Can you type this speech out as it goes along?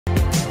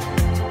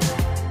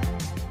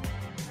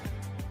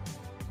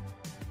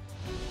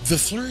The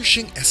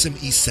flourishing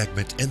SME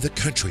segment in the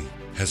country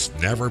has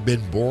never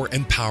been more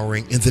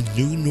empowering in the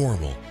new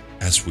normal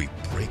as we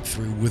break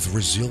through with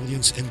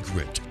resilience and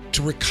grit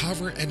to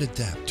recover and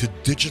adapt to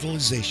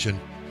digitalization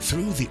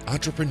through the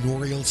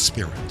entrepreneurial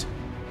spirit.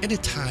 In a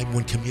time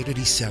when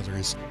community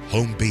sellers,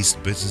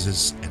 home-based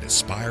businesses, and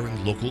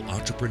aspiring local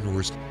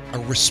entrepreneurs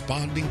are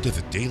responding to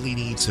the daily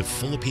needs of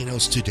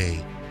Filipinos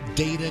today,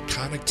 data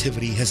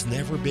connectivity has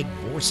never been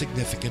more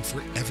significant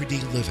for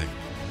everyday living.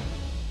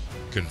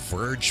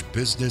 Converge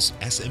Business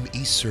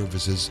SME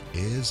Services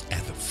is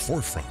at the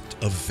forefront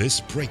of this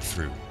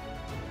breakthrough.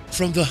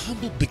 From the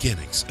humble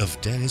beginnings of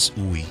Dennis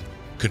Uy,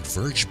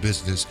 Converge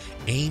Business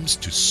aims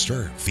to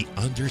serve the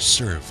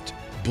underserved,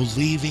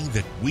 believing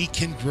that we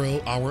can grow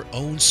our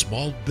own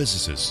small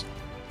businesses,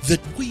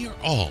 that we are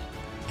all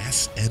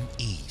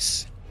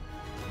SMEs.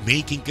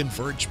 Making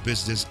Converge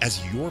Business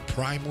as your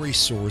primary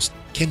source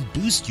can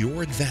boost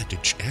your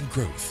advantage and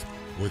growth.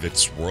 With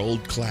its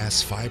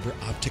world-class fiber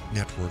optic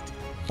network,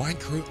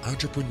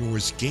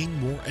 micro-entrepreneurs gain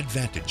more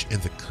advantage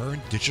in the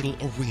current digital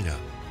arena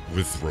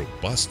with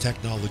robust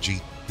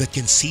technology that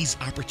can seize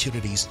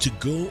opportunities to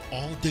go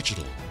all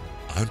digital.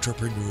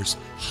 Entrepreneurs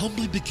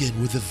humbly begin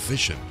with a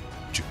vision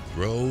to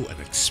grow and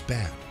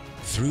expand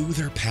through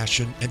their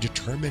passion and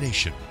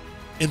determination.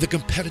 In the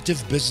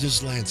competitive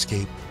business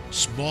landscape,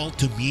 small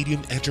to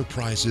medium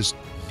enterprises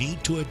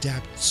need to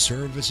adapt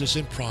services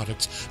and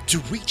products to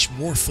reach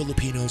more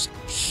Filipinos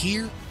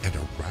here and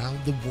around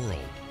the world.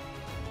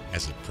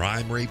 As a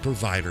primary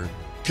provider,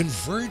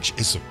 Converge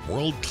is a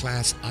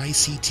world-class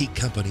ICT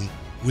company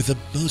with the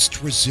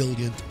most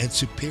resilient and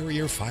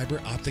superior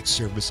fiber optic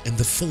service in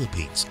the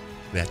Philippines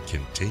that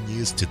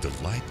continues to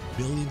delight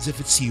millions of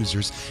its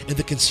users in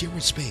the consumer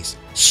space,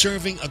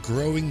 serving a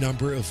growing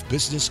number of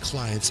business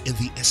clients in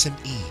the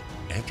SME,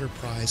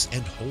 enterprise,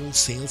 and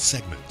wholesale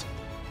segment.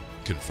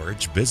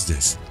 Converge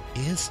Business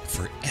is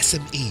for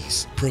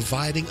SMEs,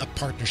 providing a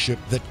partnership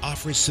that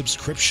offers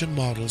subscription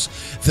models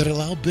that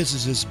allow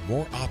businesses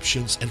more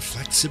options and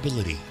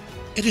flexibility.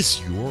 It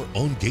is your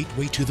own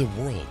gateway to the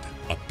world,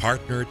 a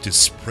partner to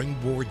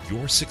springboard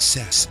your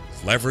success.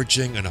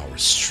 Leveraging on our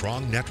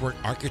strong network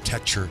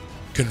architecture,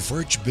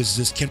 Converge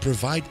Business can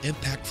provide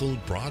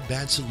impactful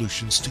broadband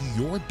solutions to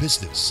your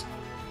business.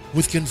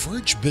 With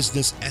Converge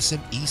Business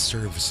SME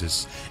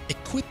Services,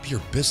 equip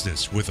your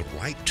business with the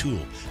right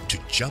tool to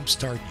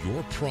jumpstart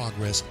your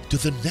progress to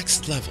the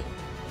next level.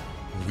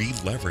 We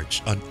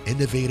leverage on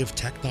innovative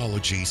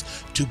technologies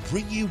to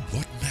bring you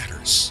what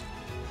matters: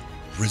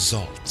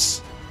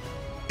 results.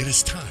 It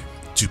is time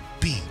to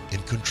be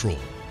in control.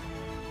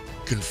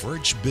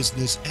 Converge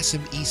Business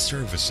SME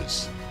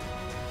Services.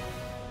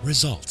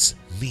 Results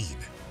mean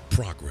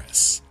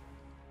progress.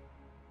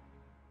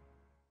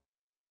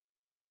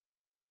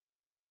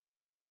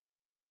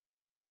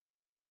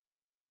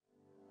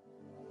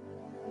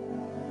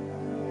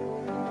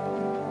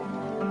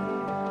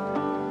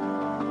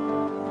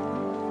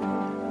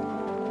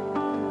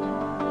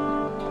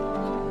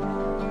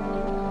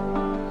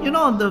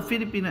 The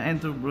Filipino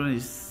entrepreneur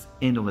is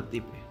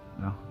innovative,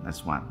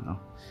 that's one,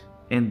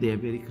 and they're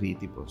very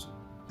creative also.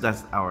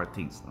 That's our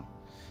things,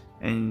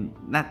 and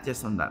not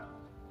just on that,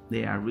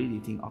 they are really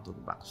think out of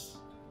the box.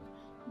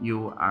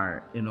 You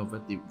are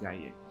innovative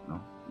guy,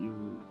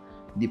 you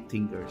deep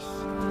thinkers.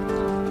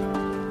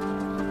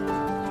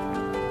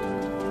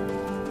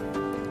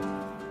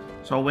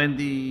 So when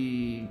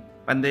the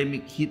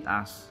pandemic hit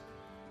us,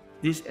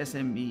 this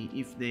SME,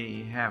 if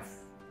they have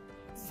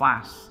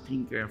fast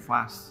thinker,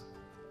 fast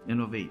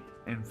innovate,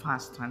 and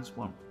fast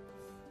transform,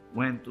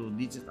 went to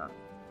digital,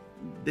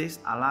 there's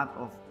a lot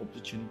of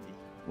opportunity.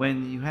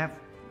 When you have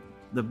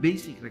the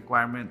basic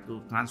requirement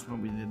to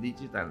transform with the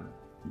digital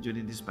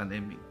during this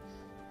pandemic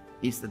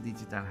is the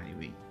digital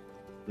highway,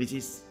 which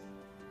is,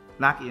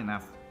 lucky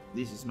enough,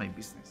 this is my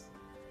business.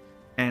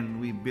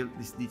 And we built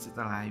this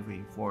digital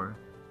highway for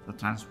the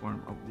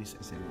transform of these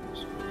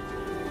SMEs.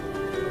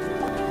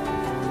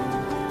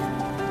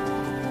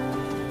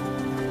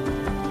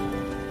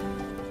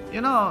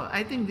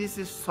 I think this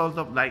is sort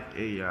of like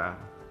a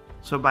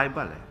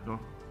survival.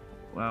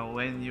 Well,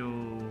 when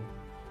you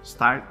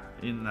start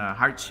in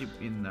hardship,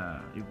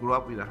 you grow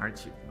up with a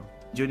hardship.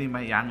 During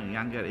my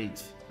younger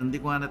age, hindi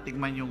ko na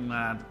natikman yung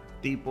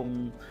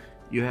tipong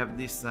you have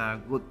this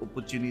good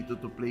opportunity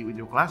to play with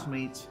your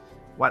classmates.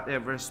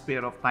 Whatever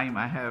spare of time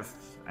I have,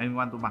 I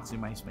want to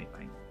maximize my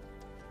time.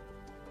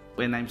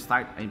 When I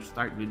start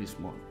really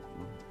small.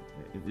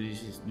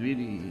 This is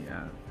really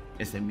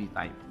SME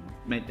type.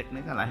 My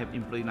technical, I have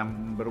employee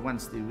number one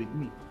still with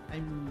me.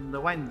 I'm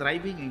the one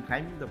driving and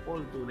climbing the pole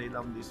to lay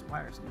down these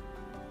wires.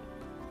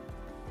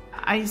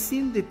 I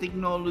seen the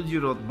technology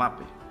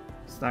roadmap.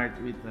 Start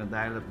with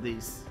dial-up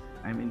days.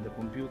 I'm in the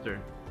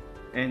computer,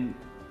 and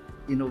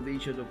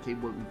innovation of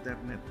cable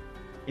internet,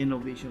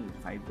 innovation of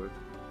fiber.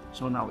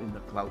 So now in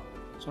the cloud.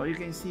 So you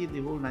can see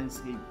the whole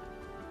landscape.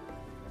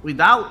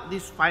 Without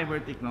this fiber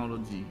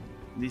technology,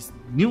 this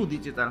new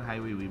digital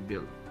highway we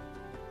built,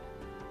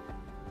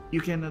 you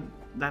cannot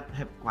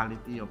have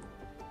quality of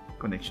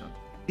connection.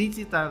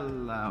 digital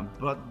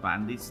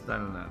broadband,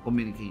 digital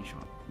communication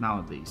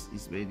nowadays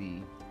is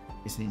very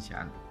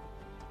essential.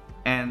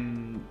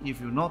 And if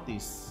you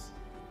notice,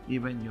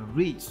 even you're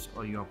rich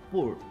or you're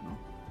poor, no,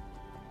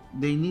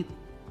 they need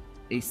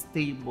a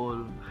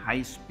stable,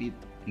 high-speed,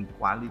 and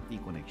quality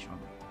connection.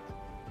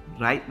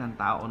 Right ng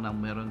tao na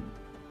meron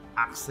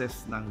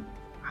access ng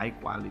high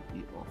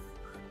quality of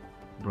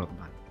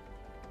broadband.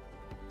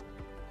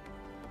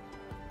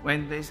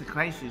 When there's a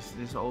crisis,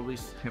 there's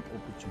always have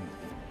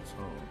opportunity.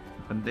 So,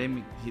 the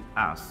pandemic hit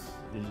us.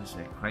 This is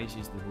a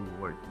crisis the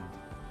whole world. No?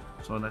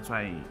 So that's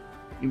why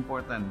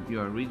important you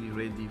are really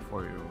ready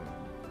for your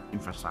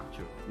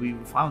infrastructure. We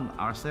found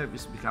our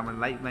service become a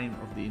lifeline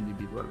of the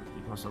individual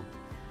because of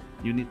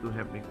you need to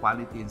have a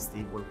quality and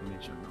stable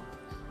connection now.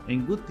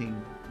 And good thing,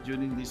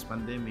 during this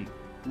pandemic,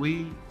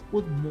 we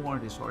put more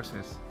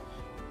resources.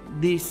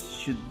 This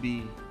should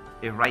be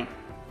a right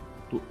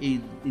to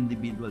aid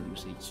individual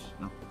usage,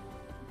 no?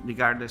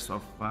 Regardless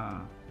of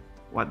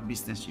what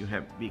business you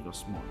have, big or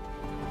small.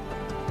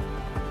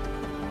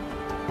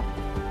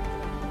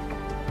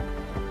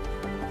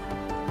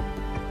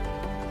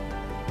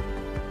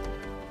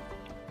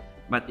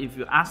 But if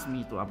you ask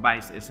me to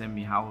advise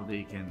SME how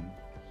they can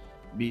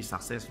be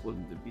successful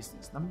in the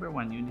business, number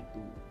one, you need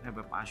to have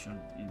a passion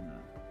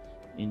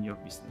in your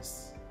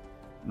business.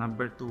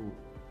 Number two,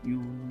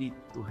 you need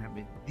to have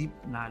a deep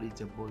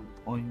knowledgeable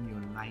on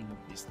your line of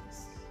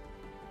business.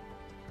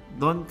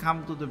 Don't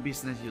come to the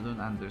business you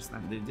don't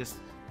understand. They just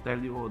tell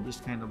you, oh,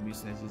 this kind of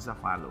business is a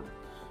follow.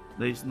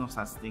 There is no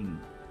such thing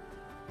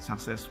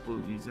successful.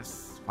 You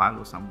just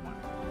follow someone.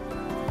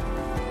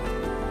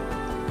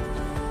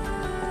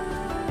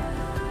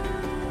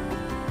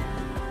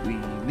 We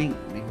link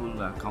the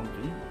whole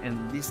country,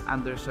 and this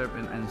underserved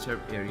and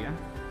unserved area,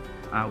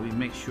 we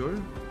make sure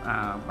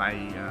by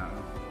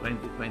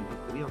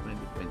 2023 or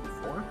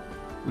 2024,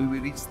 we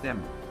will reach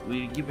them.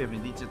 We give them a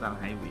digital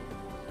highway.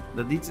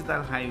 The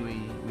digital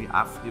highway, we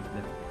uplift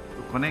them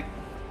to connect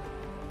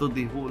to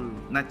the whole,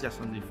 not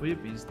just on the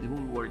Philippines, the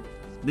whole world.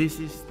 This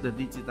is the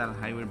digital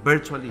highway.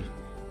 Virtually,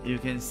 you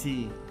can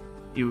see,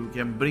 you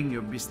can bring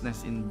your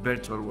business in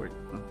virtual world.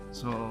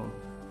 So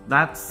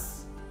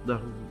that's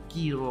the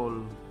key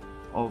role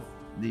of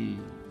the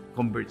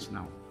Converge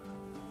now.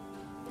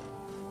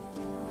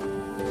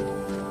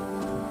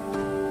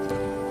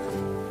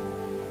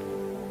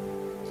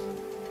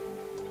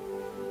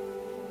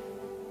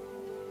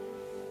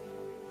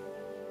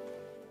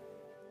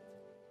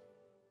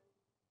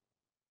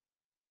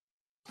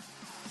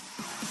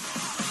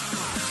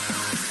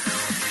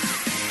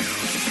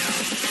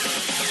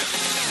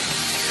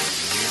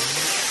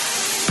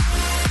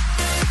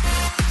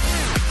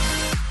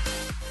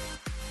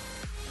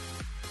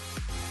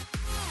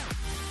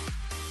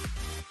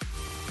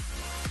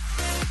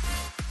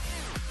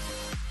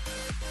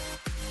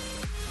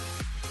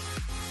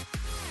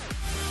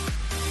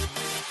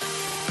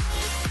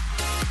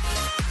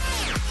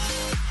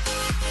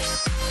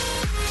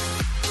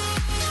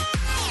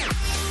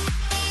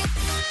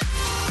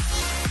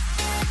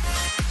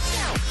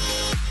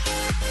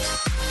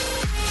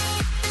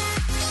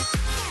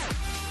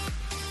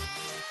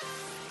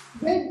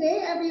 Good day,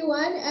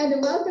 everyone,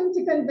 and welcome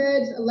to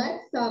Converge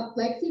Let's Talk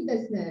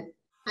flexiBIZness.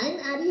 I'm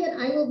Addie, and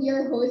I will be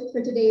your host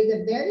for today's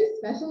very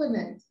special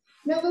event.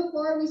 Now,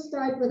 before we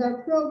start with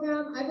our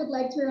program, I would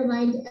like to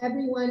remind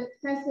everyone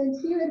present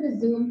here in the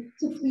Zoom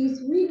to please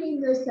rename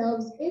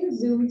yourselves in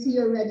Zoom to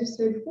your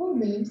registered full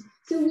names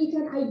so we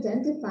can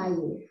identify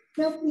you.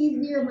 Now, please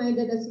be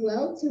reminded as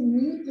well to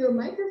mute your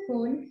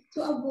microphone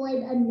to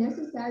avoid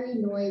unnecessary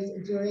noise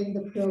during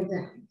the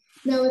program.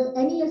 Now, if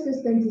any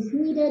assistance is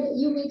needed,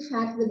 you may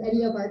chat with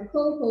any of our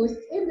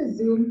co-hosts in the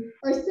Zoom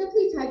or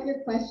simply type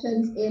your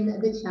questions in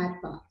the chat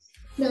box.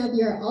 Now, if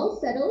you're all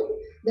settled,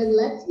 then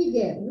let's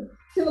begin.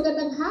 So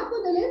magandang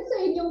hapon ulit sa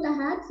inyong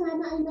lahat.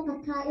 Sana ay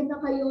nakakain na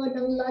kayo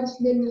ng lunch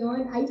din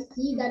yon. I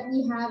see that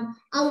we have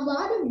a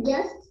lot of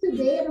guests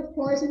today, and of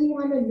course, we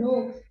want to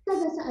know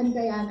taga saan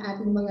kaya ang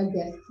ating mga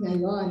guests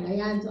ngayon.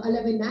 Ayan, so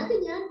alamin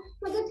natin yan.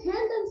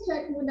 Mag-attendance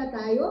check muna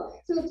tayo.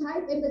 So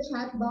type in the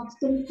chat box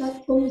kung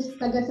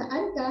taga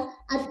saan ka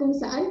at kung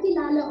saan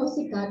kilala o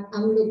sikat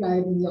ang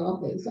lugar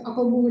niyo. Okay, so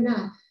ako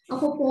muna.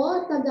 Ako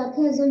po, taga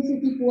Quezon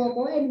City po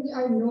ako, and we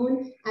are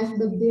known as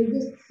the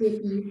biggest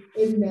city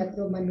in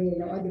Metro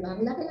Manila. O, di ba?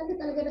 Ang laki-laki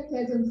talaga ng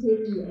Quezon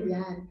City.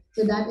 Ayan.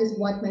 So that is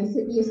what my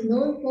city is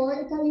known for.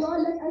 Kayo,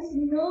 let us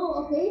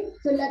know, okay?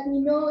 So let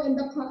me know in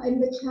the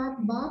chat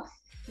box.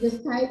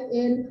 Just type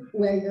in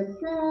where you're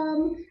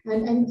from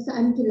and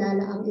saan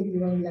kilala ang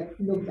inyong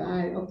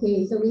lugar.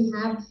 Okay, so we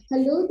have,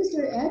 hello to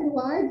Sir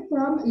Edward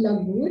from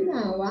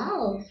Laguna.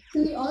 Wow.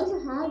 So we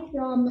also have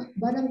from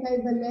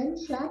Barangay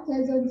Valencia,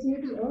 Quezon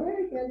City. Oh,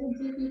 Quezon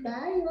City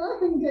tayo.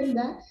 Ang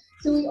ganda.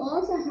 So we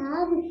also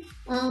have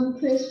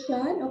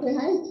Christian. Okay,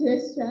 hi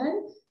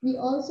Christian. We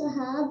also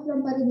have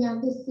from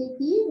Parañaque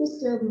City,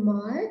 Mr.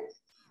 Mark.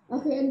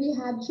 Okay, and we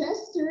have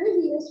Chester.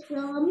 He is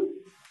from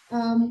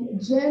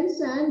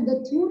Jensen,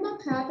 the tuna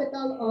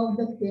capital of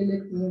the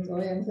Philippines. Oh,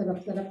 ang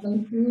sarap-sarap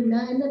ng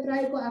tuna. And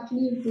na-try ko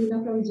actually yung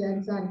tuna from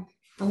Jensen.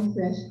 Ang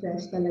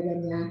fresh talaga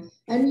niya.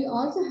 And we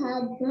also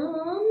have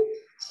from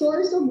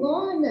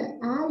Sorsogon,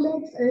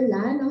 Alex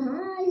Erlano.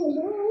 Hi,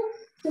 hello.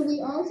 So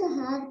we also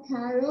have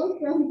Carol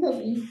from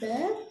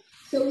Cavite.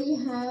 So we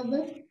have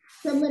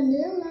from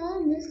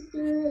Manila,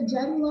 Mr.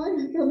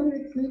 Gemlon from a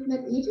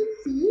recruitment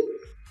agency.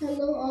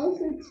 Hello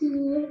also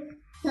to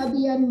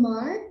Fabian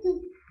Mark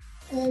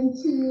and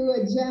to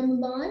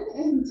Gemlon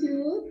and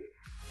to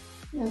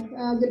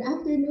good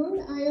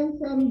afternoon. I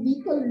am from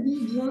Bicol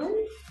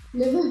Region,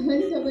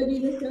 Libahan,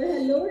 Camarines Sur.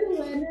 Hello,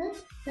 Rowena.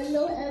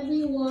 Hello,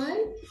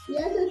 everyone.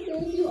 Yes, and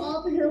thank you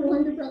all for your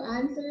wonderful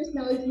answers.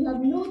 Now, if you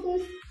have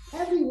noticed,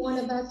 every one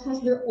of us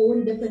has their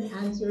own different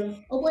answer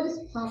of what is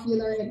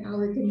popular in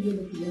our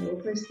community. You know,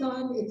 for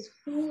some, it's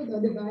food, o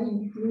diba?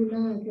 Yung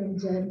tuna from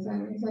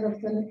Jensen.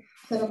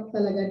 Sarap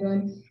talaga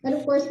nun. And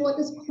of course, what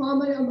is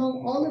common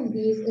among all of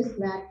these is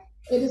that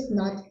it is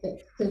not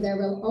fixed. So there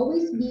will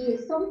always be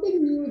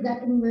something new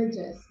that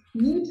emerges,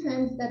 new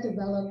trends that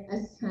develop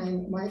as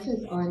time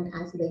marches on,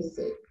 as they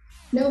say.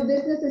 Now,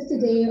 businesses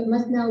today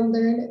must now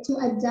learn to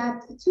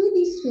adapt to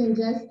these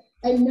changes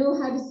and know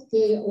how to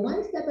stay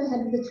one step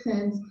ahead of the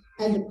trends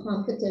and the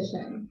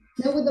competition.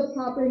 Now, with the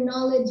proper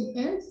knowledge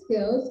and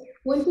skills,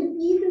 one can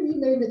easily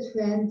learn the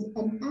trends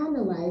and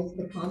analyze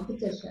the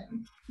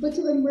competition. But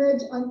to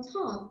emerge on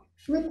top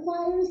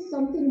requires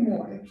something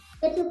more.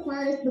 It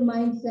requires the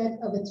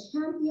mindset of a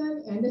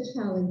champion and a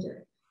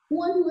challenger,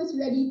 one who is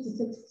ready to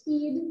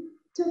succeed,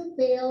 to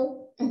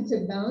fail, and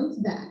to bounce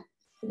back.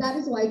 That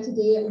is why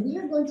today we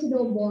are going to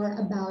know more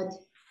about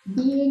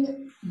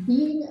being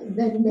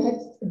the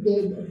next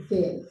big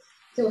biz.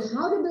 So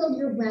how to build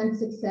your brand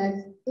success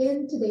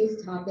in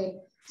today's topic,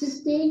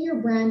 sustain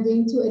your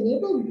branding to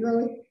enable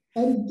growth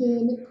and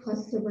gain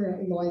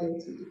customer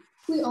loyalty.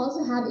 We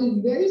also have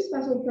a very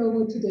special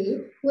promo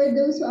today where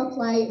those who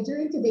apply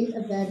during today's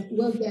event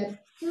will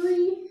get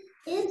free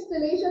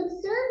installation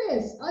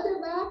service.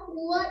 Diba?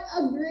 What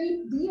a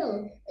great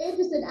deal.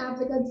 Interested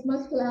applicants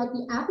must fill out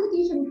the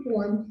application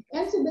form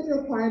and submit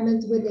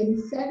requirements within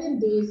 7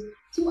 days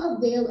to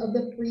avail of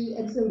the free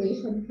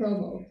installation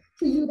promo.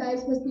 So you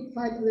guys must be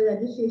part of the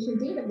registration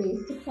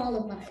database to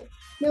qualify.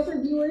 Now,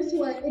 for viewers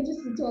who are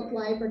interested to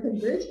apply for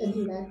Converge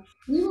Internet,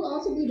 we will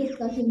also be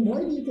discussing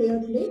more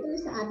details later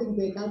sa ating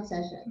breakout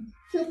session.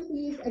 So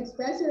please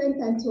express your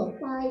intent to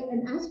apply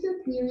and ask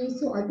your queries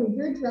to our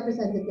Converge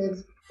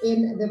representatives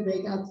in the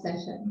breakout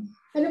session.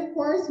 And of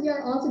course, we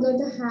are also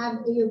going to have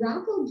a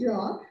raffle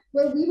draw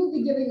where we will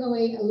be giving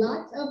away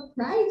lots of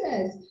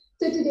prizes.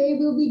 So today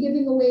we'll be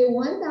giving away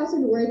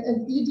 1,000 worth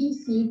of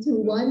EGC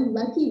to one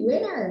lucky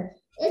winner.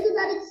 Isn't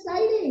that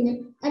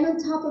exciting? And on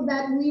top of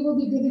that, we will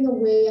be giving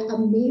away a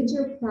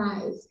major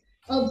prize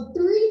of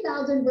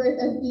 3,000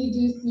 worth of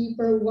EGC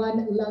for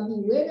one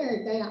lucky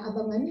winner. Kaya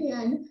abangan niyo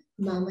yan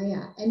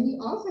mamaya. And we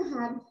also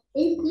have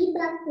a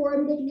feedback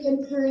form that we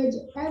encourage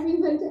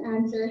everyone to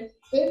answer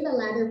in the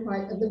latter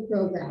part of the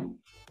program.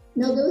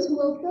 Now, those who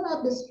will fill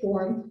out this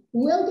form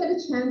will get a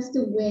chance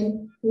to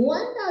win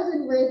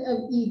 1,000 worth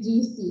of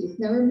EGCs.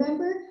 Now,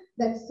 remember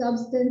that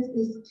substance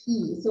is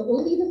key. So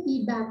only the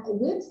feedback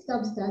with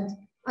substance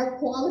are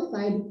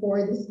qualified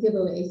for this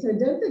giveaway. So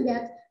don't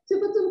forget to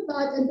put some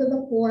thought into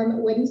the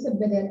form when you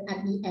submit it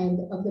at the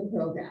end of the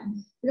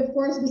program. And of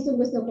course, gusto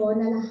ko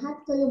na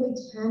lahat kayo may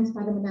chance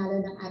para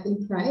manalo ng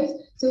ating prize.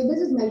 So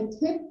this is my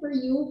tip for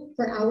you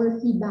for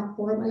our feedback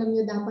form. Alam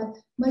nyo, dapat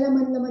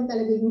malaman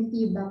talaga yung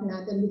feedback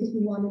natin because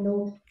we want to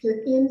know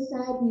your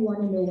insight, we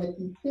want to know what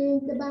you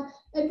think, diba?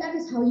 And that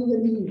is how you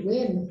really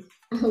win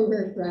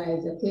our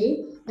prize,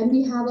 okay? And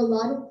we have a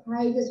lot of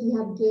prizes, we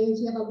have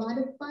games, we have a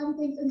lot of fun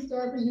things in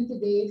store for you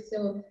today.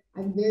 So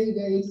I'm very,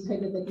 very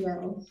excited that you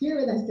are all here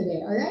with us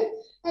today, all right?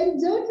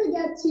 And don't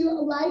forget to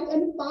like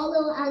and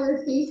follow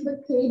our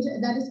Facebook page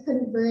that is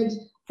Converge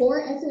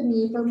for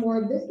SME for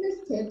more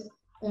business tips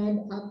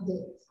and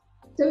updates.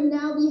 So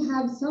now we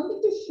have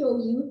something to show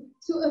you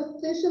to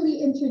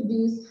officially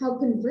introduce how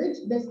Converge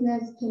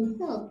Business can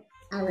help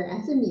our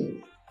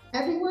SMEs.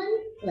 Everyone,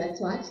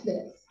 let's watch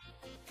this.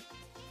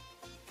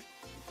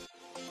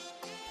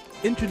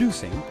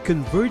 Introducing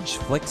Converge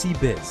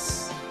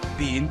flexiBIZ.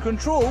 Be in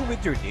control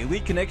with your daily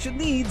connection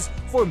needs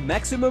for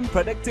maximum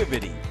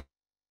productivity.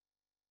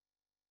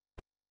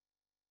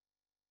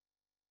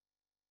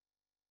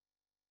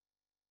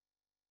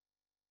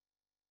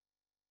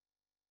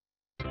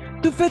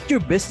 To fit your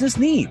business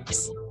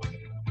needs.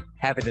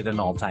 Have it at an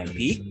all-time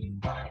peak,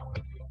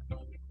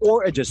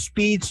 or adjust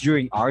speeds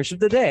during hours of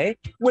the day,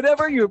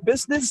 whatever your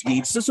business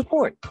needs to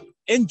support.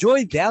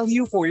 Enjoy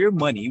value for your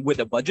money with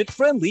a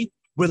budget-friendly,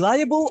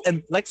 reliable,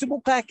 and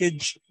flexible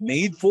package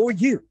made for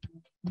you.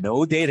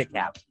 No data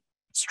cap.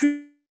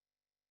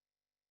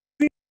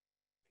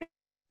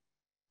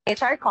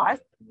 HR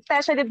costs,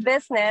 especially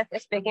business,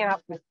 is picking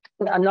up.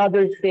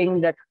 Another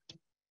thing that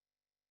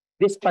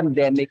this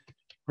pandemic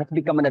has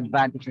become an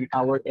advantage on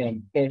our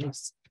end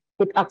is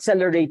it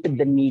accelerated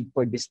the need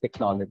for this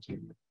technology.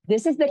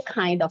 This is the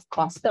kind of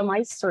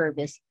customized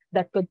service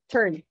that could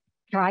turn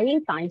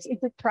trying times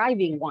into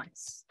thriving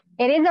ones.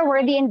 It is a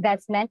worthy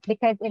investment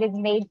because it is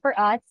made for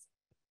us,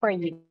 for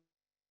you.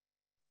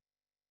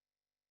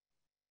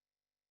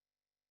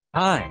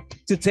 Time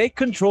to take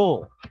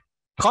control.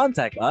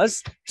 Contact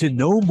us to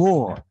know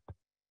more.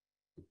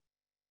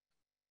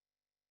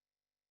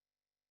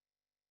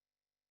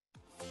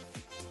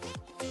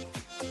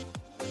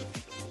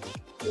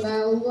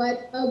 Wow,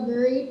 what a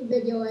great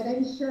video. And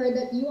I'm sure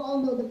that you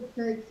all know the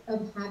perks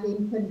of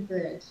having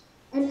Converge.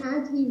 And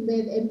as we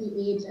live in the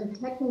age of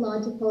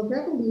technological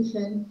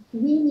revolution,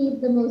 we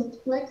need the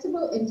most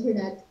flexible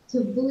internet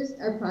to boost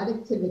our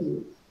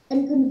productivity.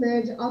 And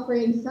Converge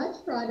offering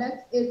such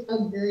products is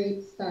a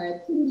great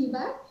start, hindi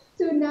ba?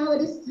 So now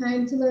it is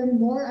time to learn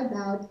more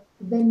about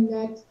the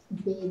next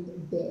big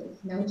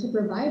biz. Now, to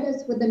provide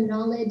us with the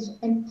knowledge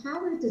and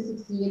power to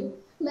succeed,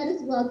 let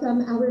us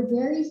welcome our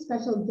very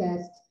special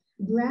guest,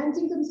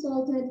 branding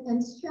consultant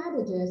and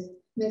strategist,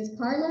 Ms.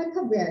 Carla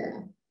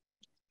Cabrera.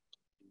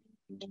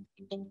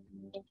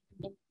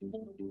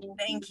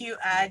 Thank you,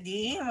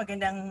 Adi.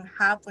 Magandang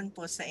hapon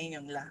po sa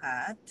inyong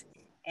lahat.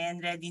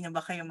 And ready na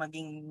ba kayo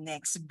maging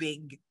next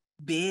big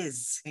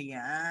biz?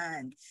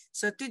 Ayan.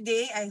 So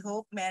today, I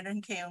hope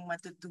meron kayong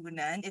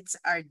matutunan. It's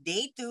our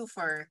day 2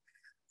 for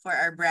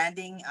our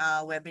branding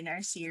webinar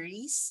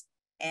series.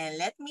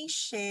 And let me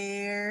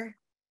share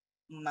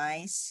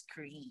my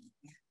screen.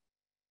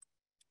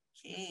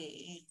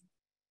 Okay.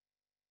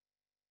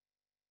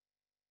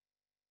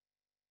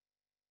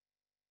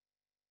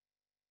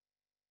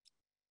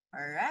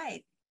 All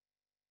right.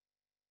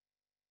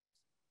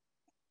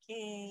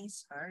 Okay,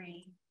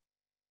 sorry.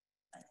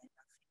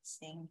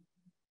 Fixing.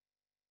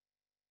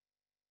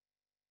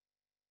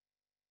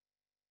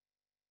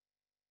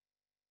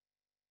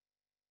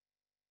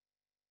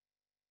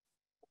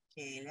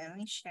 Okay, let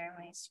me share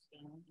my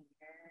screen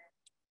here.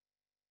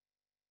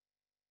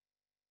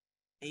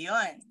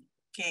 Ayun.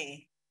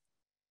 Okay.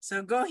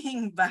 So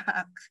going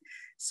back.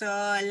 So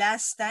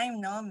last time,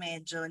 no,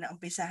 medyo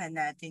naumpisahan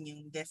natin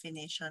yung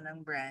definition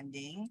ng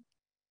branding.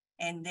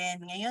 And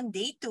then ngayon,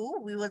 day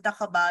 2, we will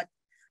talk about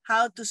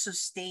how to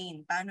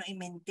sustain, paano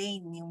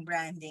i-maintain yung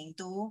branding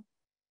to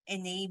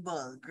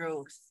enable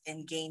growth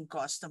and gain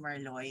customer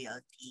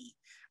loyalty.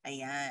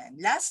 Ayan.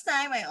 Last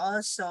time, I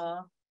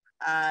also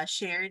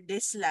shared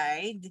this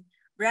slide.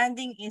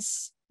 Branding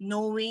is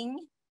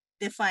knowing,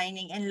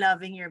 defining, and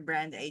loving your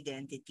brand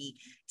identity.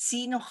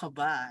 Sino ka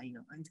ba?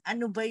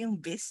 Ano ba yung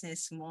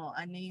business mo?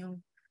 Ano yung,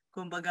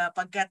 kumbaga,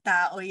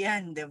 pagkatao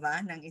yan, di ba?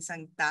 Ng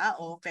isang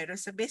tao. Pero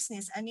sa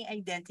business, ano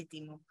yung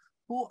identity mo?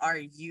 Who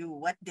are you?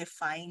 What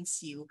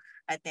defines you?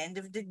 At the end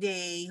of the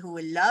day, who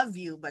will love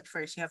you, but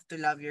first you have to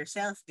love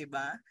yourself, di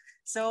ba?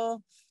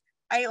 So,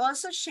 I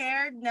also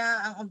shared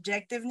na ang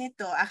objective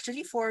nito,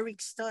 actually 4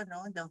 weeks to,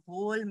 no? The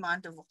whole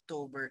month of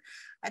October.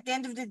 At the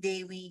end of the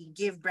day, we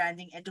give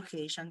branding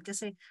education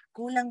kasi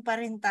kulang pa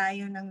rin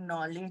tayo ng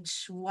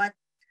knowledge what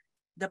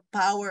the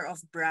power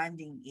of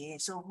branding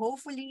is. So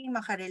hopefully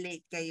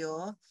makarelate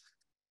kayo.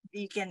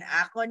 You can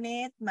act on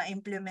it,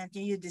 ma-implement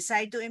nyo. You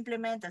decide to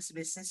implement as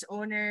business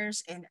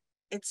owners, and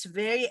it's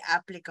very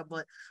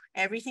applicable.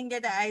 Everything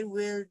that I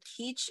will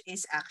teach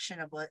is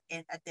actionable,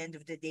 and at the end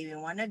of the day, we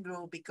want to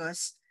grow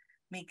because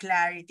may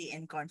clarity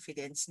and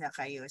confidence na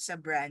kayo sa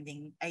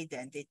branding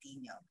identity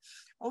nyo.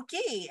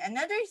 Okay,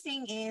 another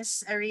thing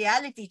is a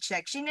reality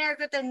check. Shinare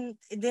ko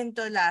din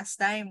to last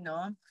time,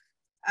 no?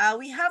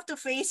 We have to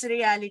face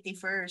reality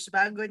first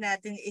bago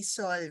natin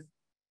isolve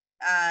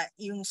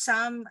yung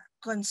some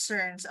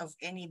concerns of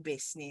any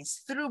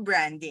business through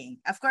branding.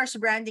 Of course,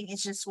 branding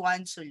is just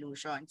one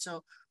solution.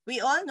 So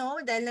we all know,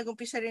 dahil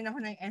nag-umpisa rin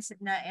ako ng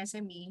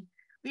SME,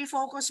 we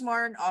focus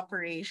more on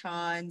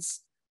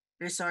operations,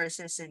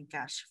 resources, and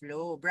cash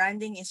flow.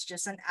 Branding is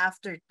just an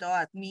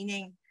afterthought,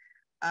 meaning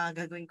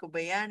gagawin ko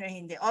ba yan or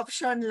hindi?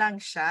 Option lang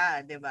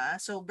siya, di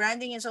ba? So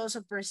branding is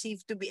also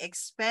perceived to be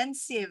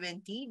expensive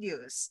and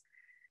tedious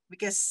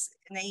because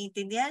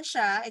naiintindihan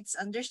siya, it's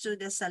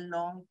understood as a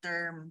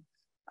long-term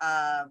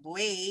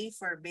way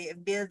for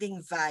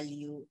building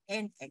value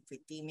and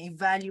equity. May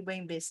value ba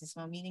yung business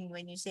mo? Meaning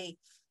when you say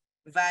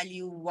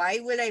value, why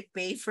will I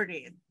pay for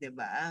it?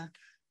 Diba?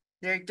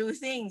 There are two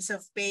things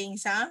of paying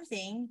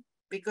something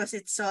because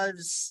it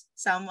solves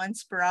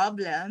someone's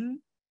problem.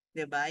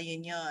 Diba?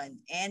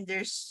 Yun. And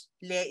there's,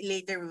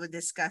 later we will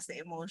discuss the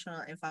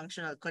emotional and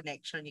functional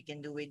connection you can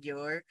do with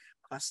your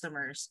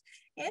customers.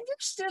 And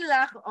there's still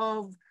lack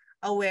of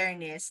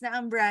awareness na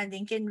ang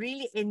branding can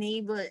really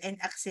enable and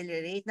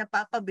accelerate,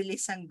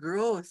 napapabilis ang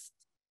growth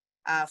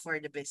for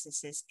the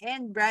businesses.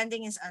 And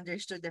branding is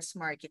understood as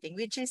marketing,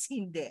 which is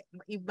hindi.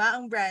 Iba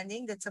ang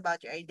branding, that's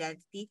about your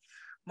identity.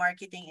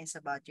 Marketing is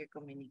about your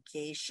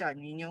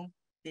communication. Yun yung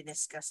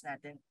diniscuss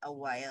natin a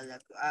while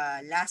ago,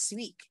 last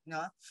week,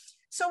 no?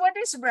 So what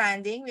is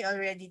branding? We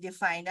already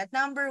defined that.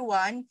 Number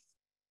 1,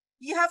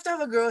 you have to have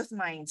a growth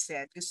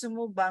mindset. Gusto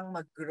mo bang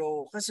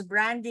mag-grow? Because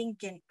branding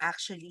can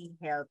actually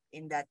help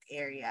in that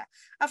area.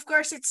 Of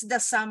course, it's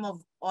the sum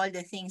of all the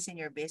things in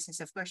your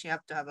business. Of course, you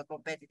have to have a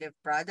competitive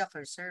product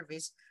or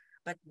service,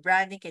 but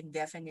branding can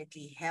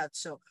definitely help.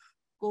 So,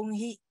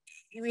 we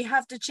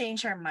have to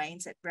change our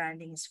mindset.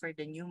 Branding is for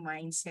the new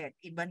mindset.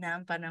 Iba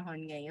na ang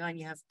panahon ngayon.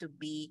 You have to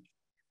be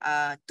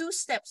 2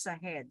 steps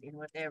ahead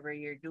in whatever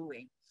you're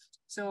doing.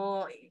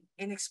 So,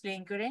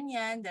 in-explain ko rin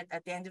yan that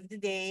at the end of the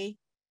day,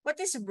 what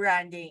is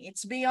branding?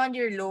 It's beyond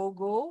your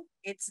logo.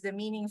 It's the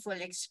meaningful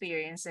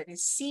experience that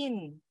is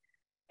seen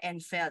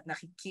and felt,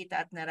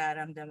 nakikita at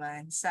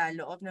nararamdaman sa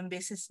loob ng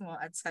business mo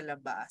at sa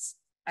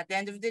labas. At the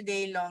end of the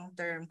day,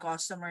 long-term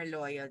customer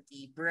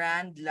loyalty,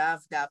 brand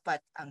love, dapat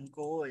ang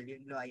goal,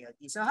 yung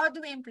loyalty. So how do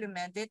we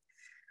implement it?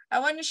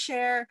 I want to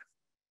share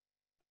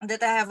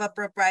that I have a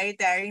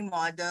proprietary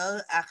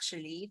model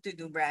actually to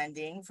do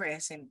branding for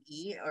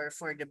SME or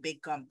for the big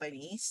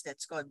companies.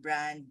 That's called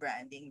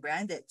branding,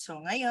 branded.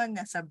 So ngayon,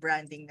 nasa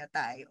branding na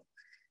tayo.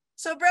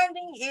 So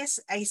branding is,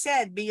 I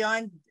said,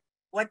 beyond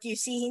what you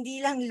see,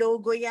 hindi lang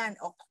logo yan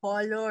o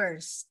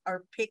colors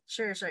or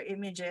pictures or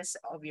images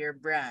of your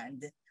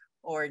brand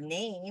or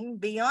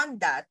name. Beyond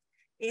that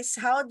is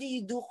how do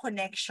you do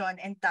connection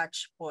and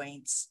touch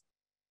points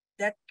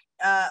that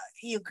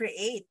you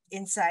create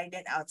inside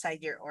and outside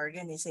your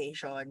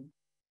organization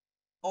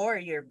or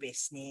your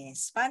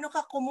business. Paano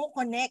ka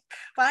kumu-connect?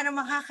 Paano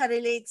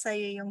makaka-relate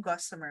sa'yo yung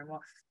customer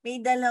mo? May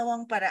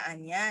dalawang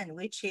paraan yan,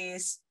 which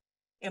is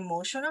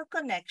emotional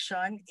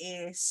connection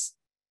is,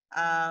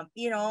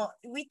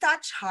 we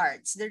touch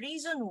hearts. The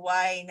reason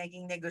why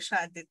naging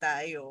negosyante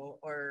tayo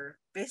or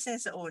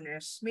business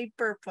owners, may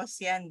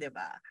purpose yan, di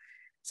ba?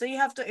 So you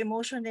have to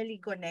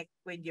emotionally connect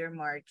with your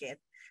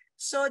market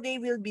so they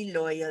will be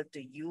loyal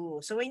to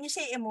you. So when you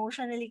say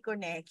emotionally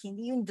connect,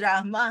 hindi yung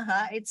drama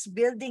ha, it's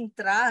building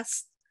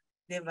trust.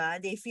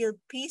 Diba? They feel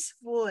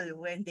peaceful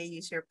when they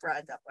use your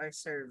product or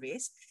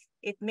service.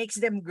 It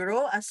makes them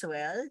grow as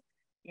well.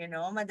 You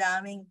know,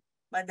 madaming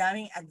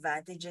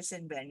advantages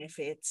and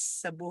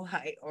benefits sa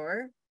buhay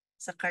or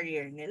sa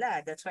career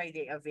nila. That's why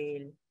they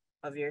avail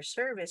of your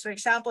service. For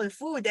example,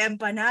 food,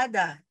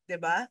 empanada,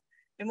 diba?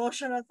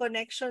 Emotional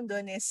connection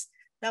doon is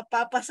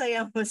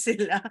napapasaya mo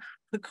sila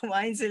pag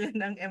kumain sila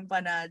ng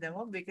empanada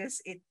mo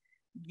because it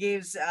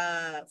gives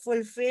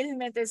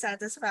fulfillment and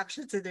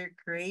satisfaction to their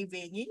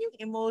craving. Yun yung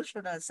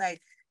emotional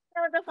side.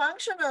 Now, the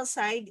functional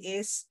side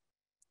is,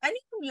 ano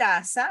yung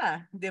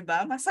lasa? 'Di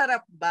ba?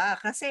 Masarap ba?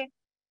 Kasi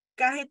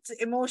kahit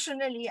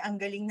emotionally, ang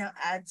galing ng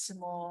ads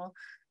mo,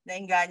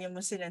 naengganyo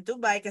mo silang to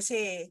buy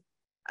kasi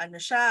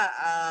ano siya,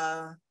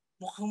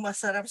 mukhang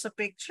masarap sa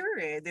picture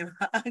eh, di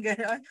ba?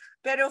 Ganon.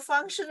 Pero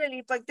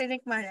functionally, pag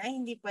tinikman, ay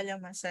hindi pala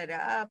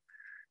masarap.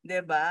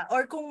 'Di ba?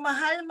 Or kung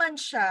mahal man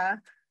siya,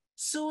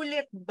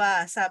 sulit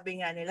ba?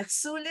 Sabi nga nila,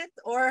 sulit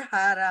or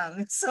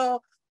harang.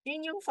 So,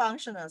 yun yung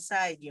functional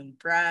side, yung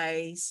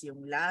price,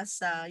 yung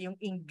lasa, yung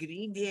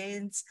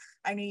ingredients,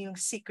 ano yung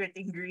secret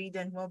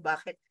ingredient mo,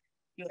 bakit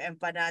yung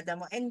empanada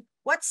mo, and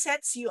what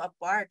sets you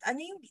apart? Ano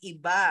yung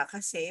iba?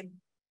 Kasi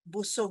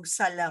busog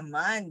sa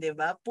laman, 'di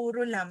ba?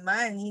 Puro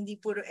laman,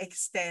 hindi puro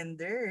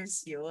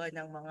extenders. 'Yun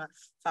ang mga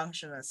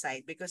functional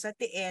side because at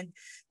the end,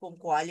 kung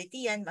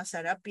quality yan,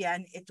 masarap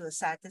yan, it will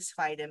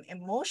satisfy them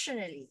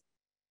emotionally.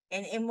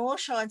 And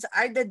emotions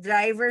are the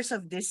drivers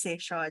of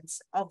decisions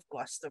of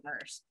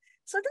customers.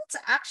 So that's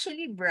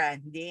actually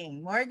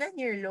branding more than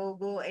your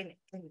logo. And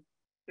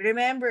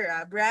remember,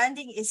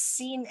 branding is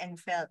seen and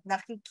felt.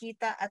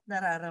 Nakikita at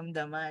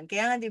nararamdaman.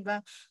 Kaya nga, di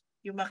ba,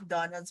 yung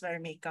McDonald's where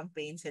may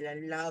campaign sila,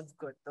 love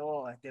ko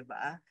to, di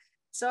ba?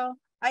 So,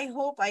 I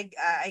hope I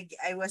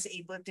was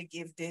able to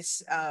give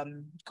this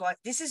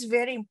this is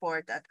very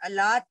important. A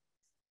lot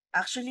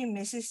actually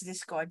misses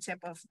this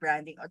concept of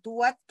branding or to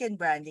what can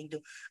branding do.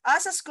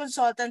 Us as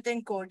consultant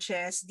and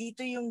coaches,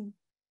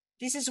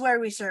 this is where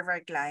we serve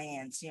our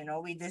clients. You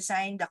know, we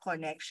design the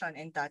connection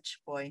and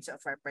touch points of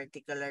our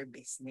particular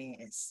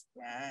business.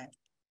 Yeah.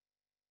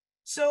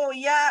 So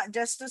yeah,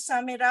 just to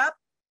sum it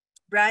up,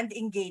 brand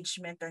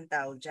engagement ang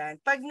tawag dyan.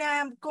 Pag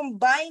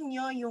na-combine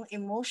nyo yung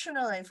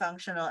emotional and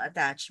functional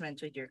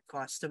attachment with your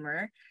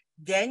customer,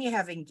 then you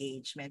have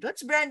engagement.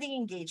 What's branding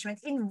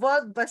engagement?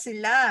 Involved ba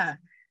sila?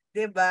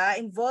 'Di ba?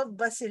 Involved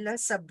ba sila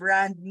sa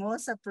brand mo,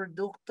 sa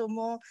produkto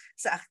mo,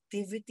 sa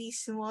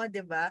activities mo,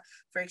 'di ba?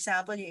 For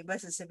example, yung iba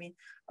sasabihin,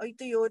 "Oy,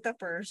 Toyota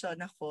person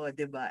ako,"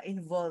 'di ba?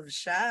 Involved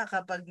siya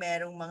kapag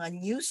merong mga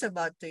news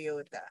about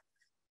Toyota.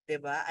 'Di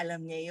ba?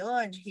 Alam niya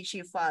 'yon.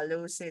 She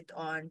follows it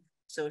on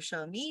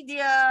social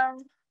media,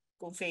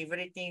 kung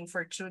favorite niya yung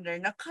Fortuner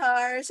na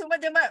car. So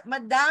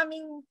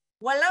madaming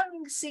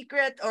walang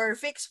secret or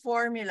fixed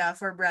formula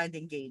for brand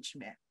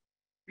engagement.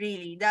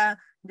 Really,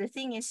 the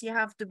thing is you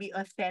have to be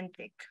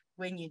authentic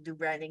when you do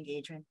brand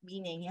engagement,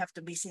 meaning you have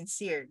to be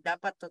sincere.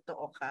 Dapat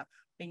totoo ka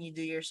when you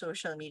do your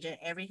social media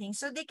and everything.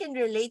 So they can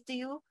relate to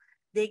you,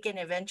 they can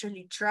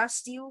eventually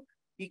trust you,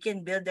 you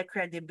can build the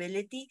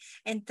credibility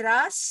and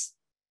trust.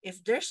 If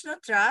there's no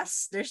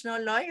trust, there's no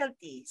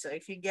loyalty. So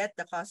if you get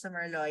the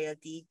customer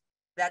loyalty,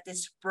 that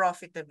is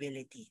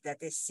profitability,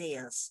 that is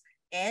sales.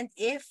 And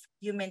if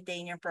you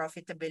maintain your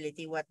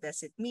profitability, what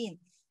does it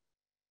mean?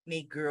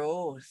 May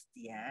growth.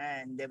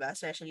 Yan, 'di ba?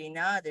 Especially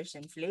now, there's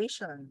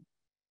inflation.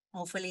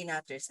 Hopefully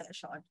not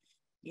recession.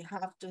 You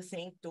have to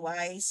think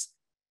twice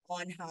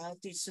on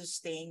how to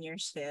sustain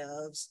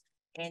yourselves,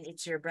 and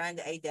it's your brand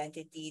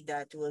identity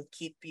that will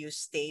keep you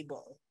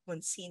stable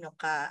kung sino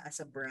ka as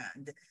a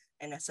brand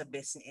and as a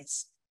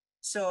business.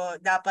 So,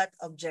 dapat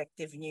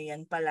objective nyo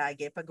yan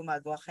palagi pag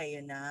gumagawa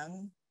kayo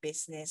ng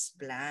business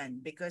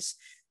plan. Because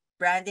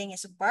branding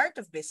is a part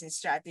of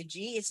business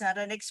strategy. It's not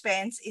an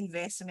expense.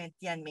 Investment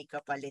yan. May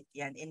kapalit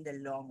yan in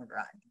the long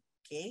run.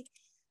 Okay?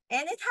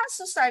 And it has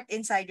to start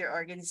inside your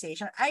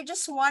organization. I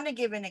just want to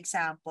give an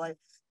example.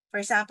 For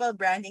example,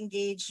 brand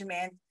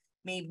engagement.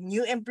 May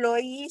new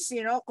employees,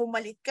 kung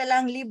malit ka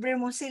lang, libre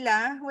mo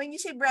sila. When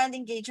you say brand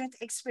engagement,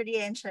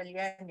 experiential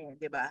yan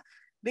di ba?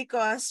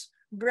 Because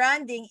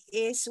branding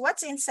is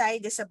what's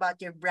inside is about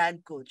your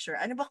brand culture.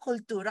 Ano ba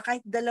kultura? Kahit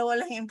dalawa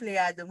lang yung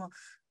empleyado mo,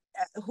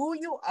 who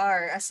you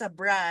are as a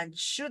brand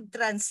should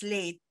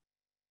translate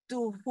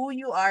to who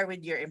you are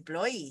with your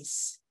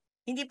employees.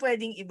 Hindi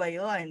pwedeng iba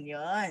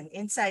yon.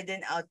 Inside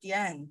and out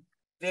yan.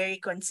 Very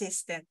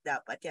consistent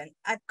dapat yan.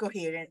 At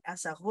coherent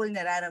as a whole,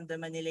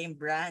 nararamdaman nila yung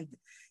brand.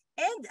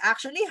 And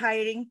actually,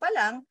 hiring pa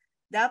lang,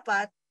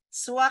 dapat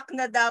swak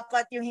na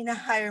dapat yung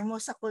hinahire mo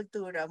sa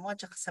kultura mo at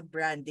sa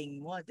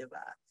branding mo, di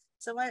ba?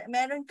 So,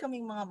 meron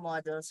kaming mga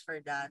models for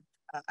that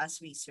as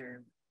we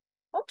serve.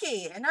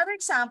 Okay, another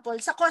example,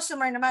 sa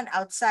customer naman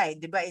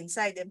outside, di ba?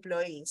 Inside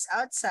employees.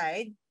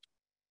 Outside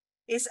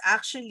is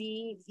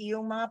actually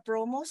yung mga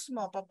promos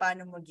mo,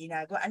 paano mo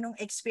ginagawa, anong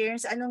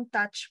experience, anong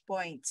touch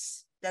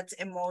points that's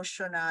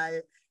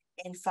emotional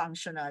and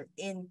functional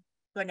in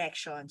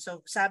connection. So,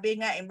 sabi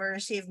nga,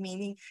 immersive,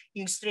 meaning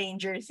yung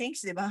Stranger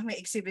Things, di ba? May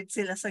exhibit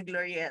sila sa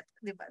Gloriette.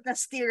 Di ba?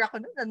 Na-steer ako,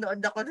 nanood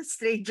ako ng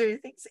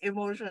Stranger Things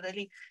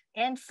emotionally.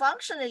 And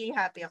functionally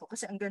happy ako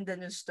kasi ang ganda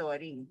ng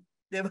story.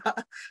 Di ba?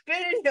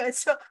 Ganun yun.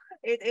 So,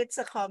 it's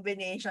a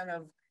combination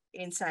of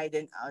inside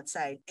and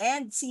outside.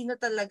 And sino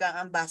talaga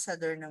ang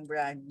ambassador ng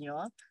brand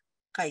nyo?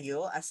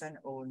 Kayo as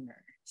an owner.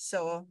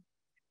 So,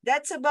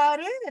 that's about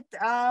it.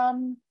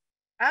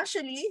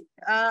 Actually,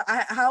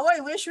 how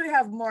I wish we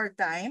have more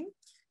time.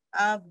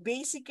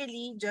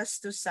 Basically, just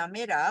to sum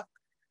it up,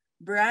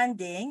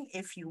 branding,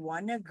 if you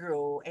want to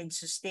grow and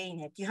sustain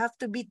it, you have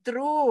to be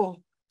true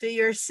to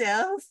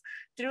yourself,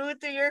 true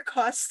to your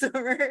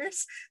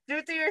customers,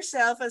 true to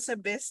yourself as a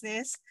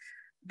business.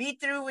 Be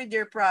true with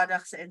your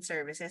products and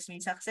services.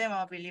 Minsan kasi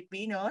mga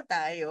Pilipino,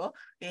 tayo,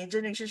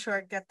 medyo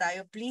nagsishortcut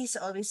tayo. Please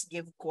always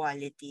give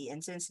quality and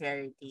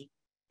sincerity.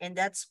 And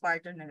that's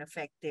part of an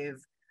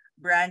effective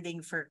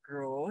branding for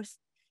growth.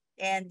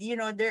 And,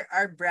 there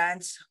are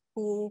brands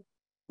who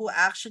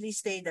actually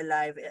stayed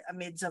alive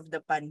amidst of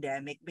the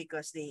pandemic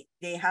because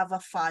they have a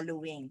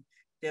following,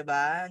 'di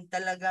ba?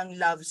 Talagang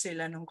love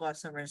sila ng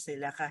customers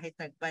sila kahit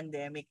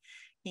nag-pandemic,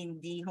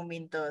 hindi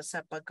huminto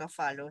sa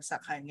pagka-follow sa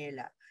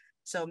kanila.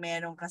 So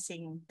meron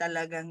kasing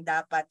talagang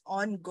dapat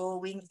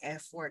ongoing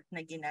effort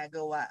na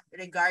ginagawa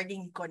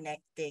regarding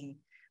connecting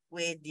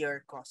with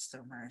your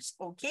customers.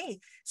 Okay.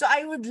 So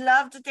I would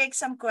love to take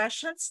some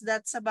questions.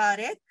 That's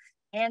about it.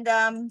 And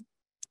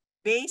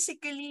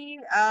basically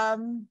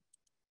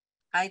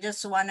I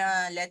just want to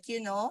let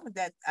you know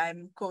that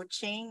I'm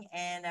coaching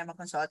and I'm a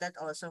consultant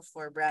also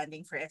for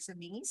branding for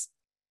SMEs.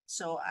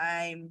 So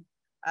I'm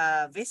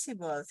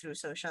visible through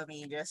social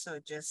media.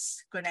 So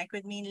just connect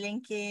with me in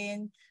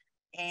LinkedIn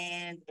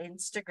and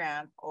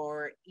Instagram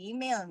or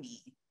email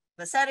me.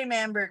 Basta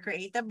remember,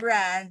 create a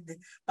brand,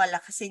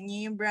 palakasin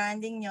niyo yung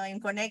branding niyo,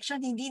 yung connection,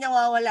 hindi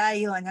nawawala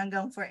yun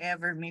hanggang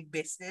forever may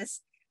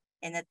business.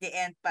 And at the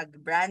end, pag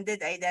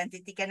branded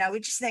identity ka na,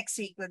 which is next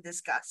week, we'll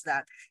discuss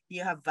that.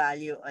 You have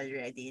value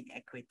already in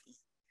equity.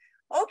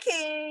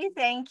 Okay,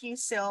 thank you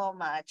so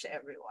much,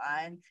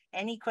 everyone.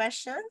 Any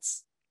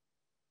questions?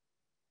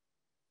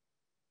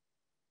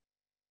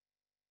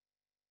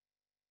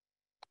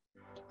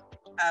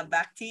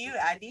 Back to you,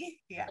 Adi.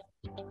 Yeah.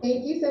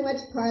 Thank you so much,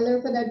 Carla,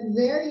 for that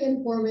very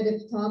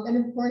informative talk. And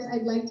of course,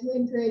 I'd like to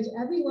encourage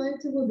everyone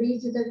to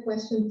raise their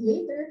questions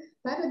later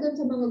para dun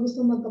sa mga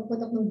gusto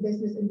magkaputok ng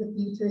business in the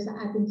future sa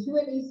ating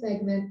Q&A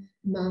segment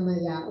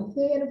mamaya.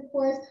 Okay, and of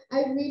course,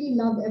 I really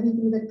loved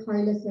everything that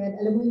Carla said.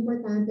 Alam mo,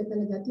 importante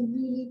talaga to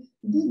really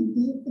dig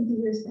deep into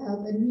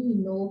yourself and really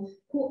know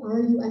who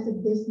are you as a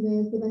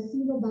business, diba?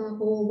 Sino ba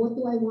ako? What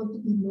do I want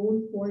to be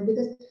known for?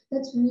 Because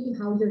that's really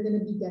how you're going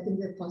to be getting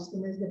your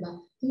customers,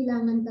 diba?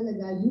 Kailangan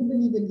talaga you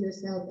believe in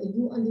yourself and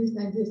you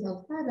understand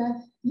yourself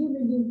para yun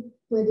yung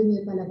pwede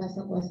nyo palabas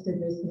sa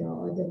customers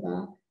nyo,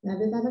 diba?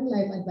 Grabe, parang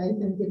life advice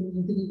yung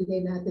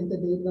binibigay natin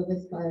today,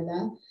 Miss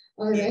Carla.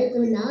 All right,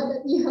 so now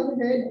that we have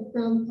heard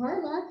from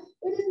Carla,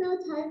 it is now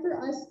time for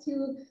us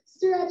to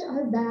stretch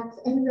our backs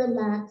and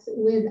relax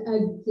with a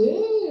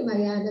game.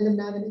 Ayan, alam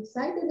namin,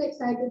 excited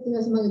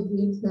sila sa mga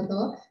games na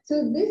to.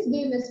 So this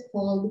game is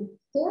called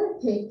 4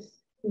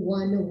 Picks,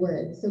 1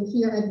 Word. So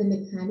here are the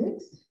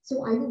mechanics.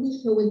 So I will be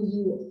showing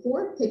you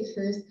 4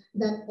 pictures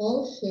that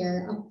all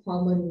share a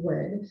common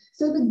word.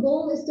 So the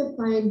goal is to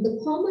find the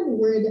common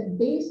word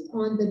based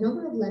on the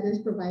number of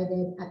letters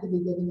provided at the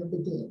beginning of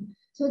the game.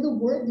 So the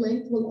word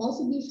length will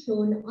also be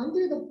shown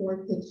under the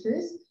 4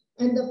 pictures,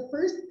 and the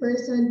first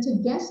person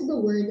to guess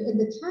the word in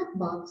the chat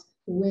box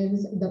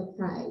wins the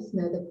prize.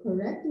 Now the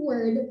correct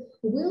word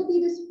will be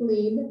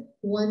displayed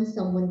once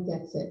someone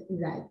gets it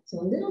right.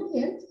 So a little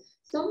hint,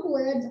 some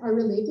words are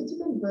related to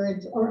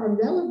Converge or are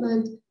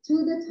relevant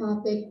to the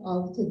topic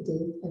of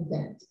today's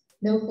event.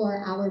 Now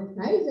for our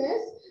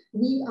prizes,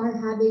 we are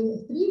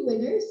having 3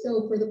 winners.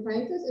 So for the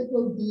prizes, it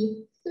will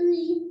be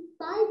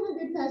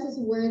 500 pesos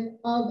worth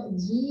of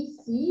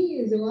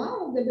GCs.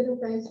 Wow, the little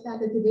prize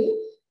started today.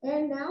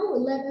 And now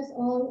let us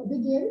all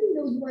begin.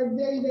 You are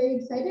very,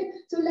 very excited.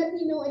 So let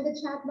me know in the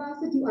chat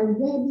box that you are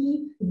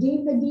ready.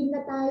 Game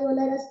na tayo.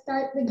 Let us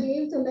start the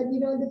game. So let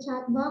me know in the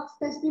chat box.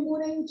 Test niyo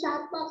muna yung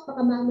chat box. Baka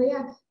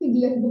mamaya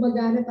hindi yan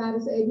gumagana para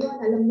sa inyo.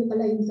 At alam niyo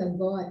pala yung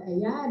sagot.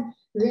 Ayan.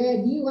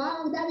 Ready?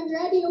 Wow, that is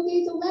ready.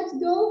 Okay, so let's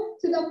go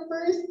to the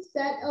first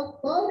set of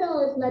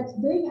photos. Let's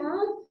bring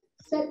out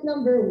set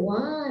number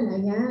 1.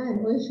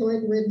 Ayan. O,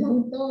 short word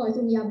lang to.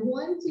 So we have 1,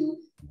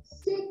 2,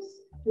 6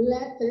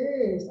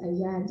 letters.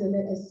 Ayan. So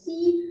let us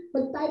see.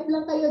 Mag-type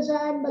lang kayo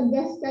dyan.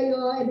 Mag-guess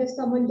kayo. And if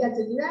someone gets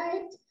it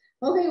right.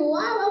 Okay,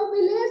 wow, ang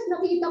bilis.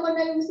 Nakita ko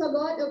na yung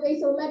sagot. Okay,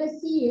 so let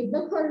us see.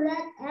 The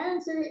correct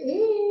answer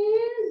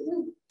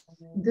is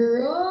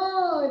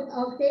growth.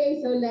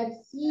 Okay, so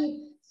let's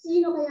see.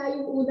 Sino kaya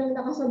yung unang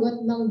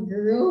nakasagot ng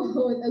growth?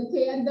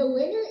 Okay, and the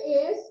winner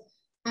is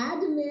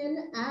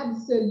Admin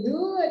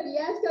Absolute.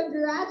 Yes,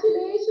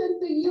 congratulations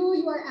to you.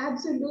 You are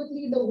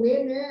absolutely the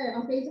winner.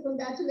 Okay, so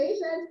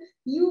congratulations.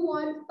 You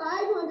won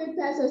 500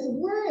 pesos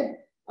worth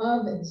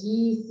of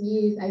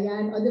GCs.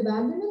 Ayan. O, diba?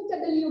 Ganun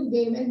kadali yung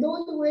game. And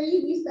don't worry,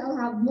 we still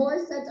have more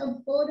sets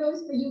of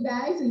photos for you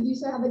guys. So you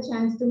still have a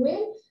chance to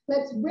win.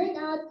 Let's bring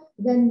out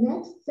the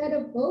next set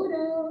of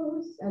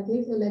photos.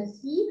 Okay, so let's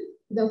see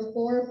the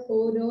 4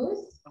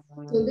 photos.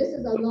 So this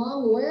is a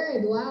long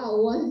word.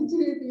 Wow. 1,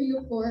 2,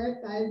 3,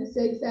 4, 5,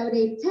 6, 7,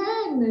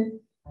 8,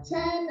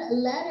 10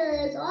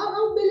 letters. Oh,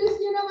 ang bilis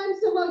nyo naman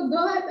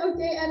sumagot.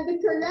 Okay, and the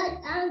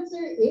correct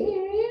answer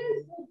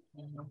is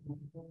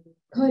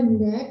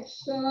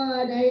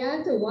connection.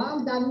 Ayan. So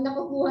wow, daming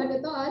nakukuha na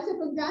to. So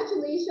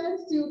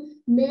congratulations to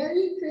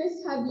Mary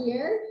Chris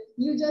Javier.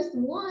 You just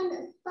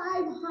won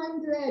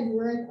 500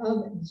 worth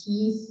of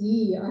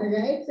GC. All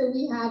right. So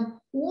we have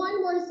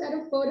one more set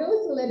of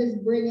photos. So let us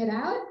bring it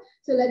out.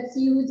 So let's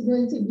see who's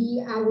going to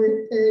be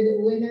our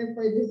 3rd winner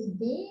for this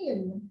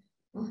game.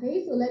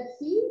 Okay, so let's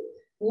see.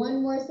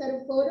 One more set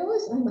of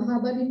photos. Ay,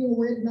 mahaba rin yung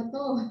word na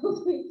to.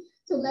 Okay,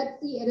 so let's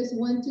see. It is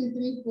 1, 2,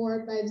 3,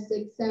 4, 5,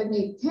 6, 7,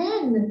 8,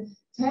 10.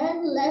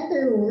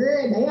 10-letter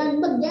word.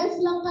 Ayan, mag-guess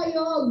lang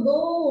kayo. Go!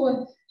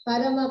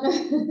 Para maka...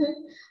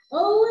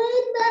 Oh,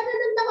 wait! Meron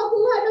nang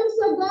nakakuha ng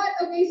sagot.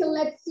 Okay, so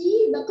let's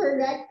see. The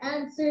correct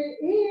answer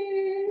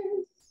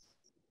is...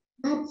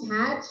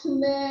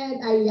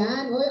 attachment.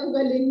 Ayan. Oy, ang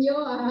galing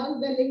nyo.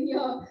 Ang galing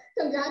nyo.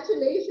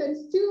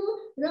 Congratulations to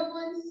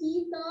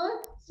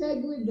Ramoncito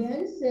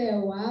Seguidense.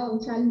 Wow,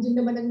 challenging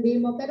naman ang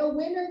name mo. Pero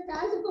winner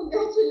ka. So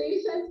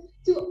congratulations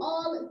to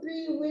all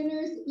 3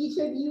 winners. Each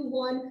of you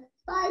won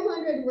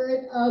 500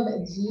 worth of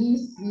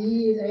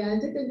GCs. Ayan.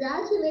 So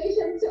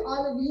congratulations to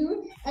all of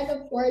you. And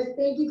of course,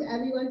 thank you to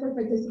everyone for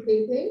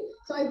participating.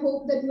 So I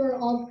hope that you are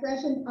all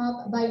freshened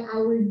up by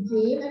our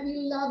game. And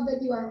we love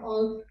that you are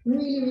all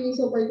really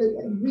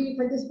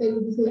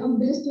participating this day. Ang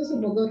bilis nyo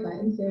sumagot,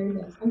 in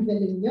fairness. Ang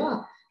galing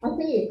nyo.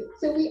 Okay,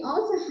 so we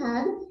also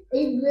had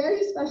a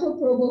very special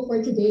promo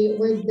for today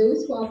where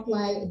those who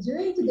apply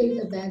during today's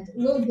event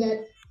will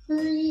get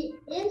free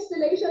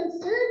installation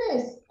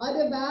service. O,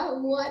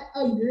 diba? What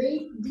a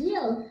great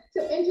deal.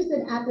 So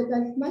interested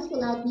applicants must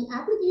fill out the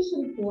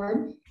application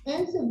form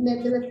and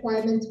submit the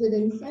requirements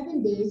within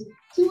 7 days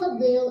to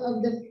avail of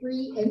the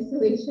free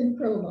installation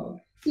promo.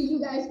 So you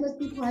guys must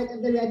be part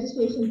of the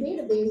registration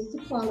database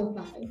to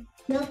qualify.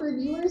 Now for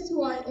viewers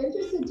who are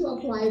interested to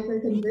apply for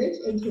Converge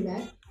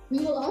Internet, we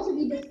will also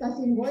be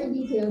discussing more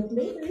details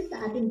later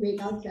sa ating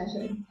breakout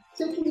session.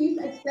 So please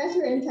express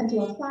your intent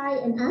to apply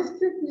and ask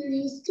your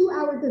queries to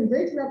our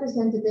Converge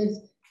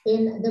representatives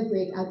in the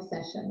breakout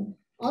session.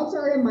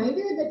 Also a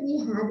reminder that we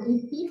have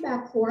a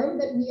feedback form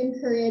that we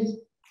encourage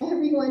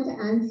everyone to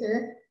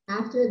answer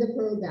after the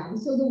program.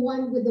 So the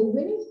one with the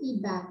winning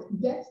feedback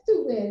gets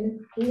to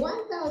win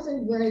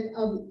 1,000 worth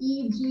of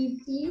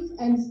EGCs.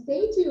 And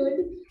stay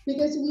tuned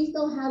because we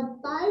still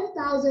have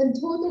 5,000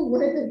 total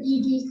worth of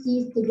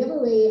EGCs to give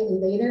away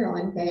later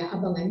on. Kaya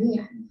abangan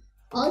niyo yan.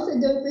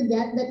 Also, don't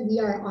forget that we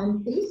are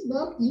on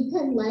Facebook. You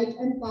can like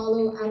and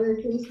follow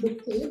our Facebook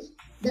page.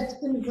 That's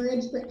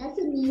Converge for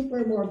SME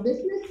for more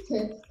business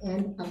tips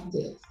and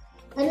updates.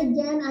 And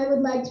again, I would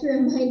like to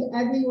remind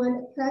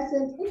everyone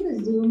present in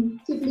the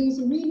Zoom to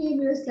please rename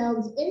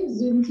yourselves in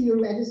Zoom to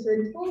your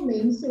registered full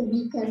name so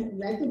we can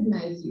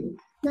recognize you.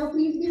 Now,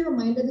 please be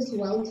reminded as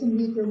well to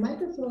mute your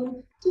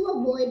microphone to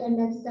avoid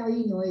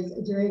unnecessary noise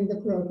during the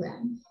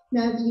program.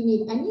 Now, if you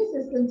need any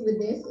assistance with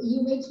this,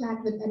 you may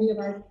chat with any of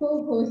our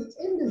co-hosts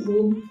in the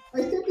Zoom or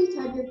simply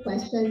type your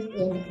questions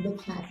in the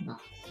chat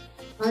box.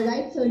 All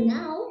right, so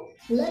now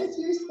let us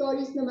hear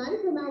stories naman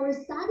from our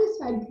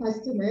satisfied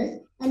customers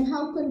and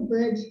how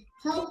Converge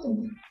helped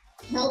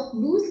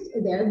boost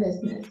their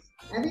business.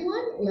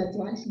 Everyone, let's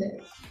watch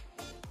this.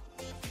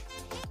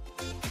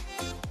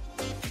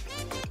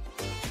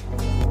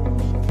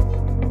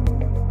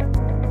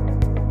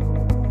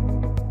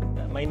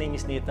 My name name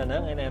is Nathan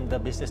Ang, and I'm the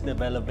Business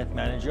Development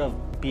Manager of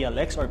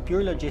PLX, or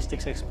Pure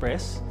Logistics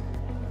Express.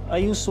 I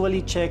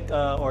usually check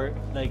or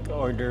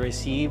order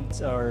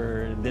receipts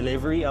or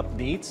delivery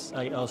updates.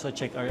 I also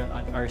check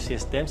our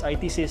systems,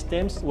 IT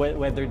systems,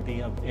 whether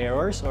they have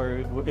errors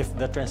or if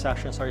the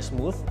transactions are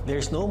smooth.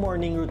 There's no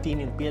morning routine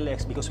in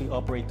PLX because we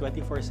operate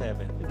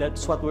 24/7.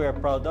 That's what we are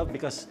proud of,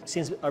 because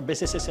since our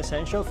business is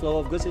essential, flow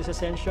of goods is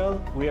essential,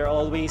 we are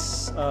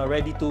always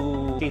ready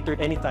to cater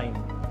anytime.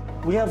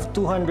 We have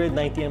 290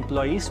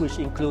 employees,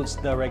 which includes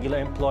the regular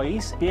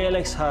employees.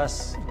 PLX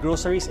has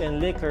groceries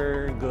and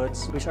liquor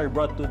goods, which are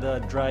brought to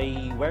the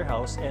dry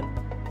warehouse, and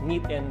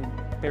meat and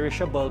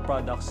perishable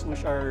products,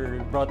 which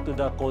are brought to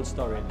the cold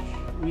storage.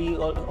 We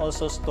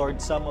also stored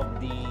some of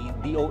the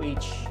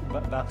DOH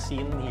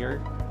vaccine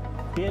here.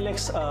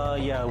 PLX,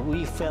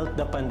 we felt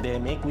the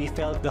pandemic. We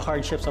felt the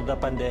hardships of the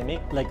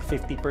pandemic, like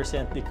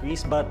 50%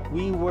 decrease, but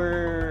we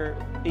were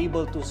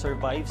able to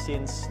survive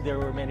since there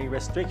were many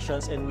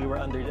restrictions and we were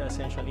under the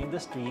essential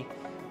industry.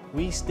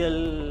 We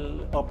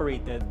still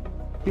operated.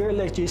 Pure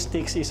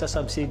Logistics is a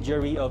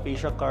subsidiary of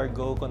Asia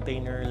Cargo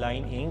Container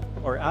Line Inc.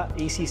 or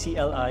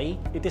ACCLI.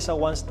 It is a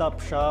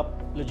one-stop shop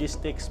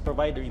logistics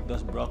provider. It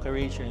does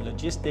brokerage and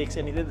logistics,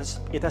 and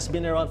it has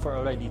been around for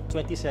already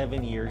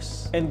 27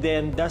 years. And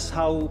then that's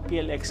how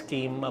PLX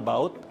came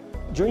about.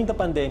 During the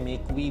pandemic,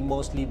 we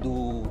mostly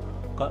do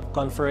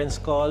conference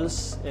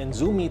calls and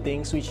Zoom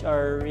meetings, which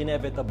are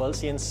inevitable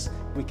since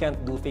we can't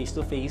do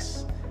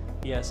face-to-face.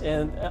 Yes,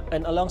 and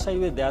alongside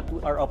with that,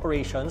 our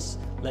operations,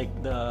 like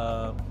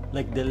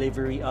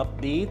delivery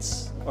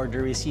updates or the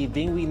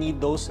receiving, we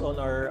need those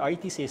on our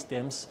IT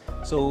systems.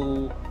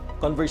 So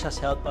Converge has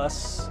helped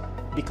us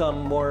become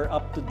more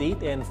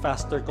up-to-date and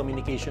faster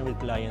communication with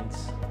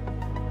clients.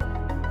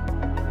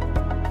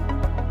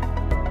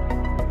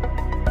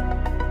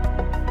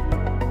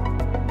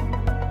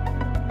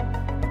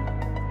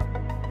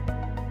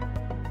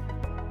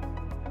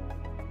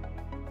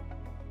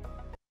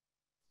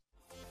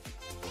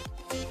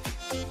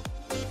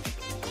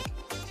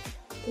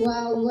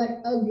 Wow,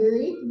 what a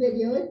great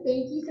video.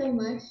 Thank you so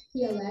much,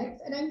 PLX.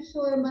 And I'm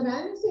sure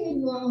maraming sa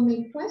inyo ang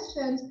may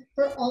questions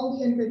for all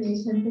the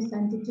information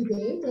presented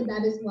today. So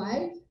that is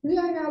why we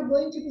are now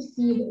going to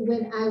proceed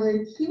with our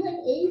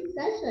Q&A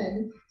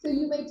session. So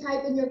you may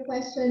type in your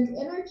questions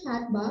in our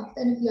chat box.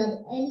 And if you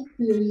have any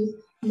queries,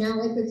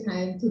 now is the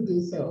time to do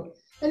so.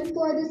 And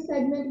for this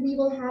segment, we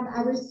will have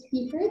our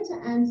speaker to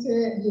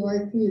answer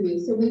your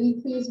queries. So may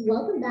we please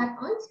welcome back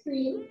on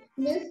screen,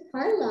 Miss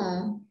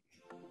Carla.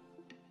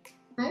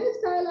 Hi,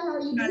 Miss Carla. How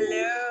are you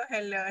doing?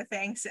 Hello.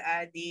 Thanks,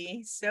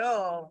 Adi.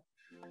 So,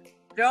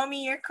 draw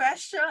me your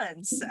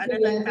questions. Ano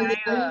Yes, na tayo?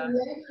 are you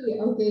ready?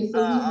 Okay,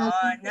 so we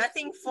have...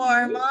 Nothing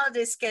formal.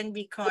 This can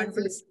be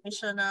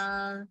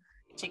conversational.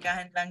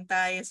 Chikahan lang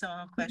tayo sa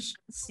mga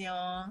questions nyo.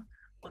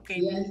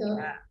 Okay. Yeah, so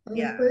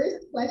our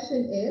first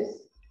question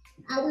is,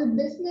 our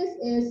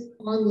business is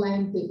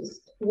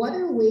online-based. What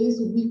are ways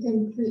we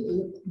can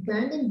create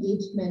brand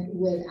engagement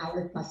with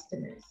our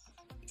customers?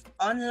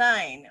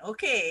 Online.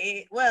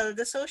 Okay. Well,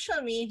 the social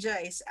media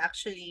is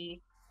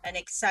actually an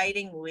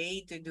exciting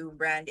way to do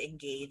brand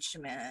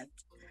engagement.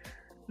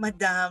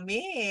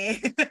 Madami.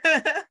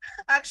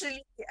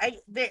 Actually,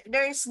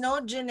 there is no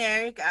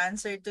generic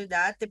answer to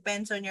that.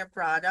 Depends on your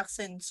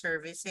products and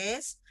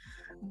services.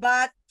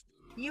 But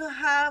you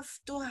have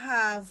to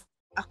have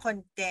a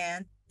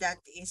content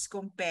that is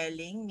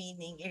compelling,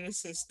 meaning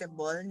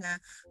irresistible, na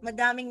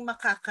madaming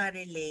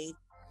makaka-relate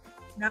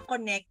na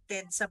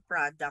connected sa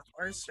product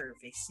or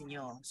service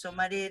nyo. So,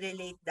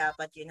 marirelate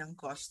dapat yun ang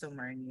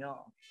customer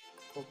nyo.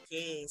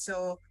 Okay.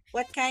 So,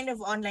 what kind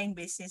of online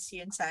business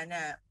yun?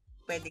 Sana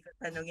pwede ko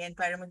tanungin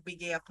para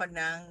magbigay ako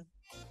ng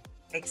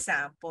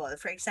example.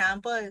 For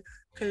example,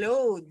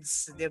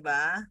 clothes, di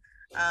ba?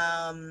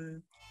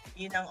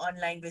 Yun ang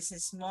online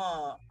business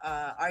mo.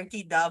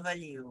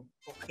 RTW.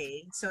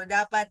 Okay. So,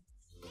 dapat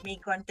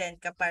may content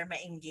ka para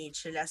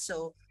ma-engage sila.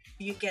 So,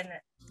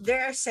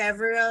 there are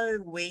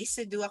several ways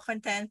to do a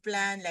content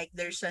plan. Like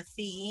there's a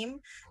theme,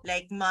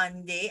 like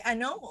Monday.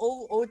 Anong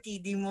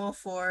OOTD mo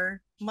for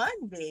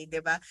Monday,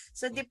 di ba?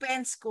 So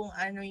depends kung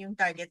ano yung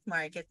target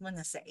market mo,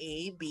 nasa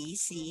A, B,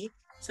 C.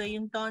 So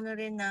yung tono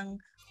rin ng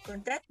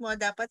content mo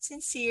dapat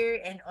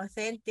sincere and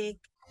authentic.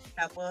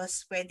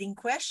 Tapos pwedeng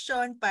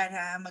question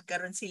para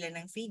magkaroon sila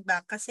ng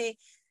feedback kasi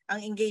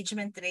ang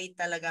engagement rate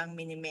talagang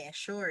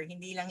mini-measure,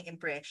 hindi lang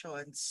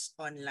impressions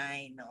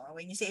online, no?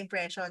 When you say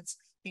impressions,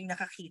 yung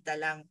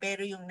nakakita lang.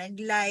 Pero yung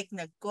nag-like,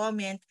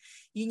 nag-comment,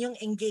 yun yung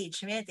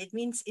engagement. It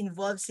means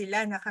involved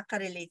sila,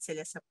 nakaka-relate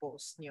sila sa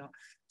post nyo.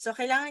 So,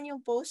 kailangan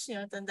yung post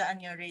nyo, tandaan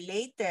nyo,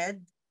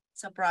 related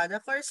sa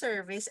product or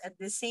service.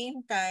 At the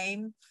same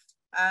time,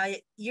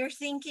 you're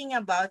thinking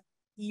about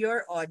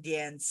your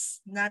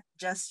audience, not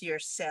just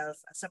yourself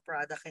as a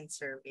product and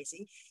service.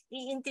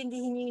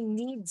 Iintindihin nyo yung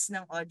needs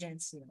ng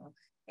audience nyo.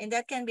 And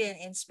that can be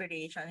an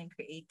inspiration in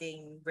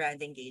creating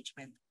brand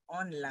engagement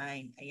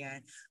online.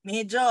 Ayan.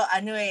 Medyo,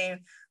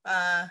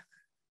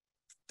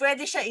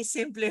 pwede siya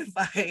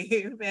i-simplify,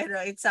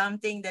 pero it's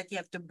something that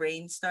you have to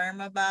brainstorm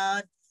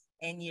about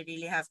And you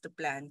really have to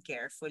plan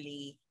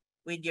carefully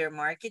with your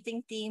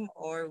marketing team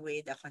or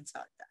with a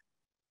consultant.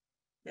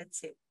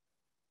 That's it.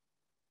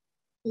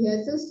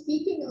 Yeah, so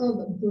speaking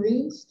of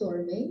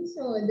brainstorming,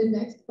 so the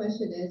next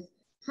question is,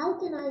 how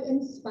can I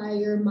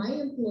inspire my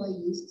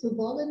employees to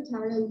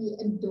voluntarily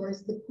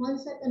endorse the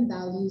concept and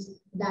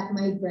values that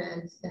my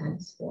brand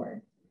stands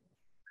for?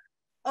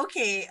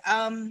 Okay,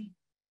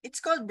 it's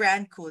called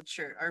brand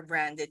culture or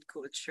branded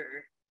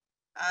culture.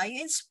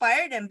 You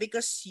inspire them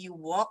because you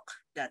walk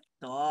the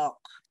talk.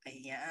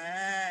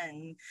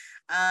 Ayan.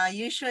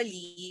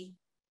 Usually,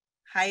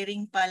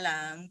 hiring pa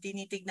lang,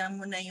 tinitignan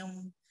mo na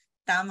yung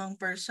tamang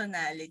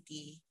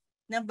personality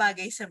na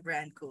bagay sa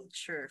brand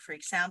culture. For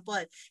example,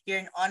 you're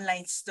an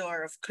online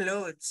store of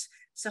clothes.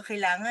 So,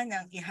 kailangan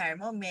ang i-hire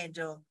mo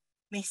medyo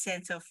may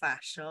sense of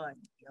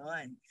fashion.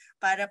 Yun.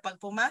 Para pag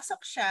pumasok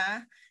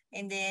siya,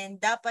 and then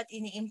dapat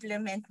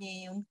ini-implement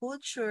niya yung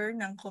culture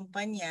ng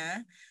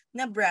kumpanya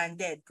na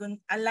branded. Kung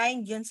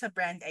aligned yun sa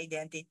brand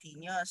identity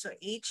nyo. So,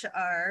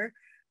 HR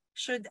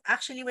should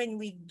actually,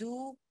 when we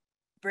do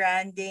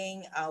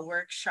branding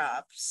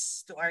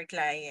workshops to our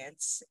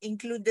clients,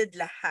 included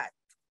lahat.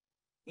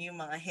 Yung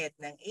mga head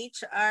ng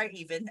HR,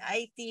 even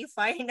IT,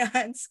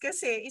 finance,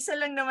 kasi isa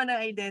lang naman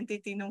ang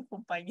identity ng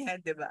kumpanya,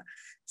 di ba?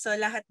 So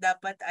lahat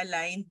dapat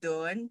aligned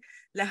doon,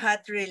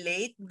 lahat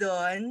relate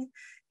doon,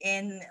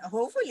 and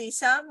hopefully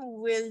some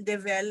will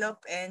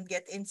develop and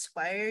get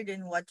inspired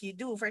in what you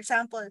do. For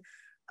example,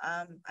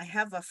 I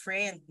have a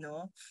friend,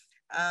 no?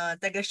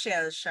 Taga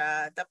Shell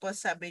siya. Tapos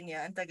sabi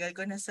niya, ang tagal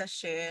ko na sa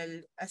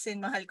Shell. As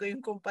in, mahal ko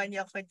yung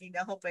kumpanya ko. Hindi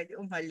na ako pwede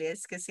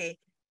umalis kasi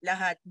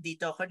lahat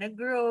dito ako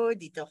nag-grow,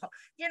 dito ako.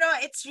 You know,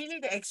 it's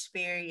really the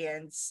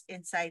experience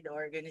inside the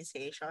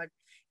organization.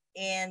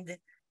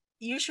 And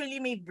usually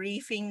may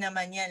briefing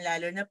naman yan,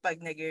 lalo na pag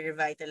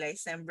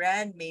nag-revitalize ng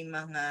brand, may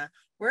mga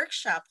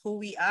workshop who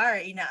we are,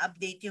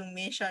 ina-update yung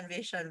mission,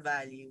 vision,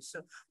 values.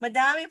 So,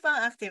 madami pang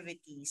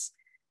activities.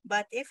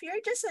 But if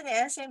you're just an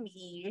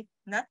SME,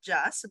 not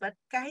just, but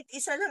kahit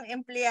isa lang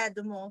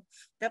empleyado mo,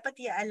 dapat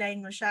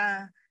i-align mo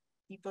siya.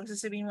 Tipong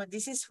sasabihin mo,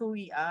 this is who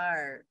we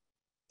are.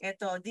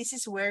 Ito, this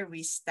is where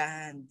we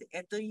stand.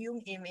 Ito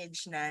yung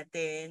image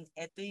natin.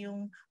 Ito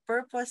yung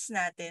purpose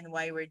natin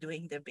why we're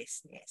doing the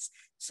business.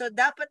 So,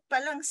 dapat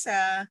pa lang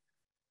sa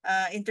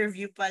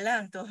interview pa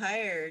lang to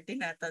hire,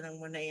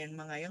 tinatanong mo na yan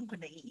mga yun kung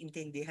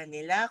naiintindihan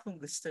nila,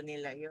 kung gusto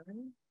nila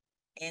yun.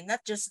 And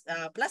not just,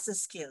 plus the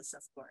skills,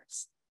 of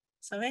course.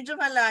 So medyo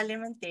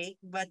malalim ang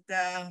take, but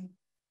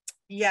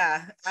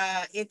yeah,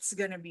 it's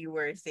gonna be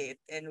worth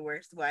it and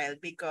worthwhile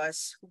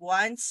because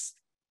once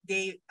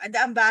the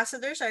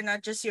ambassadors are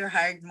not just your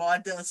hired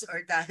models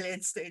or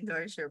talents to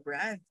endorse your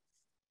brand.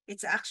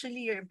 It's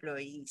actually your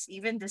employees,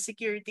 even the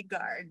security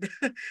guard.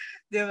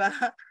 Diba?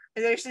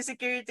 There's a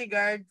security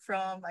guard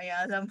from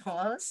Ayala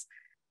Malls,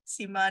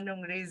 si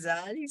Manong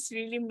Rizal. He's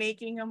really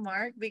making a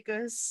mark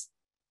because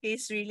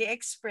he's really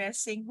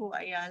expressing who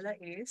Ayala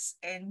is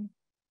and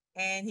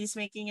he's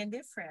making a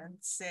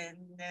difference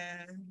and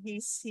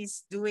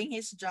he's doing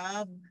his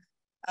job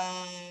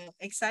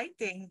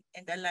exciting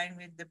and aligned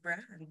with the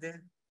brand.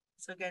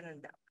 So ganun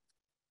daw.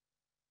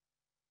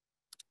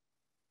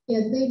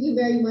 Yes, thank you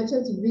very much.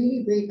 That's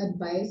really great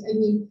advice. I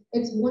mean,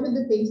 it's one of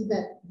the things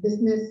that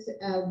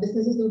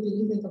businesses don't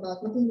really think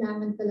about. Na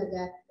kailangan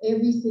talaga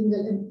every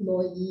single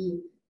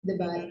employee,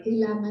 diba?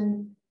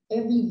 Kailangan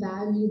every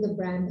value the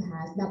brand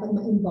has, dapat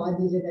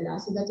ma-embody rin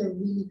nila. So that's a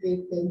really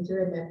great thing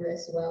to remember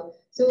as well.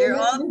 So they're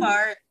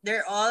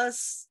all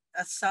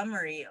a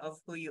summary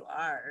of who you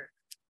are.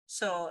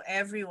 So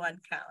everyone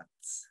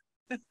counts.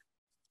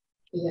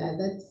 Yeah,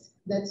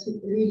 that's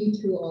really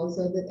true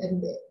also. And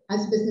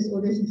as business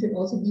owners, you should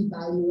also be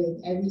valuing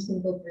every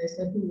single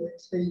person who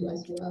works for you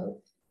as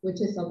well,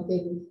 which is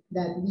something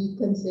that we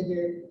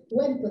consider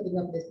when putting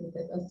up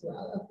businesses as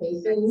well. Okay,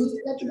 so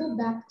let's go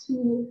back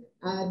to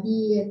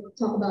the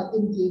talk about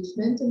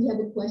engagement. And we have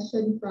a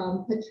question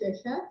from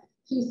Patricia.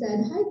 She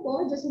said, "Hi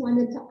po, just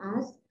wanted to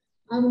ask,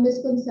 ang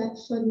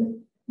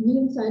misconception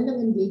minsan ng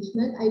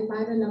engagement ay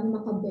para lang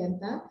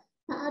makabenta.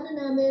 Paano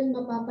namin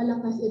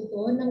mapapalakas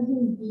ito nang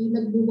hindi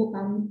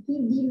nagbubukang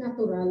hindi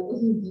natural o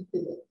hindi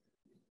pilit?"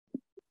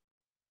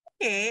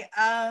 Okay,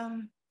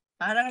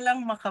 parang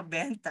lang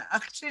makabenta.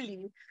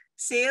 Actually,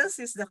 sales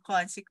is the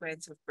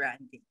consequence of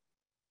branding.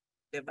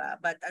 Diba?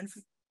 But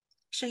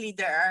actually,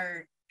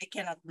 I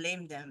cannot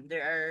blame them.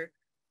 There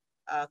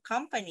are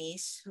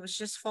companies who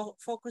just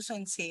focus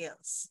on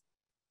sales,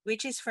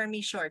 which is for me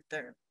short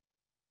term.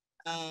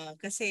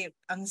 Kasi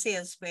ang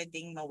sales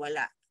pwedeng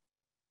mawala.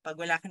 Pag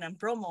wala ka ng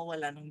promo,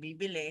 wala nang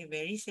bibili,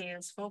 very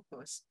sales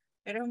focus.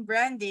 Pero ang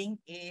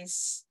branding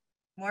is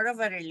more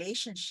of a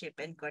relationship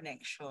and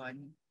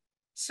connection.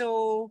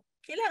 So,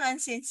 kailangan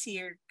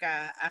sincere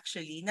ka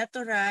actually.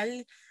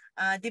 Natural,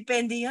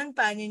 depende yun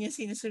paano nyo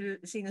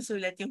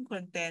sinusulat yung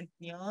content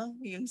nyo,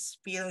 yung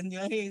spiel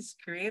nyo, yung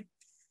script.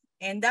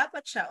 And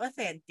dapat siya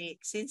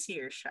authentic,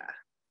 sincere siya.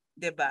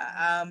 'Di ba?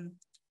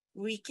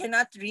 We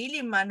cannot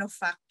really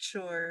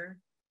manufacture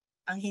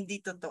ang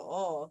hindi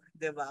totoo,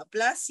 'di ba?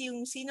 Plus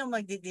yung sino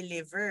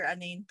magde-deliver,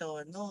 ano yung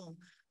tono.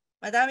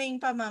 Madaming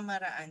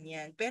pamamaraan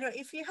yan. Pero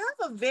if you have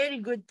a very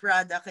good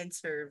product and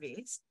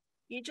service,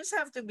 you just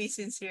have to be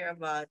sincere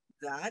about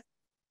that.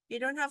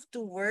 You don't have to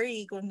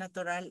worry kung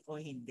natural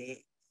o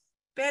hindi.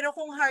 Pero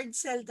kung hard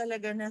sell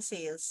talaga na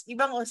sales,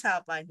 ibang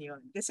usapan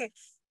yon. Kasi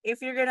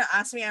if you're gonna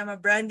ask me, I'm a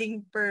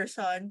branding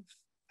person,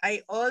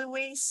 I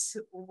always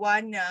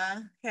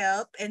wanna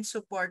help and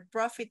support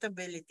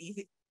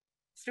profitability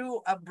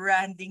through a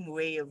branding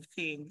way of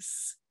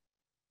things.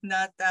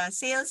 Not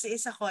sales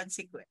is a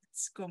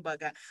consequence.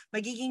 Kumbaga,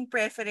 magiging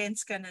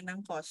preference ka na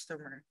ng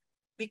customer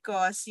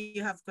because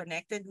you have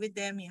connected with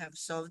them, you have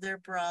solved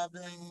their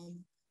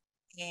problem,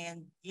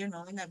 and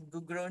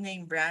nag-grow na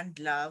yung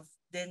brand love,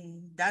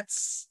 then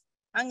that's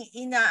ang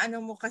inaano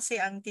mo kasi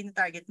ang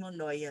tinatarget mo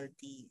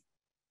loyalty.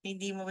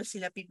 Hindi mo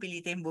sila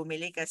pipilitin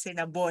bumili kasi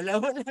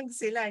nabola mo lang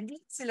sila. Hindi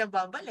sila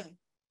babalik.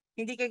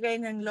 Hindi kagaya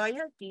ng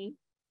loyalty,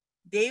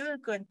 they will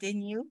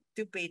continue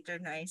to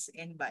patronize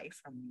and buy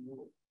from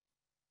you.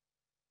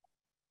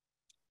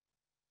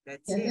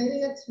 That's Yes, it. I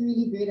think that's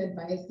really great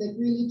advice. Like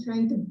really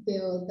trying to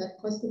build that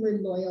customer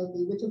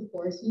loyalty, which of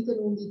course you can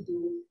only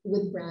do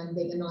with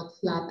branding and not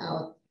flat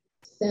out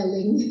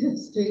selling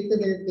straight to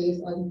their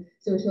face on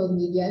social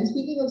media. And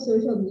speaking of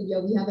social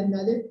media, we have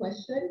another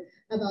question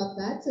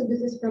about that. So this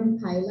is from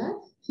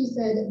Kyla. She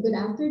said, "Good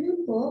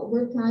afternoon po.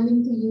 We're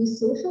planning to use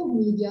social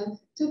media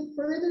to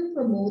further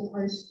promote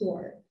our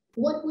store.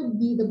 What would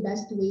be the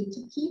best way to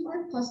keep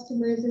our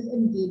customers'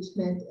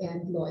 engagement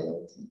and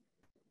loyalty?"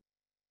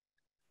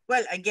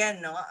 Well,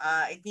 again, no,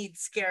 it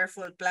needs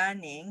careful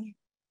planning.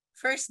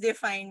 First,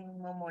 define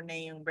mo muna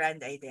yung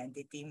brand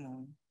identity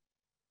mo.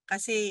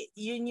 Kasi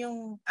yun yung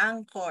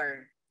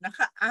anchor.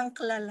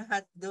 Naka-ankla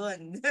lahat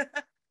doon.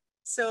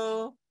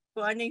 So,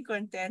 kung ano yung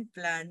content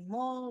plan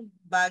mo,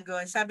 bago,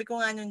 sabi ko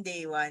nga nung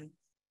day one,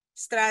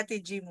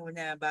 strategy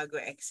muna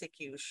bago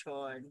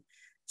execution.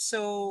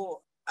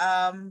 So,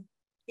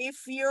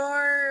 if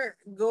you're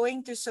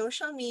going to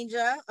social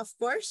media, of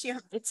course,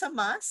 it's a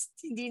must.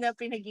 Hindi na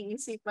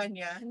pinag-iisipan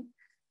yan.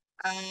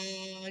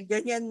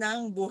 Ganyan na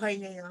ang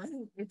buhay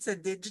ngayon. It's a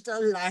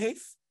digital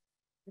life.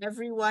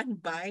 Everyone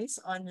buys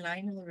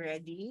online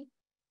already.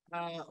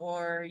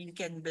 Or you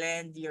can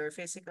blend your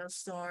physical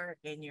store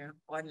and your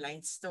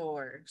online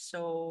store.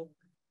 So,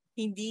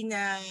 hindi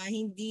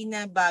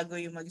na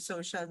bago yung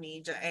mag-social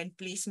media, and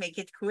please make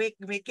it quick,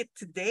 make it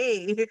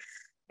today.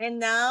 And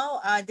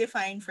now,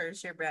 define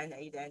first your brand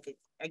identity.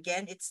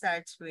 Again, it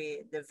starts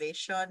with the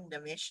vision,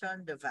 the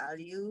mission, the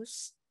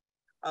values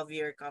of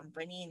your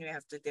company, and we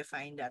have to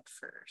define that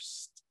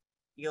first.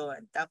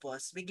 Yun.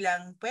 Tapos,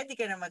 biglang pwede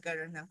ka na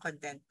magkaroon ng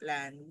content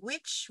plan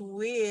which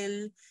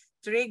will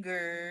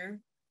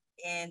trigger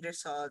and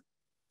result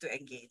to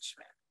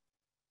engagement.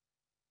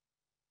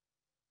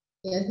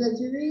 Yes, that's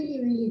really,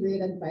 really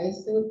great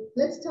advice. So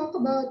let's talk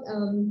about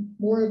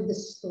more of the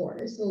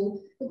store.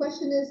 So the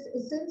question is,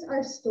 since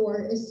our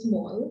store is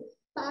small,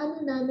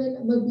 paano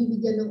namin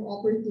mabibigyan ng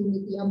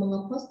opportunity ang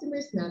mga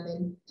customers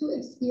namin to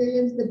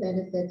experience the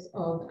benefits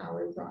of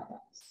our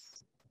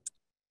products?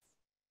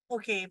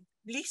 Okay,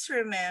 please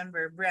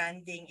remember,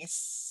 branding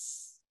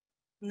is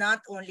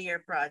not only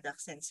your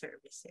products and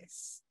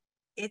services.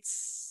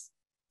 It's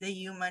the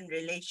human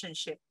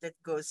relationship that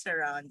goes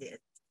around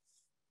it.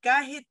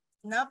 Kahit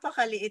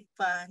napakaliit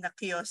pa na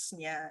kiosk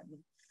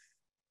niyan,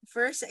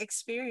 first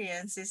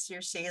experience is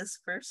your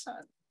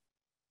salesperson.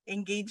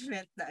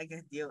 Engagement na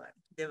agad yun,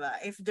 di ba?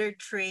 If they're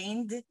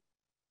trained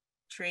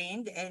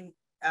and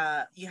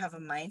you have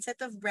a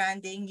mindset of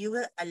branding, you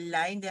will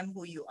align them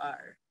who you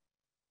are.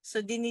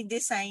 So,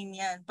 dinidesign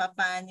yan,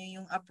 paano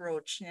yung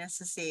approach niya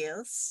sa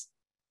sales,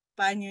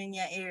 paano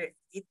niya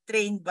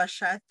i-train ba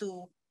siya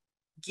to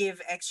give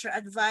extra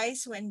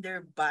advice when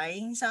they're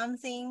buying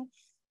something.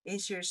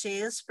 Is your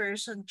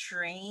salesperson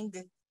trained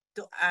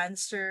to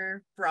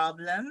answer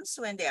problems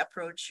when they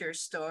approach your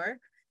store?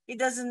 It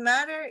doesn't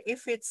matter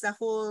if it's the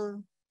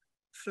whole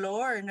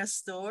floor in a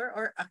store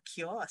or a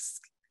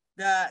kiosk.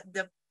 The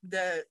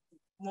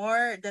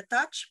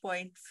touch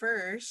point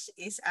first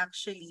is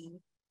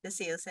actually the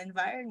sales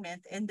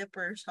environment and the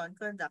person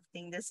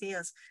conducting the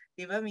sales.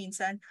 Di ba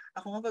minsan,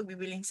 ako nga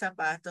pagbibiling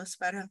sapatos,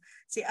 parang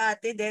si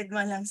ate dead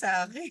man lang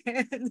sa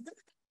akin.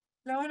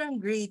 Alam ng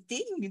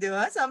greeting, di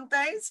ba?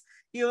 Sometimes,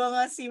 yung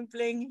mga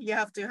simpleng, you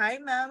have to, "Hi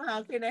ma'am,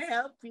 how can I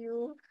help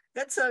you?"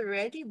 That's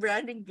already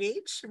brand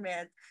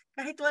engagement.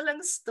 Kahit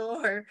walang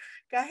store,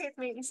 kahit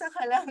may isa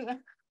ka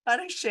lang,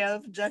 parang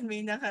shelf dyan,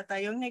 may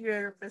nakatayong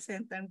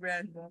nagre-represent ng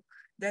brand mo,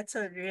 that's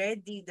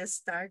already the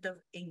start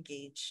of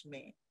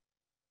engagement.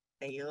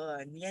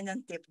 Ayun, yan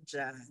ang tip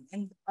dyan.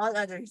 And all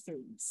other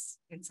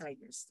things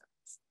inside your store.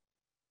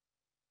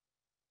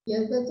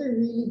 Yes, that's a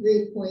really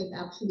great point,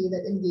 actually,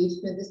 that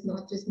engagement is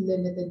not just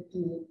limited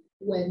to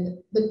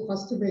when the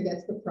customer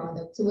gets the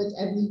product. So it's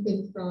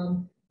everything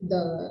from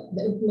the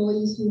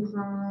employees you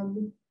have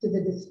to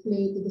the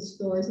display to the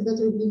store. So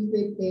that's a really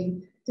great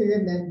thing to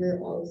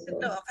remember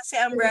also. Totoo, kasi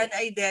ang brand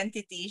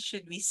identity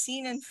should be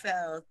seen and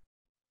felt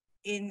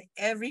in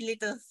every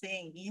little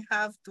thing. You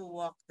have to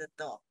walk the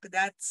talk.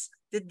 That's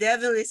the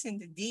devil is in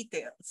the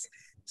details.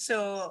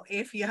 So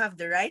if you have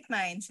the right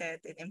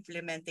mindset in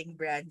implementing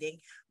branding,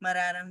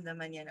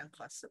 mararamdaman yan ng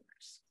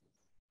customers.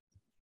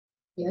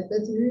 Yes,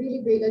 that's really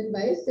great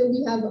advice. So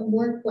we have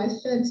more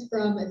questions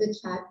from the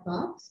chat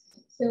box.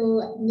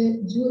 So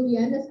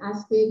Julian is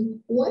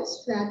asking, what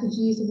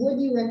strategies would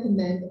you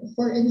recommend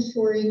for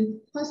ensuring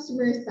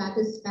customer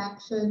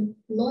satisfaction,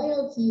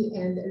 loyalty,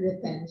 and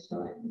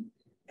retention?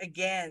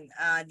 Again,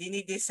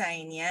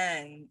 dinidesign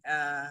yan.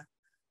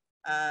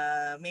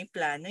 May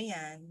plano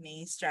yan,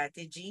 may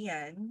strategy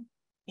yan.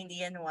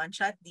 Hindi yan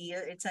one-shot deal.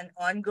 It's an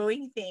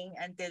ongoing thing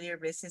until your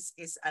business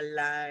is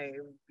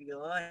alive.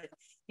 Yun.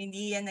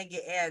 Hindi yan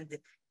nag-end.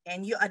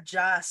 And you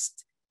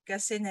adjust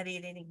kasi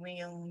naririnig mo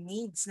yung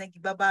needs.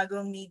 Nagbabago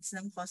ang needs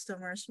ng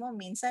customers mo.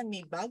 Minsan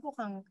may bago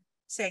kang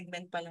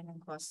segment pala ng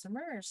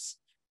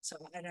customers. So,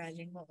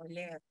 aralin mo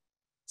ulit.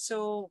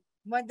 So,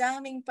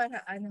 madaming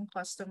paraan ng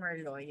customer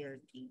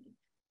loyalty.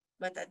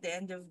 But at the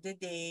end of the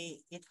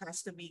day, it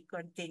has to be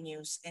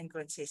continuous and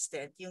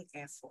consistent yung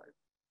effort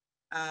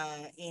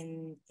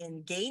in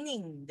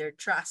gaining their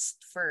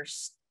trust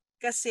first.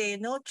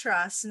 Kasi no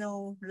trust,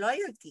 no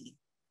loyalty.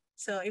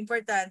 So,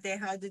 importante,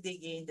 how do they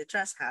gain the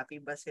trust? Happy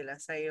ba sila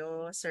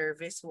sa'yo?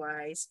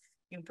 Service-wise,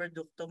 yung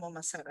produkto mo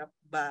masarap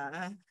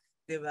ba?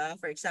 Diba?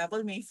 For example,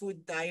 may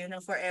food tayo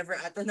na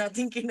forever ata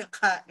natin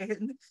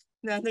kinakain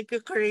na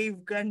nagka-crave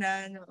ka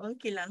na, oh,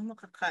 kailangan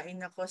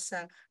makakain ako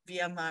sa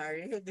Via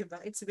Mare, di ba?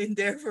 It's been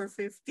there for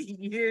 50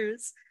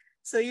 years.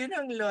 So, yun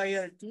ang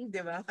loyalty,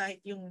 di ba?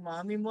 Kahit yung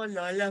mommy mo,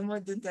 lola mo,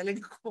 dun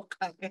talaga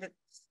kumakain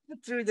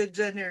through the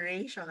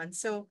generation.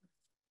 So,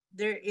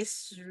 there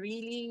is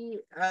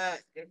really,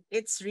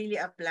 it's really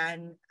a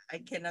plan. I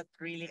cannot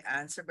really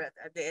answer, but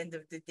at the end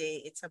of the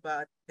day, it's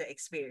about the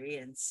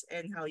experience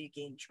and how you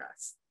gain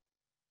trust.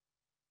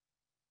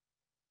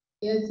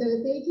 Yeah, so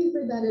thank you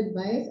for that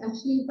advice.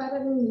 Actually,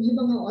 parang yung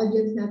mga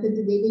audience natin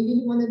today, they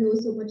really want to know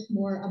so much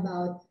more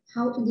about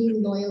how to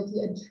gain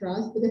loyalty and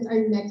trust because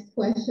our next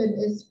question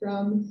is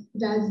from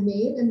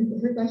Jasmine and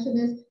her question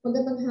is,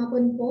 magandang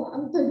hapon po.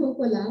 Ang tanong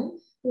ko lang,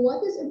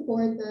 what is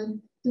important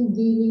to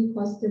gaining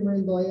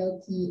customer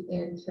loyalty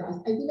and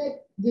trust? I feel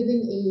like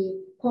giving a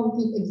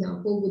concrete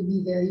example would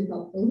be very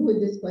helpful with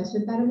this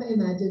question para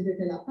ma-imagine rin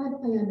nila, paano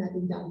kaya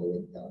natin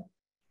gagawin to?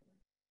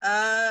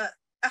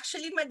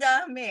 Actually,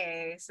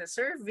 madami sa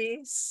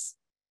service,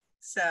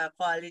 sa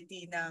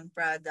quality ng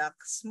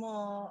products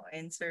mo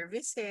and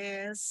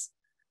services,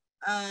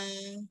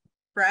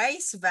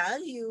 price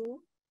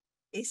value,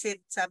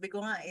 sabi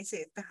ko nga, is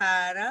it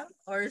harang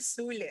or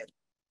sulit?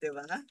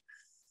 Diba?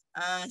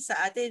 Sa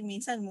atin,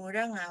 minsan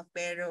mura nga,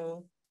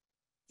 pero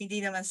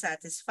hindi naman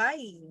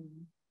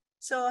satisfying.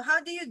 So,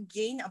 how do you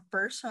gain a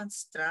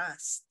person's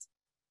trust?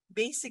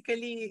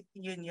 Basically,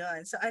 yun.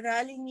 So,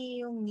 aralin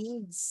niyo yung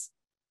needs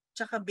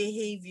tsaka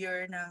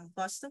behavior ng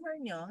customer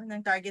nyo,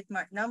 ng target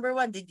market. Number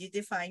one, did you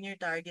define your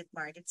target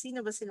market?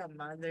 Sino ba sila?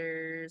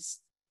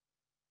 Mothers,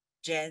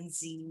 Gen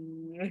Z.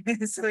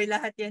 So,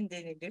 lahat yan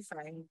din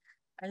i-define.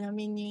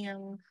 Alamin niyo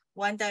yung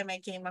one time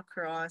I came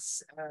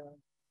across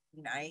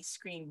an ice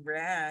cream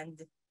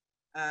brand.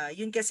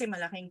 Yun kasi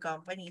malaking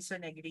company, so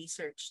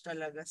nag-research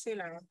talaga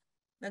sila.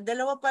 Na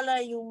dalawa pala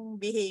yung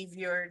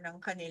behavior ng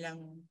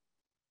kanilang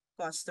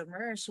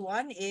customers.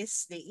 One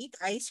is they eat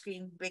ice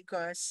cream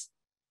because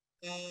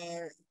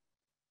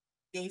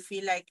they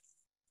feel like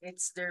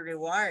it's their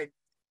reward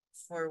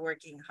for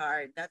working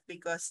hard, not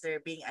because they're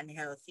being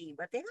unhealthy,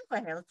 but they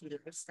have a healthy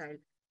lifestyle.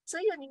 So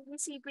yun,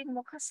 iisipin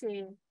mo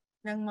kasi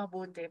ng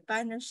mabuti,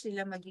 paano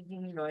sila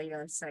magiging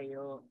loyal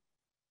sa'yo.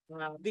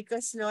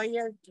 Because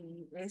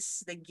loyalty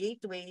is the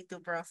gateway to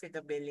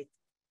profitability.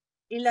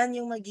 Ilan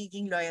yung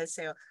magiging loyal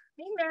sa'yo?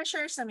 May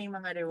measures na may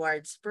mga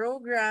rewards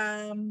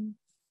program,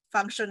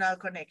 functional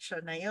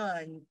connection na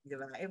yun. Di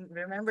ba?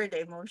 Remember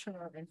the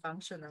emotional and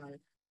functional.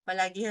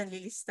 Palagi yan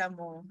lilista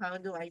mo, how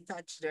do I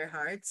touch their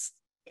hearts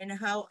and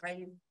how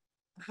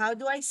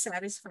do I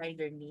satisfy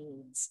their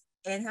needs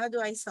and how do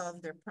I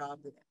solve their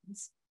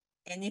problems.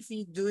 And if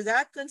you do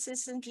that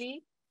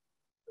consistently,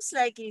 most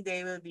likely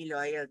they will be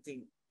loyal to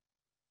you.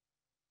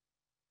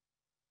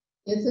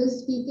 And so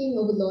speaking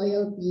of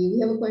loyalty,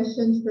 we have a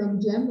question from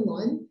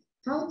Gemlon,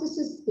 how to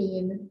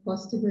sustain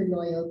customer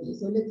loyalty.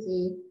 So let's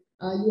say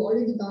you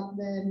already got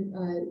them,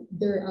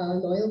 they're a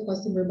loyal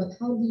customer, but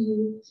how do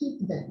you keep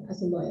them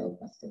as a loyal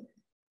customer?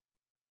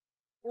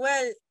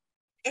 Well,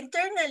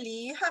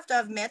 internally, you have to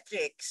have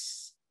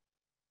metrics,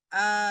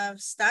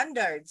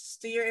 standards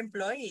to your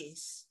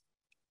employees.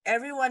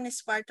 Everyone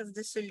is part of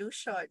the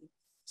solution.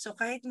 So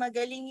kahit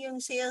magaling yung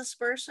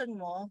salesperson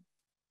mo,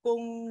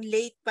 kung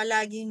late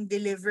palaging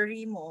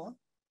delivery mo,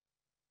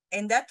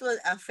 and that will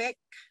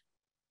affect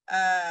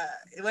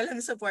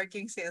walang support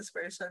yung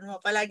salesperson mo.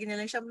 Palagi na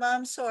lang siya,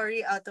 ma'am,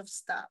 sorry, out of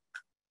stock.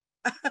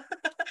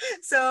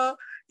 So,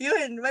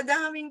 yun,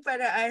 madaming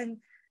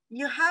paraan.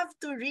 You have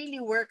to really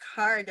work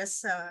hard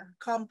as a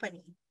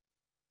company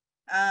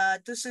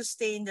to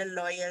sustain the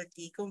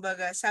loyalty.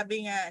 Kumbaga,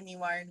 sabi nga ni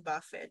Warren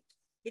Buffett,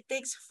 it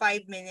takes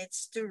 5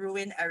 minutes to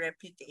ruin a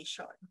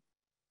reputation.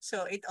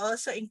 So it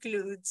also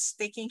includes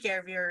taking care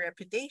of your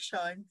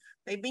reputation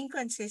by being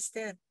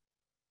consistent.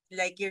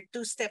 Like you're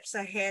 2 steps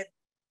ahead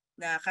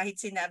na kahit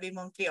sinabi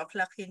mong 3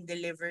 o'clock yung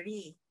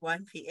delivery,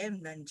 1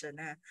 p.m. nandiyan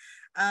na.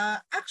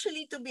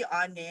 Actually, to be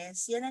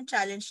honest, yan ang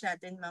challenge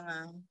natin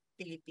mga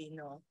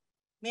Pilipino.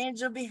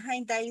 Medyo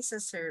behind tayo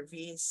sa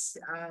service.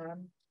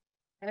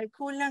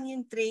 Kulang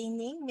yung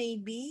training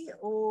maybe,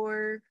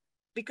 or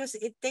because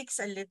it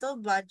takes a little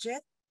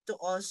budget to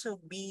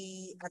also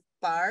be at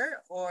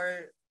par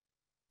or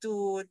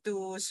to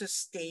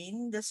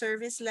sustain the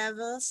service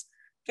levels.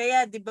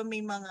 Kaya 'di ba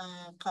may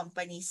mga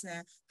companies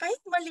na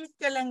kahit maliit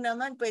ka lang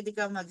naman pwede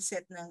ka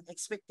mag-set ng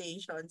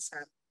expectations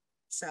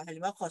sa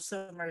halimbawa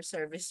customer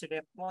service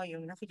rep mo,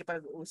 yung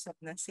nakikipag-usap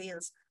ng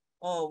sales.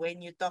 Oh, when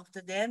you talk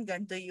to them,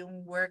 ganito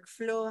yung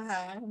workflow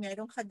ha.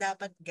 Meron ka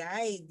dapat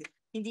guide.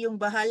 Hindi yung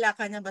bahala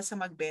ka na basta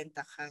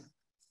magbenta ka.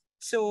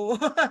 So,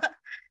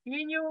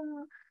 yun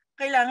yung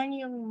kailangan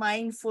yung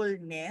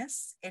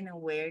mindfulness and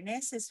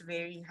awareness is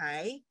very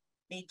high.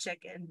 May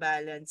check and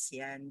balance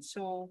yan.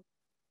 So,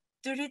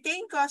 to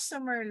retain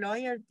customer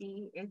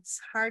loyalty, it's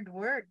hard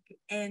work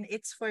and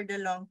it's for the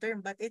long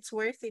term, but it's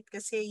worth it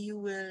kasi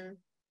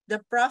the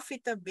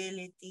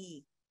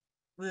profitability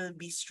will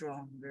be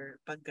stronger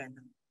pag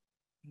ganun.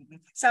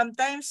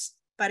 Sometimes,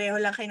 pareho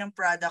lang kayo ng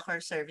product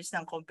or service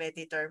ng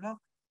competitor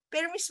mo,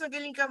 pero mas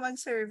magaling ka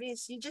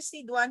mag-service. You just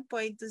need 1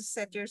 point to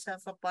set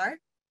yourself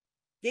apart.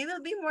 They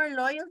will be more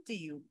loyal to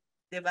you.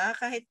 'Di ba?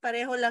 Kahit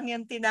pareho lang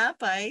yung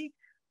tinapay,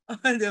 o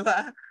 'di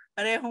ba?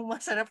 Parehong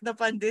masarap na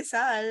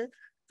pandesal,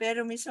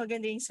 pero mas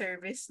maganda yung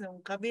service nung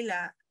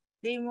kabila.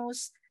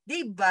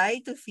 They buy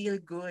to feel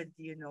good,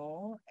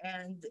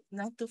 and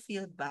not to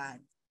feel bad.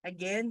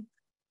 Again,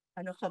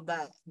 ano ka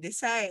ba?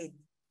 Decide.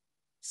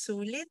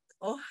 Sulit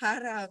o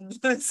harang?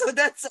 So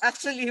that's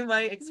actually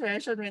my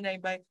expression when I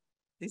buy.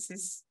 This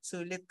is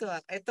sulit to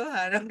Ito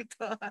harang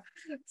to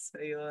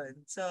So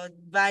yun. So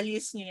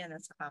values nyo yan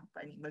sa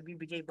company.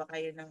 Magbibigay ba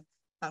kayo ng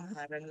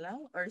pangharang lang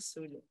or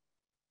sulit?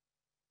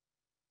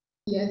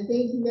 Yeah,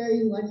 thank you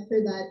very much for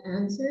that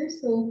answer.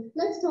 So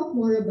let's talk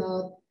more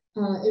about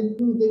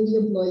improving the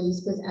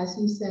employees, because as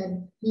you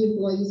said, the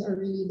employees are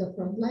really the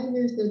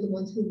frontliners. They're the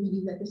ones who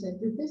really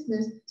represent your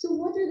business. So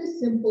what are the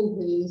simple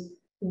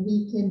ways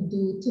we can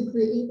do to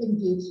create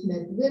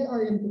engagement with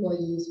our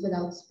employees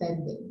without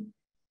spending?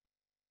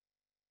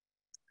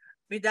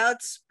 Without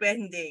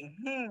spending.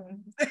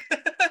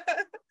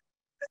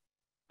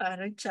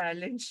 Parang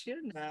challenge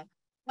yun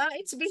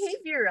it's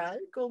behavioral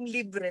kung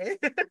libre.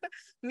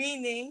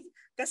 Meaning,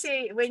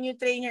 kasi when you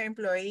train your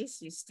employees,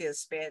 you still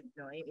spend.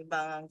 No? Yung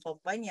ibang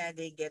kumpanya,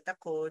 they get a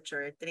coach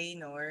or a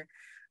trainer.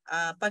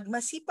 Pag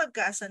masipag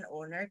ka as an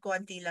owner,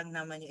 konti lang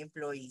naman yung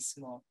employees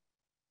mo.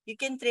 You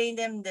can train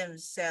them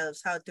themselves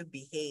how to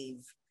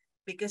behave,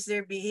 because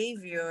their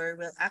behavior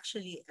will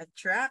actually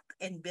attract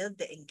and build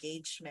the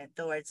engagement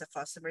towards the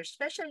customer,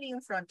 especially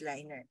yung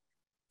frontliner.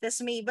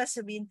 Tapos may iba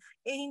sabihin,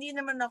 hindi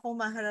naman ako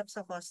maharap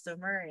sa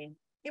customer.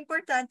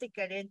 Importante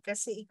ka rin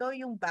kasi ikaw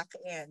yung back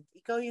end.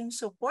 Ikaw yung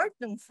support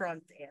ng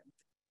front end.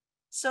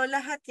 So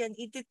lahat yan,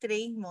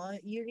 iti-train mo.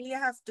 You really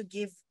have to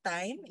give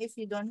time if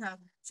you don't have,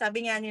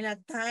 sabi nga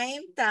nila,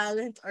 time,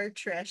 talent, or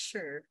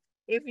treasure.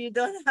 If you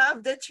don't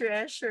have the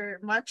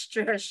much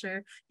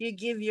treasure, you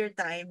give your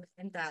time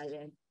and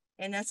talent.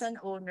 And as an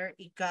owner,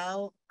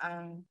 ikaw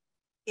ang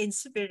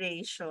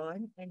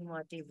inspiration and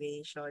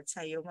motivation.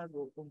 Sa'yo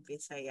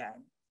mag-uumpisa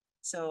yan.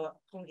 So,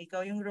 kung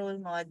ikaw yung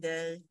role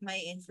model,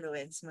 may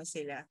influence mo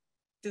sila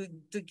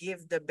to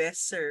give the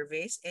best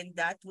service, and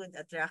that would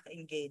attract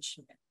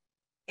engagement.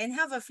 And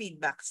have a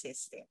feedback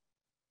system.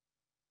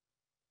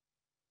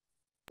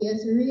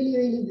 Yes, really,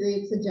 really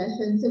great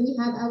suggestion. So we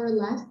have our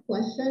last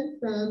question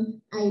from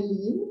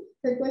Eileen.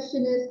 Her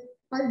question is,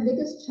 our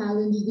biggest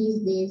challenge these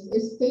days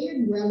is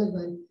staying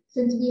relevant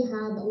since we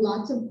have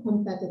lots of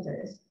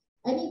competitors.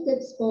 Any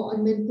tips po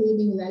on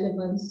maintaining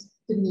relevance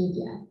to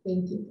media?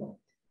 Thank you po.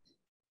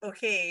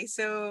 Okay,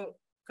 so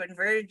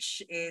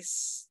Converge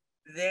is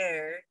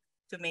there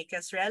to make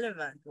us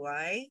relevant.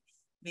 Why?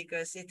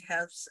 Because it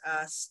helps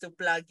us to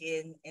plug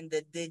in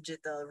the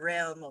digital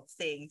realm of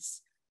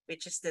things,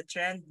 which is the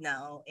trend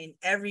now in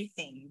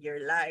everything.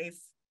 Your life,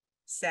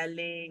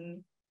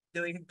 selling,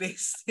 doing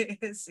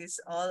business is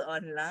all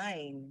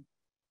online.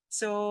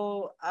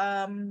 So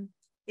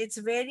it's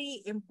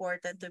very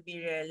important to be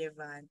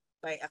relevant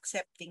by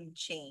accepting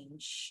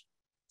change.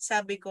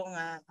 Sabi ko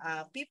nga,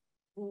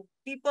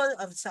 people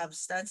of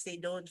substance, they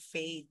don't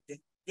fade.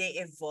 They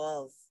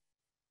evolve.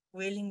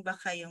 Willing ba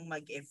kayong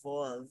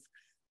mag-evolve?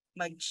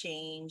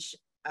 Mag-change?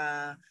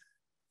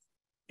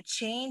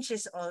 Change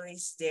is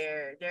always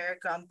there. There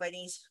are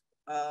companies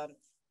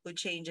who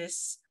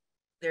changes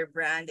their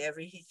brand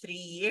every 3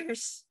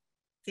 years.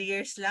 3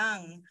 years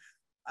lang.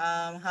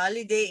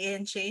 Holiday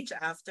Inn change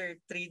after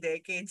 3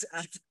 decades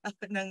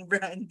ng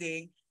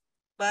branding.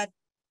 But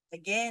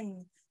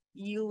again,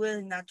 you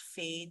will not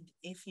fade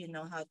if you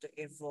know how to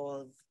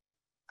evolve.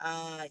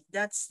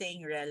 That's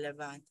staying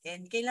relevant.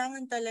 And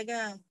kailangan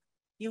talaga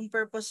yung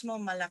purpose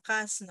mo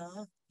malakas,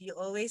 no? You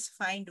always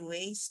find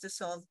ways to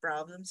solve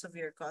problems of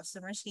your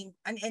customers.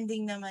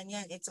 Unending naman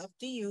yan. It's up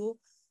to you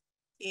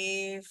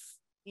if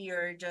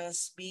you're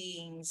just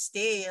being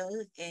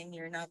stale and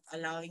you're not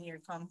allowing your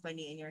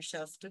company and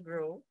yourself to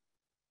grow.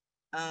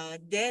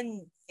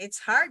 Then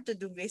it's hard to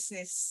do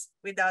business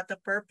without a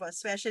purpose,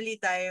 especially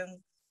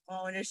tayong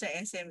owners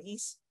ng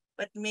SMEs.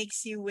 What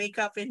makes you wake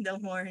up in the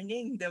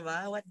morning,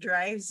 diba? What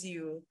drives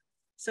you?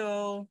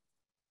 So,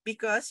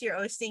 because you're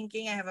always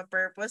thinking, I have a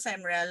purpose,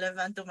 I'm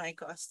relevant to my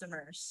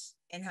customers.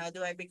 And how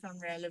do I become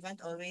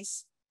relevant?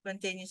 Always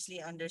continuously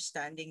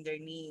understanding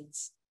their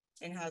needs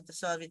and how to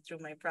solve it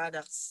through my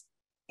products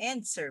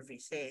and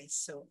services.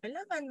 So,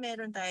 kailangan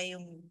meron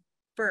tayong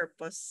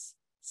purpose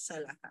sa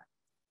lahat.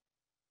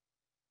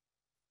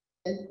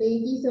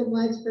 Thank you so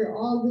much for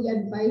all the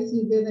advice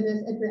you've given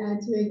us and for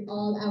answering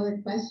all our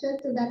questions.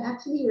 So that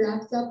actually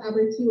wraps up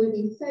our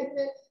Q&A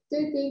segment.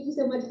 So thank you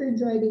so much for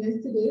joining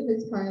us today,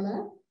 Ms.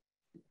 Carla.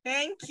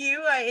 Thank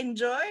you. I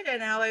enjoyed,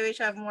 and now I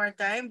wish I have more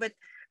time, but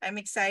I'm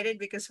excited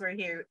because we're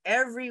here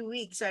every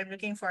week. So I'm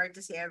looking forward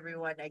to see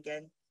everyone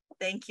again.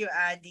 Thank you,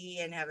 Adi,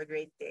 and have a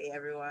great day,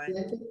 everyone.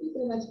 Yeah, thank you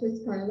so much,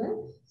 Ms.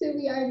 Carla. So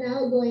we are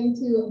now going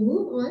to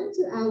move on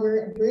to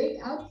our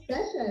breakout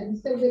session.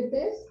 So with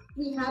this,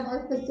 we have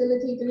our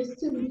facilitators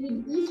to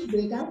lead each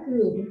breakout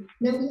room.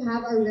 Now we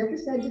have our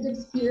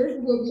representatives here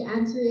who will be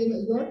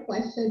answering your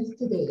questions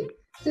today.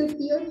 So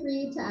feel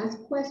free to ask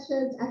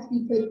questions as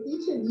we put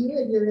each of you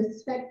in your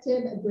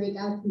respective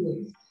breakout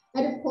rooms.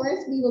 And of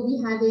course, we will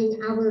be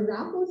having our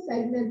raffle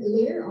segment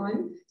later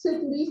on. So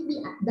please be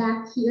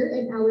back here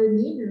in our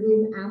main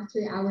room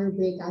after our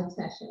breakout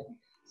session.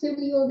 So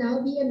we will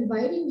now be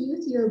inviting you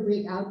to your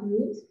breakout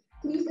rooms.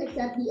 Please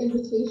accept the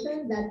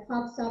invitation that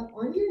pops up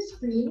on your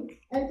screen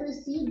and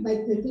proceed by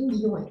clicking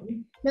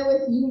join. Now,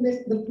 if you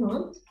missed the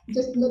prompt,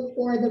 just look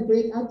for the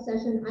breakout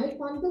session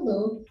icon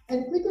below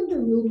and click on the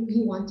room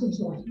you want to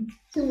join.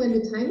 So when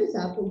the time is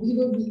up, we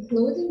will be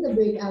closing the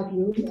breakout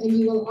room and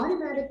you will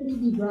automatically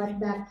be brought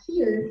back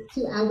here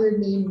to our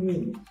main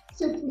room.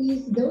 So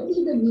please don't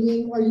leave the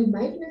meeting or you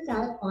might miss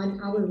out on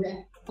our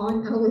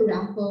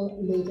raffle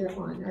later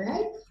on, all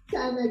right? So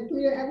I'm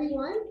clear,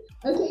 everyone?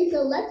 Okay,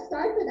 so let's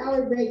start with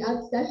our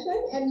breakout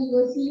session and we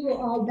will see you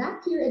all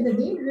back here in the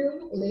main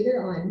room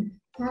later on.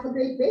 Have a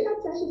great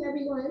breakout session,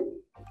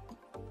 everyone.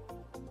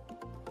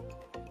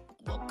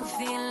 Woke up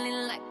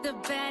feeling like the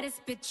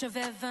baddest bitch I've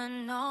ever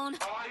known.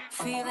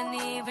 Feeling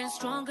even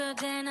stronger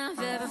than I've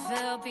ever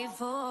felt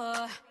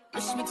before.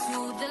 Push me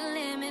to the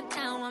limit,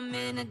 now I'm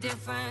in a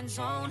different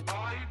zone.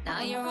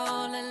 Now you're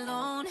all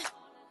alone,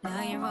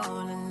 now you're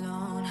all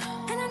alone.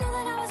 And I know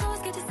that I was always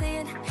scared to say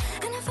it,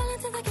 and I fell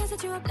into the games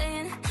that you were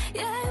playing.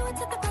 Yeah, you would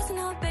take the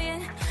personal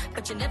pain,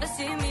 but you never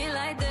see me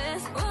like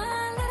this.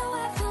 One little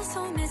way feels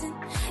so amazing.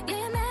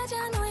 Yeah, imagine,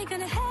 I know you're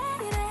gonna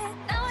hate it.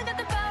 Now I got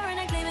the power and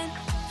I claim it.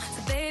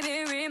 So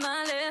baby, read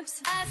my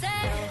lips. I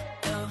say,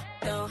 no,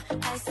 no, no.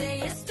 I say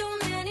yes too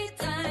many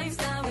times.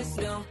 Now it's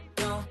no,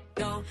 no,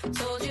 no.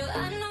 Told you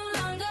I'm no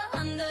longer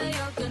under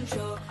your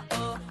control.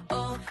 Oh,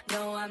 oh,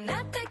 no, I'm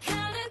not the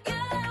kind of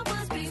girl I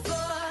was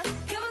before.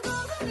 You won't go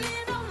with me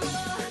no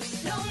more,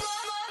 no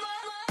more,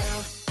 no,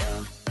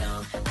 no, no.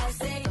 I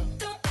say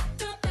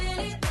don't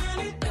any,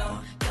 no,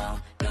 no,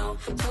 no.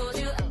 Told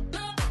you I'm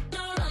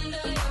no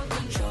under your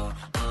control.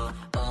 Oh,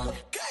 oh,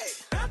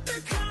 not the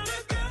kind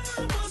of girl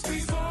I was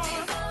before.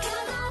 You won't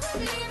go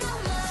with me no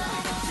more,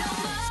 no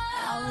more.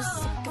 I was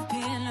sick of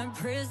being a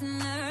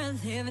prisoner,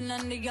 living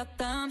under your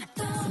thumb.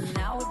 So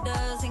now it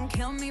doesn't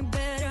kill me,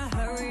 better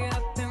hurry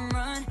up and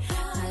run.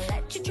 I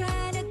let you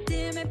try to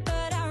dim it,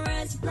 but I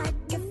rise like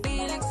a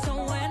phoenix. So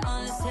when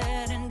all is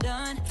said and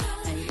done,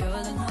 and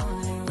you're the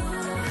only one.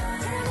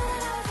 And I know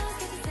that I was always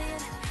scared to say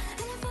it,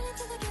 and I fell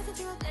into the games that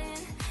you were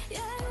playing.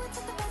 Yeah, you would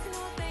take the best and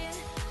all paying.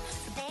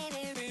 So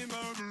baby, read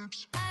my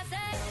lips. I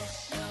say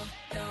no,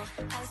 no.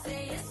 I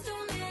say yes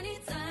too many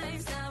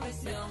times. Now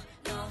it's no,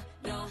 no,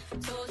 no.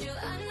 Told you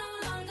I'm no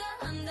longer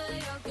under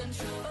your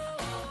control.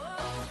 Oh,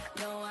 oh,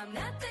 no, I'm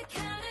not the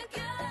kind of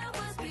girl I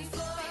was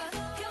before.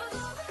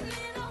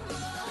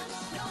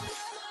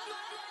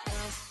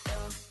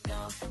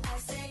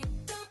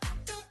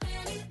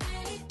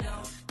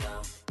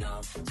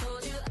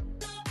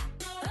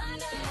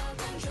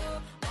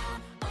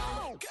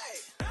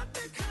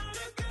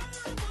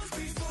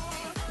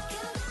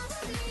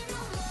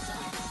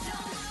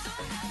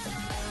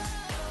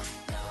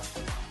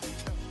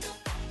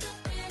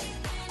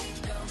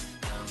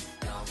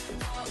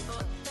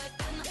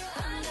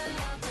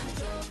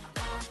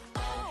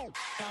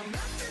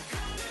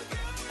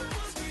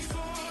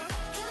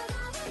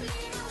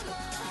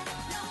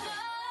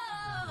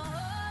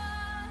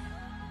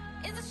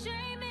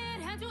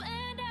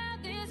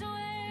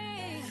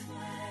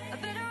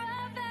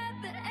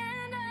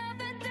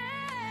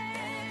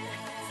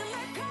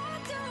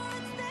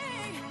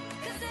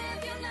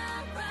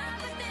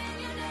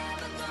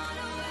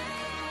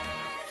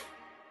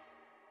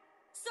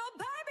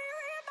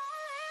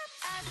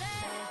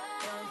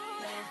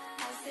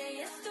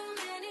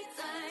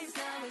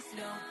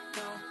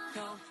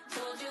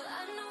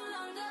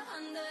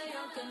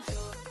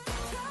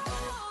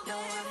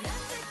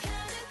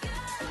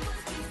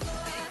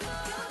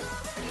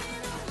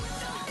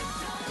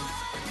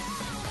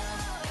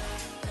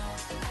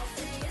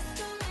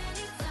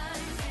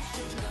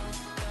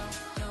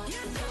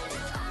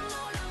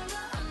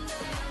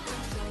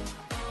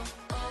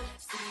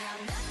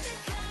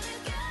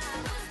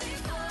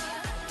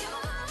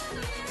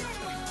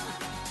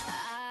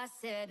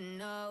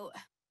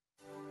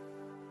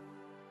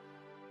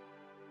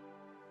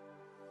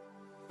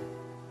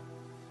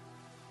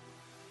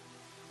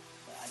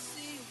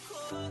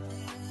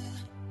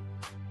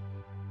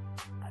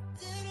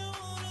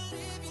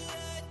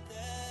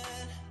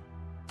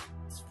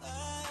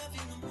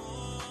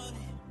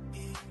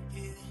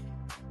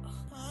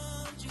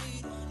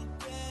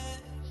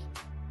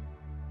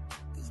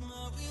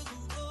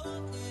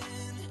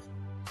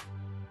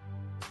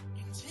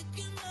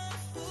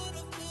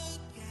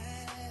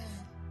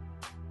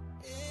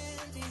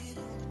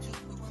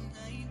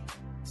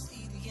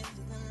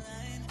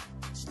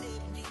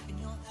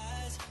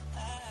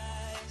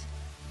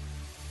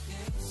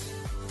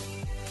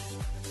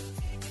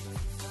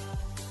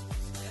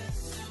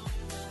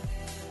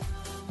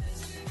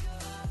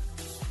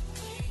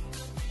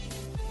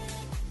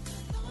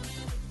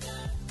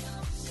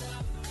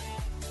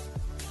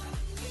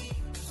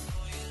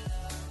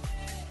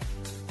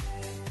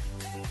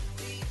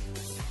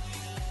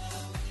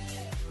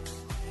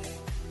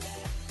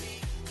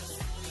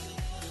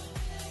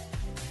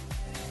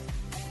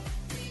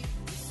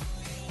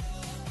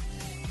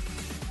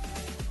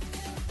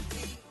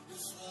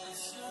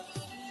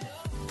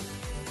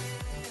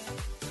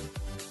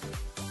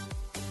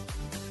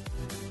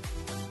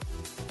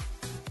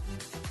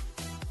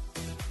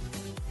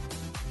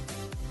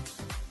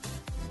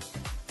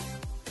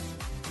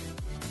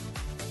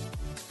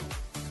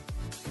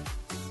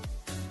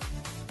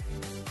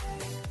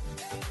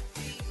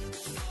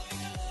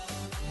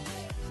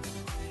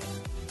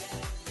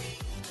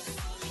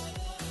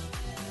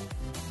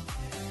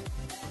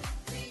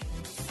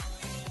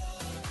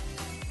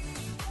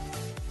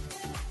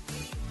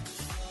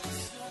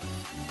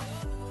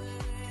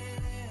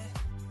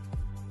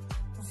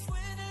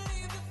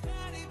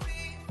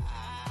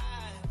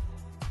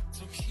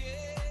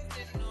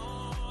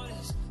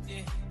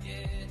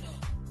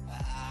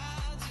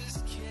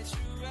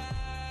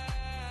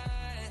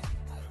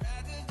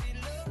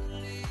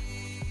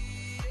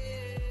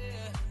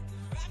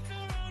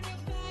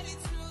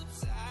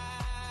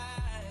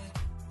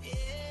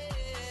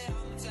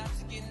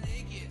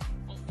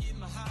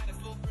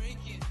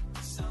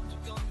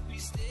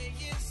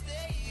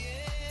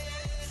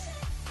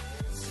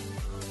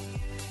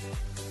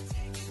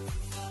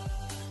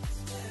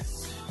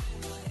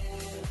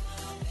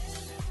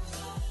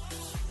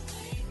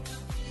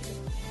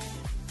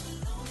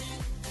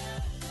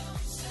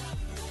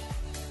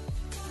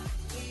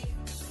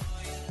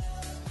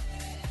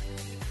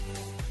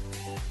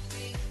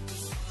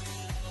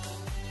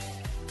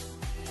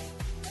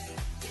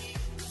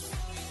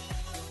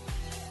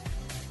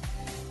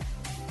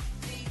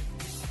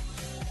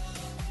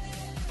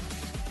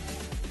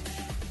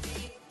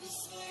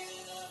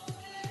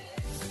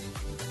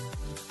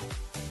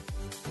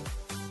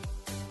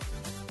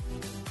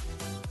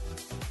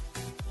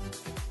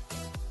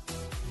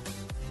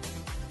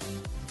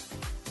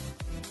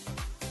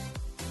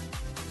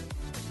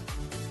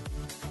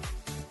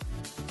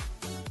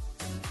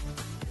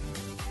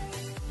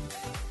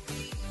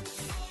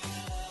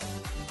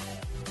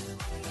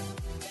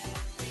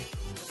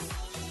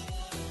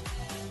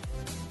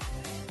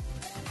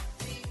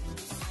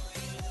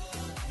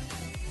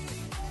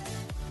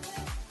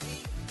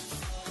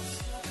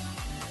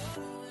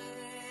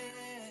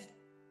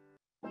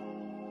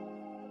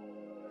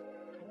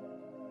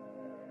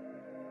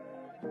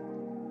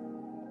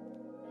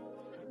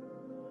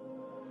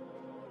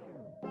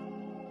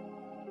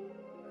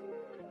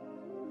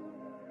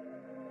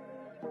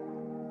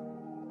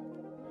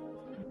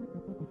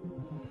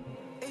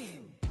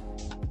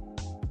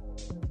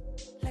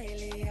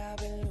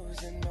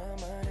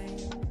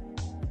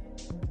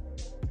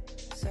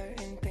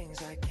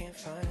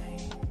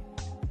 fine.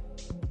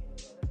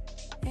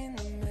 In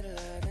the middle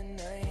of the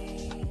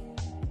night,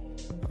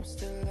 I'm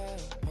still up,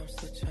 I'm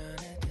still trying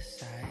to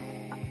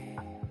decide.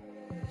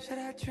 Should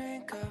I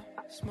drink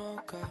up,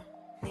 smoke up,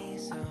 need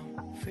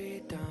some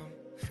freedom,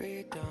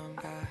 freedom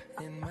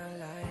in my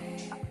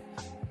life?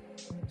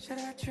 Should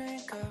I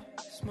drink up,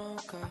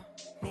 smoke up,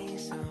 need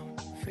some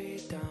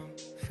freedom,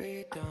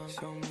 freedom?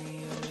 Show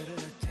me a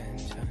little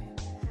attention,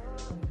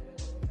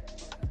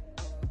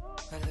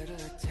 a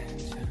little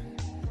attention.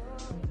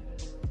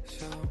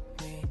 Show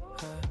me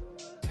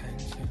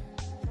attention,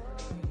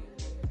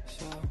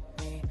 show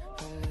me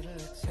a little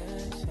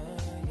attention,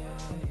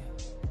 yeah, yeah.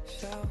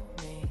 Show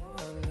me a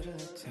little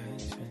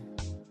attention.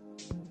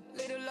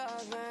 Little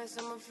love and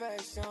some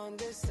affection on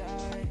this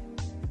side.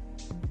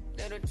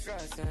 Little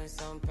trust and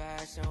some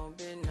passion,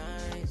 be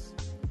nice.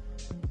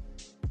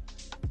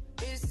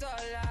 It's all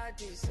I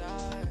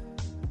desire.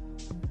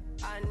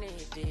 I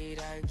need it,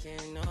 I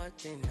cannot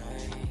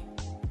deny.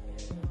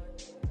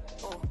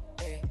 Oh,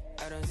 hey,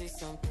 I don't see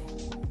something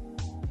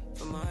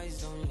from my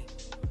eyes only.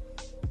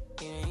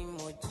 You know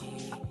emoji,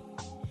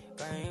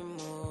 got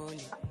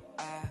emoji.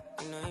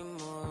 You know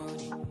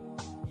emoji.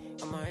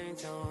 I'm my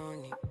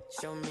Tony.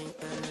 Show me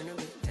a little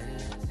bit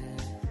attention,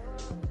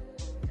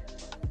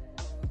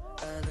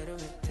 a little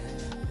bit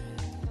attention.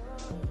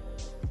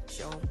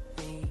 Show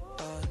me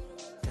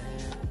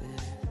attention.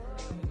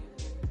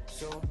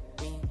 Show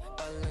me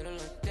a little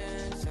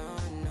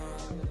attention.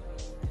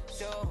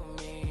 Show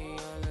me a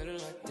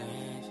little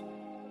attention.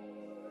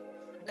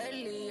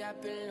 Lately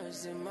I've been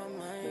losing my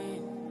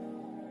mind,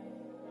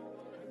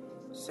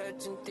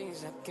 searching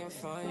things I can't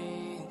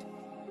find.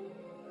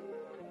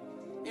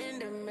 In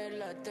the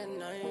middle of the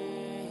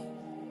night,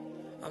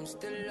 I'm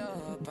still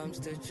up, I'm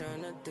still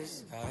trying to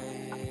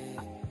decide.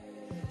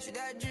 Should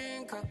I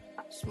drink up,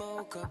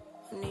 smoke up,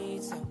 I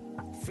need some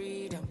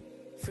freedom,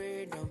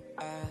 freedom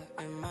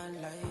in my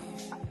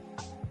life?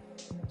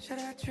 Should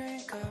I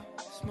drink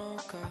up,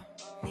 smoke up,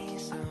 need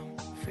some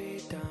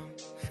freedom,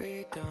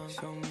 freedom?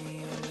 Show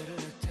me a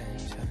little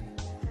attention,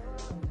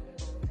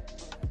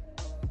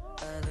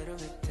 a little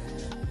bit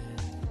attention.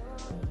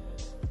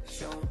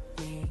 Show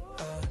me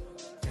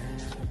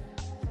attention,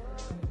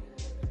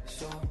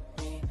 show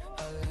me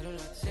a little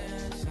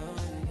attention,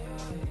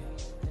 yeah,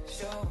 yeah.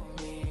 Show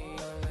me a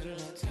little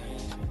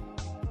attention.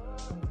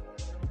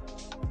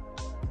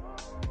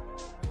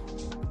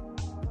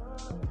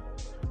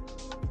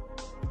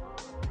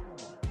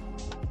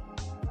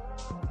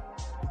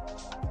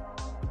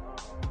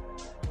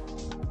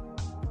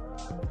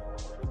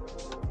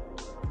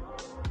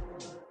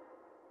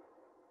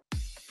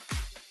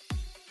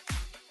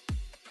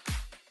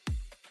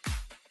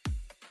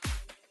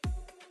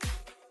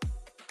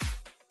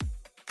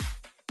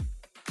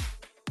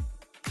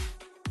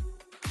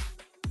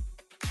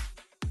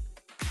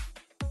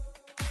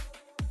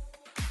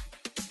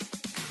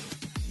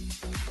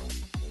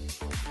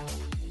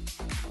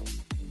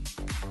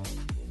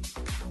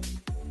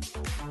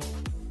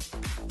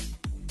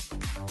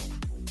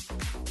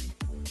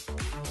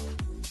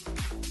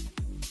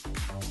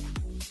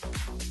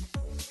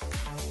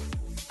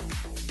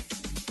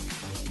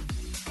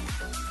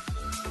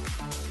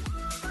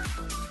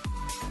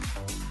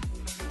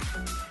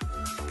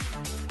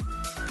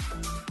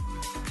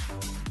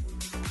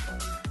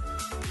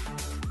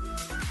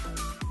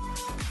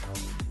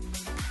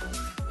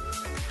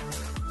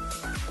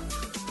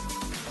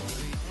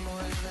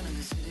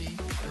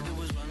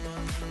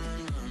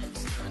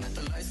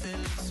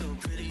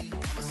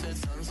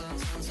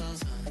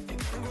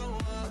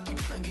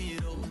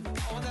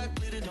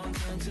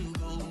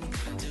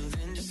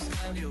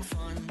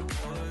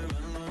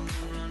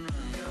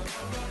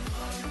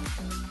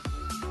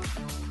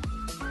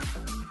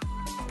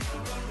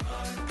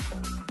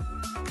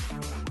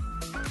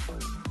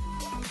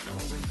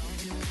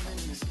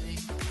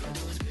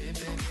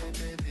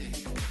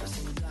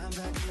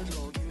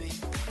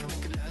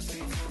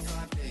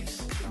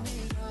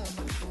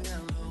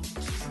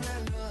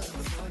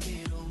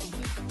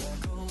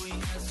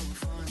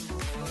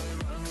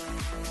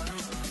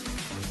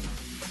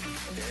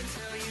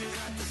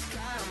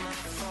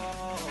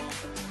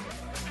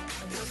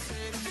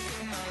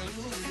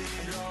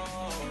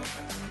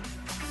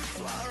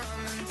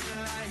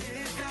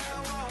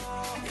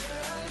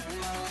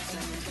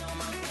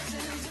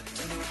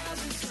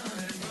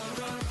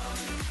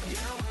 Yeah,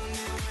 I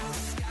wonder when the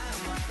sky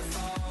might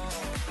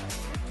fall.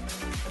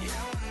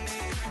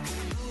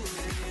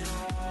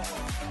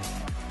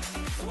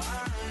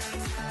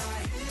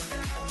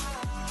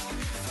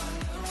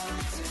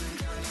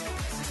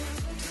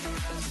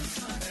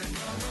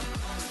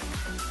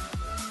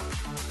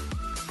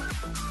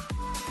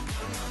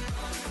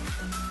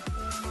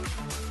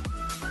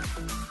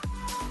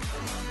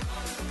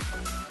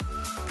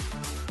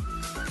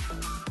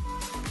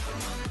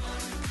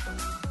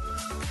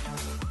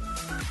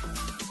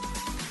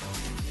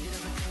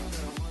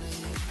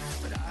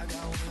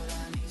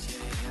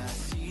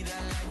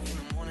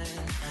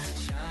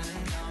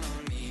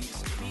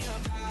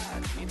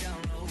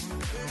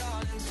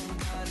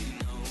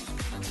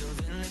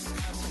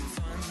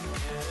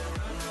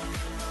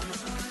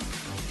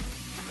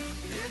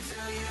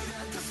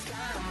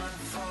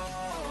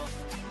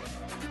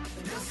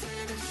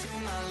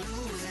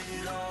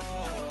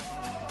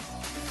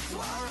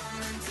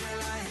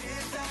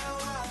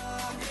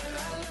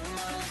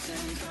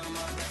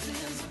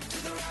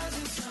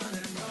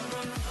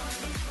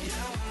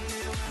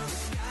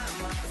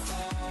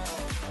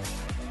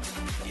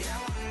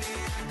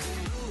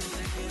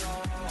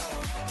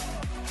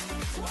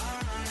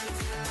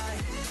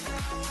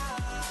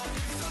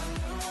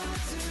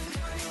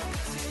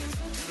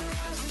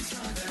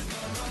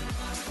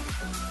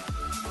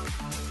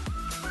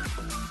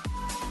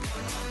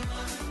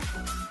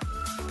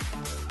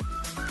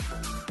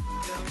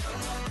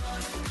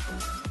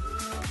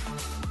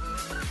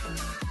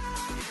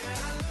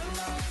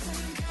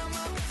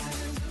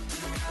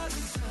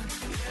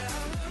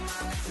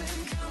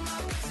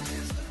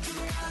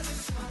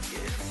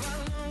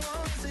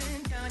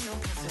 on your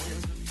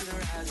blessings, look to the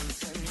rising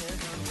sun, yeah,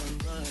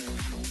 run.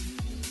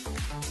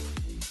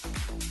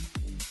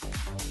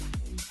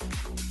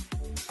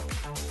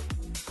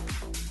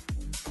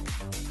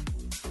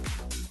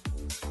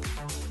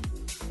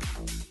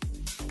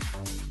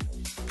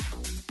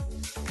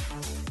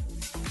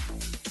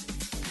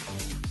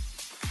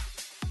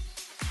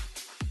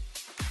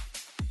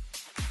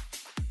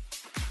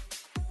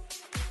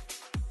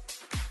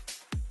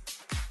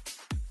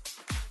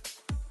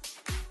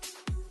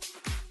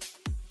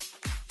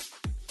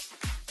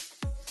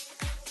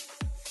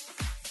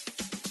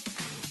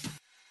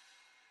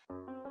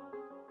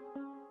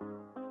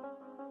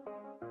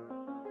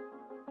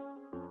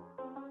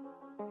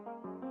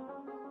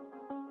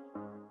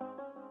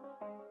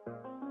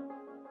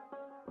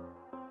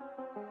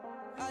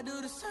 I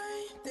do the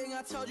same thing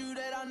I told you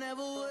that I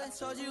never would. I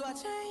told you I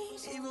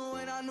changed, even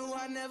when I knew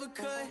I never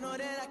could. Know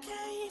that I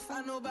can't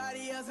find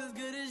nobody else as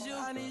good as you.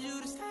 I need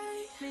you to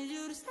stay, need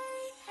you to stay.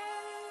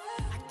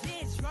 I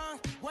get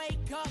drunk,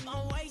 wake up,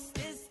 I'm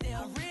wasted still.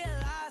 I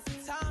realize the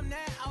time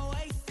that I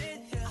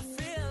wasted here. I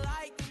feel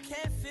like you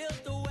can't feel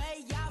the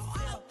way I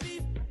feel. I'll be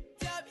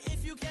f***ed up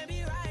if you can't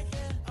be right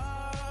here.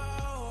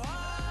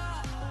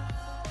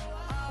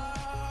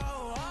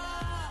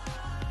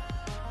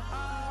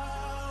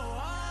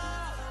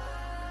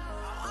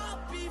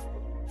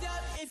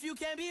 You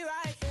can't be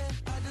right, yeah.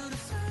 I do the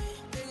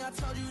same thing I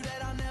told you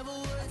that I never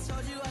would. I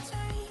told you I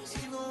changed,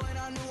 even when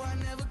I knew I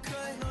never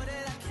could. Know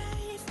that I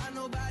can't find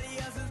nobody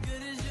else as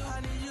good as you.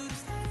 I need you to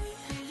stay,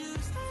 need you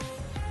to stay.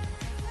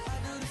 I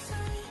do the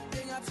same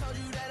thing I told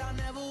you that I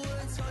never would.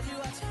 I told you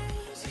I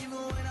changed,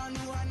 even when I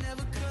knew I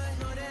never could.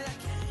 Know that I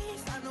can't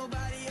find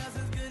nobody else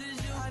as good as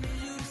you. I need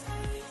you to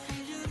stay,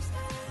 need you to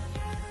stay.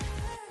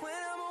 When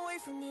I'm away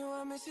from you,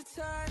 I miss your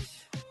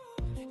touch.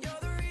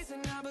 You're the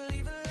reason I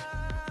believe in love.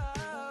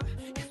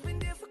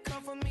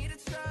 For me to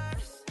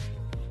trust,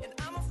 and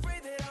I'm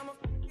afraid that I'ma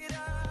f*** it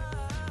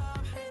up.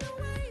 Ain't no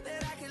way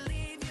that I can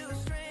leave you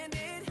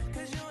stranded,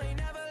 cause you ain't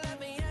never left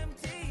me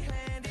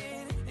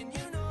empty-handed. And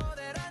you know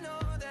that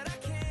I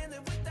can't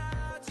live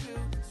without you.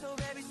 So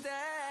baby, stay.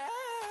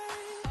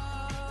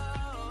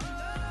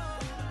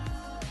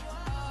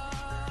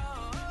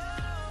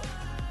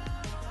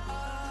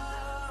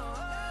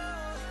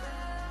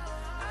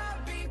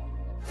 I'll be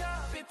f***ed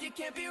up if you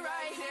can't be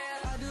right here.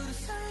 I do the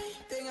same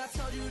thing I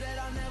told you that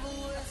I never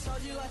would. I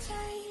told you I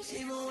changed,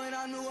 even when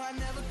I knew I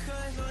never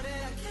could. Know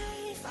that I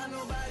can't find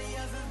nobody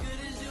else as good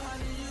as you. I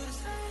need you to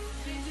stay,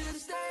 need you to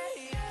stay,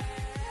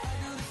 yeah. I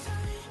do the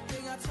same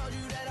thing I told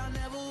you that I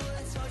never would.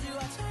 I told you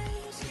I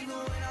changed, even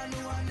when I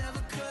knew I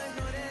never could.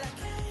 Know that I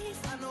can't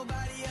find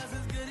nobody else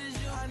as good as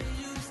you. I need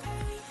you to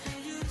stay,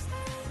 need you to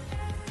stay,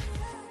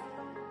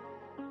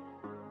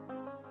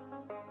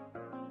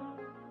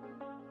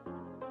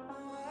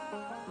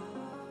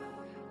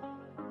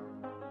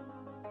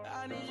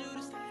 I need you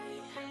to stay,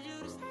 need you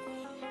to stay.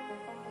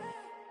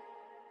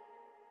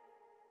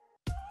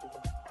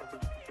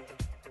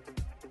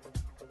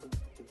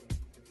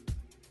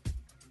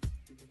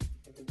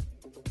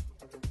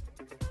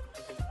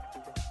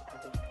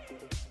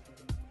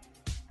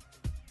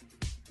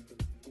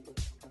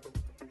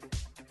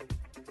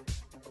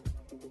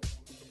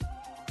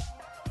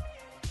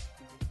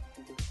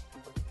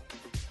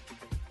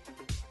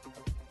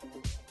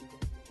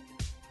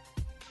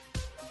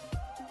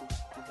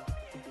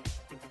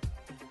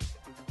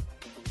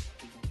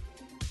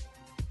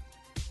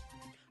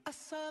 I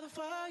saw the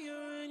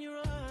fire in your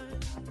eyes.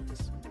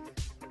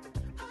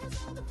 I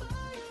saw the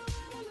fire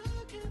when I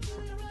look into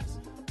your eyes.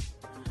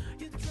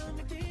 You tell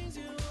me things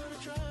you wanna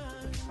try.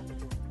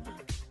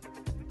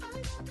 I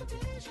know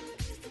condition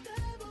is the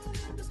devil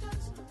in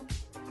disguise.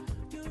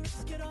 You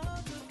risk it all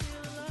to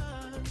feel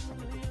alive,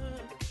 yeah.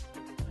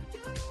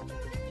 You don't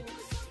believe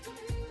yourself to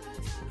me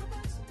like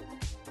sacrifice.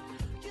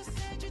 You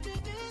said you do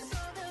this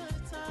all the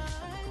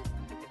time.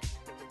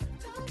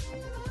 Tell me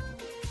you love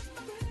me if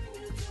I bring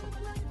you to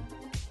the light.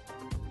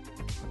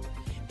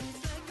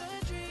 It's like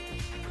a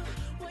dream,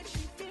 what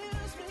she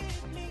feels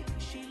with me.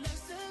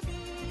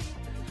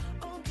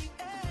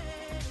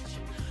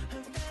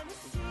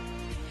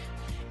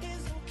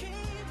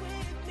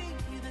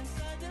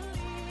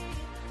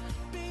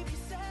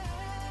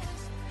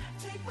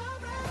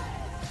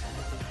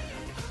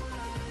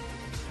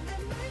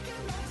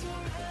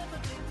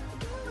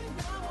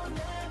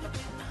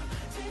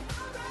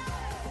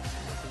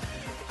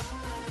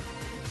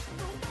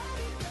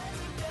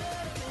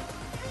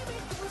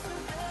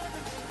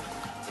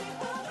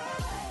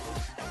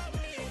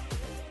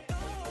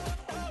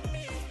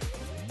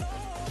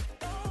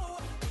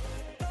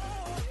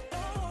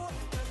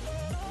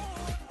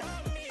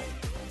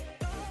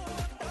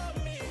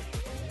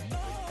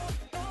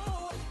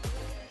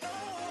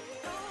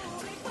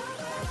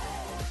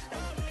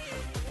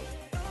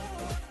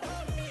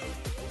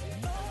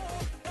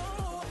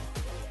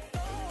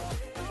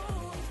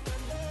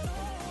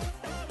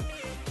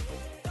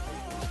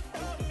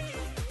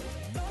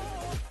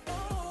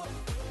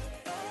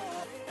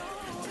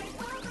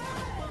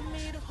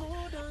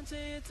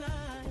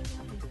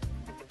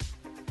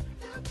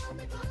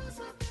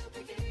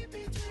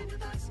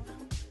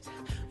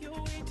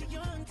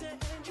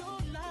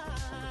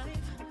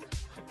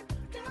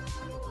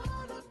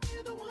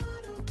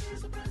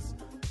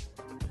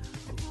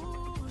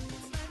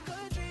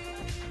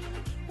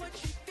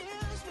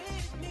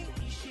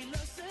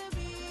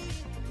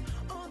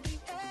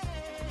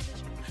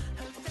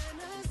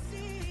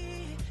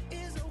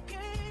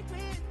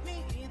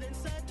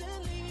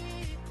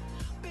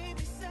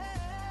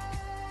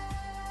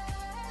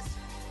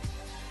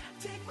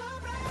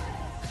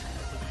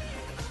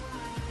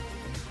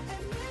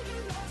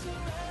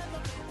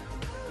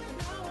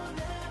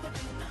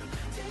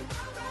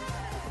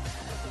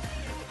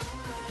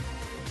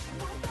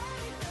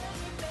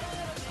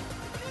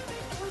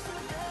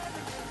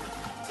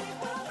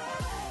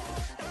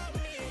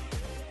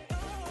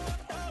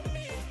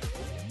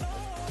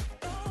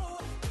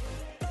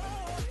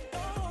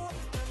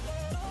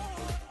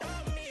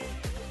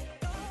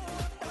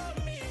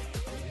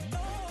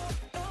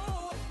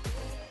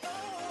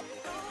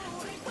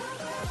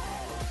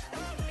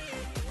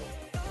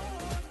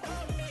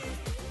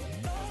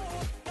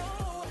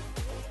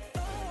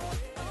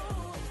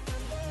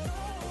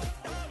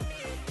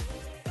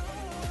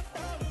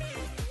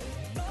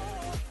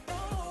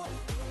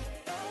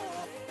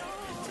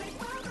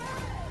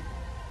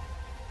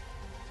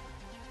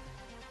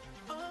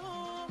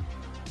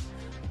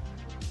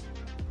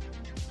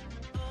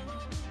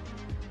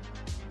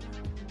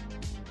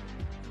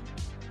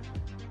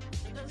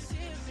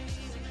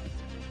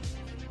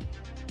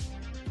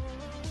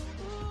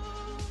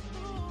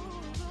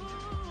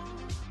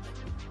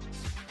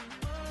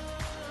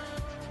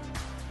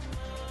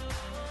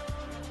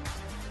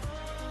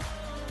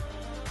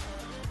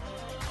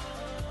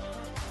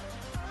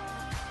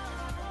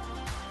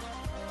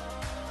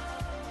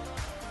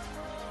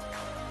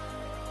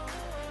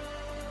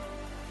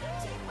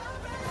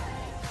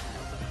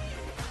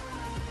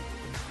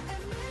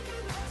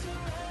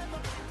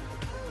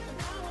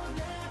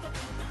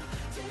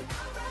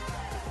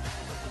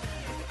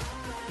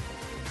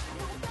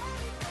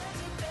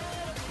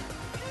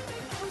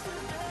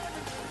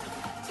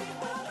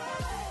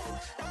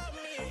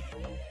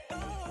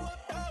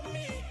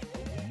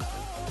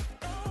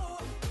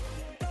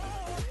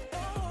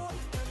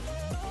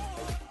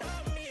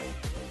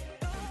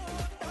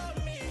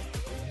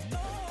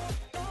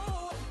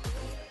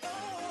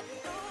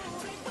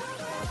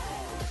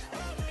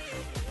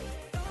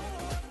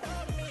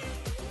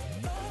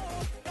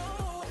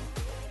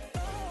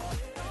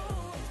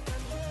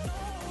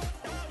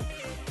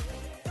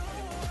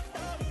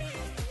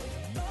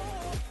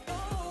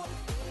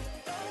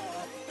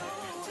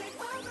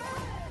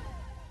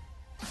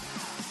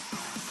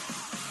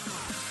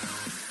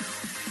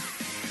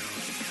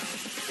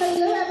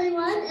 Hello,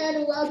 everyone,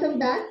 and welcome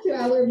back to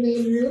our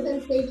main room.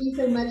 And thank you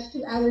so much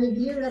to our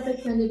dear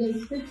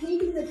representatives for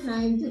taking the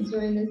time to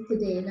join us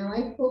today. Now,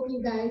 I hope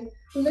you guys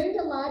learned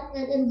a lot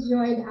and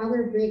enjoyed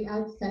our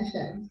breakout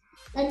sessions.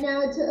 And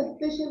now, to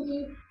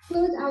officially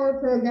close our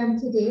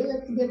program today,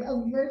 let's give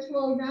a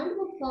virtual round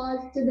of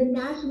applause to the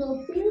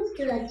National Sales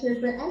Director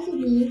for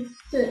SME,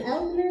 Sir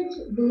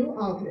Eldridge Boo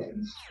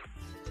Aldridge.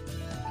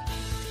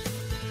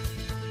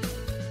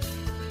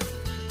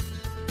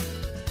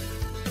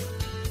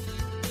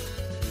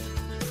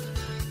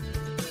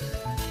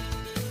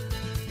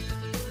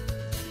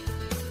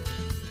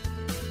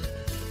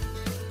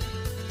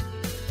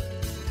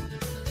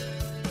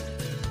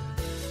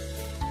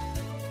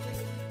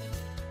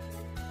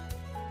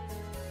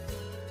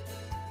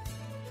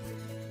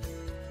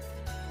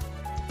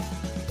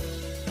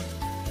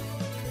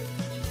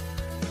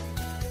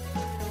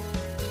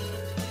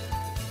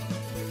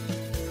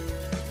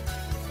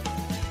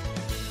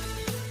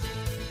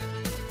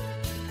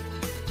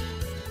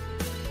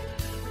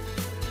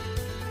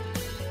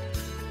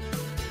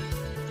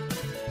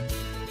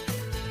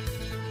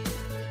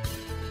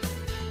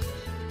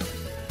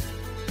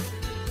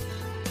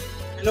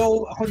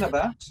 Hello, ako na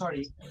ba?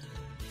 Sorry.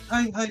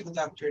 Hi, good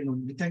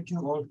afternoon. Thank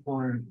you all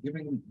for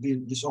giving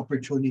this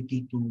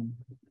opportunity to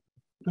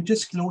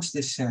just close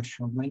this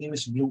session. My name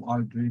is Blue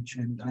Aldrich,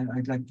 and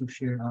I'd like to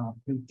share a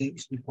few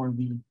things before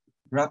we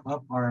wrap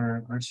up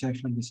our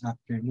session this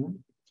afternoon.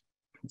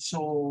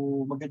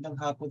 So, magandang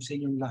hapon sa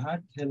inyong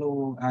lahat.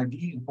 Hello,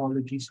 Adi.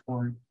 Apologies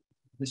for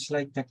the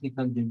slight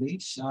technical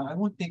delays. I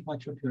won't take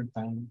much of your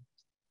time.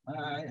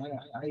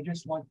 I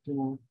just want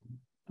to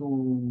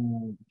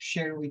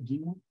share with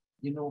you,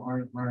 you know,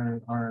 our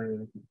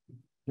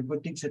the good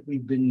things that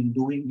we've been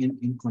doing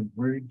in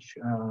Converge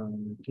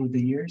through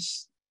the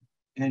years,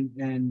 and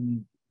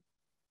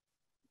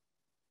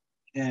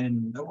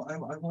and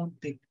I won't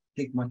take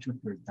much of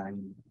your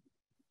time.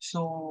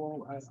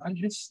 So I'll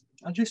just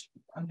adjust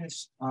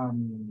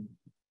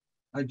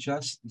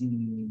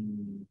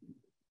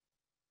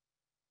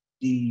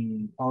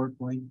the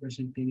PowerPoint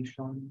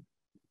presentation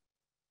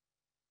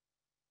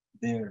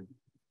there.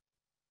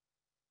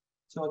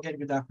 So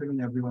again, good afternoon,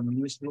 everyone. My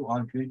name is Blue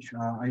Aldrich.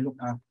 I look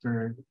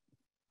after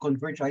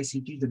Converge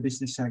ICT, the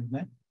business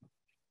segment.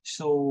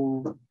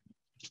 So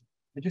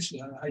I just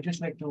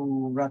like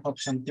to wrap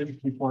up some things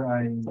before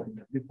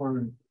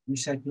we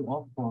set you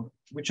off for,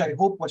 which I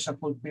hope was a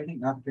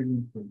fulfilling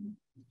afternoon for you.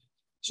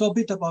 So a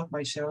bit about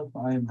myself.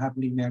 I'm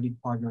happily married,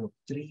 father of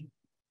 3.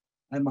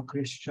 I'm a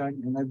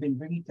Christian, and I've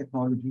been bringing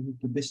technology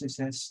to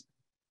businesses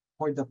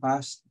for the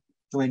past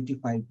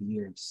 25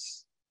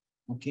 years.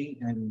 Okay,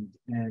 and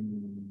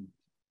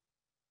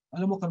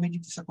alam mo kami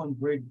dito sa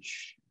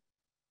Converge,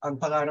 ang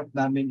pangarap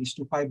namin is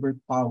to fiber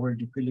power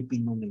the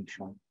Filipino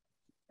nation.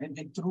 And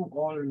through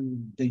all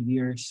the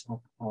years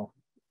of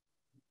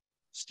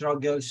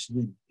struggles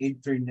with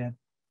internet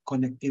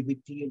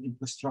connectivity and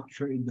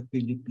infrastructure in the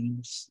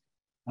Philippines,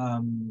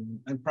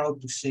 I'm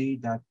proud to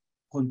say that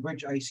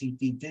Converge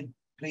ICT did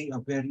play a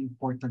very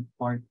important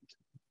part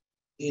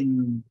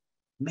in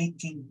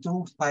making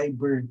true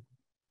fiber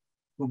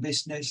to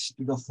business,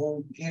 to the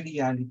home, a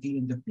reality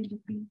in the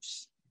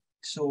Philippines.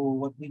 So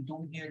what we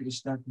do here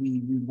is that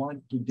we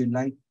want to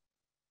delight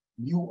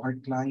you, our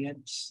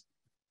clients,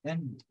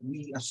 and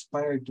we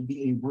aspire to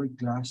be a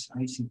world-class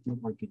ICT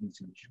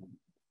organization.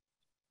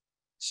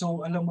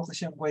 So alam mo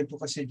kasi ang kwento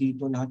kasi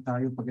dito, lahat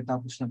tayo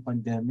pagkatapos ng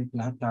pandemic,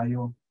 lahat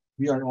tayo,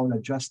 we are all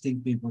adjusting,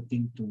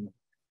 pivoting to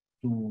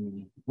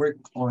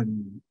work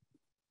on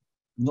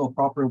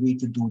proper way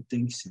to do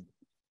things.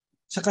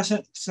 Sa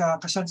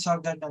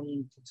kasansagan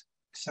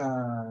sa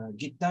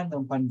gitna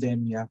ng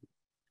pandemya,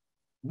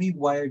 we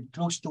wired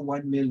close to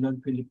 1 million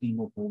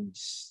Filipino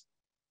homes.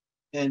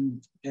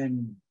 And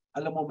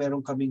alam mo,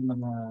 meron kaming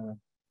mga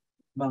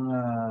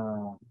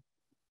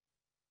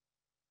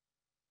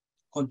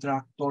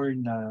contractor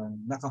na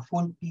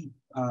naka-full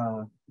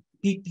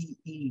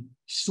PPE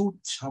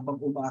suits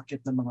habang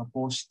umaakit ng mga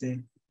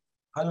poste.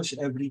 Halos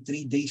every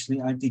 3 days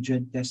may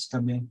antigen test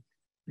kami.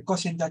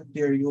 Because in that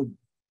period,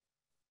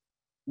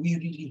 we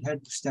really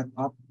had to step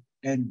up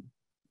and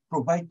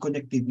provide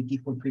connectivity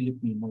for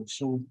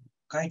Filipinos. So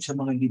kahit sa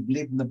mga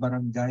liblib na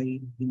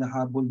barangay,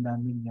 hinahabol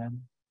namin yan.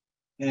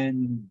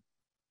 And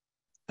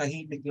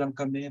tahimik lang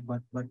kami, but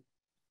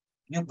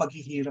yung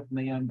paghihirap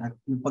na yan at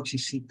yung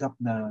pagsisikap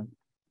na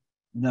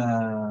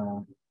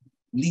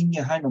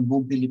linyahan ng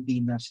buong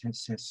Pilipinas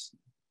has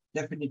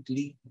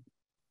definitely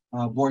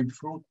borne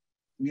fruit.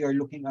 We are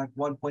looking at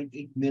 1.8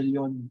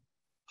 million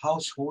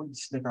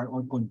households that are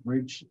on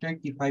Converge,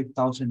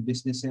 35,000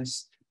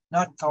 businesses,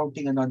 not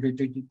counting another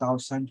 30,000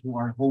 who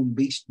are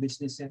home-based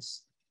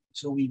businesses.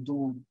 So we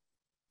do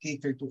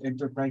cater to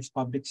enterprise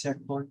public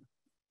sector,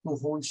 to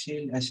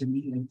wholesale,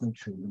 SME, and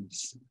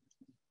consumers.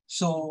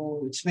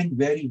 So it's been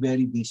very,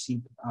 very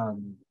busy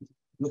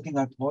looking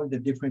at all the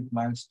different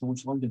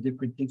milestones, all the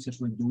different things that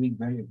we're doing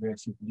very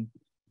aggressively,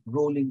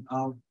 rolling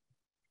out,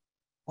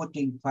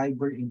 putting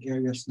fiber in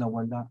areas na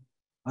wala,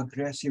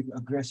 aggressive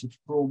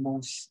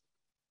promos,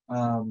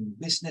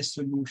 business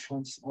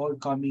solutions all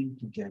coming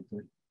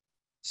together.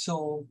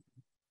 So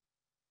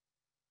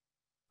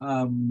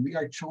we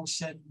are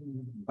chosen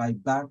by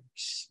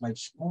banks, by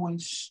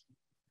schools,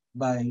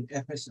 by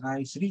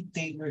FSIs,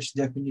 retailers,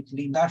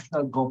 definitely,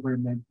 national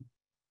government,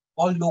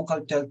 all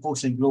local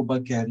telcos and global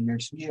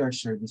carriers. We are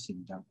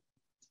servicing them.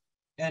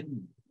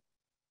 And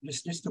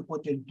just to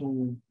put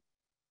into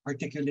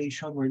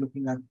articulation, we're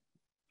looking at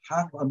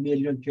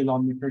 500,000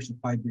 kilometers of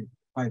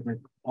fiber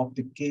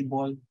optic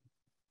cable,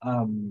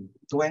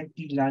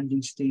 20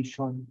 landing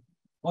station,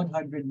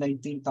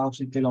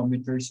 119,000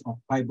 kilometers of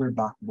fiber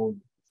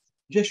backbone.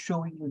 Just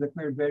showing you that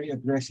we're very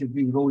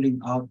aggressively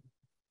rolling out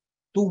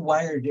to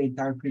wire the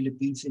entire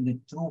Philippines in a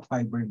true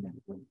fiber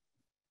network.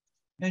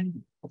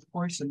 And of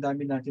course, ang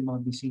dami natin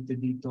mga bisita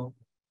dito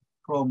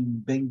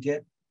from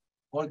Benguet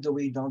all the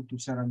way down to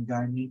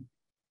Sarangani.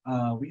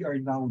 We are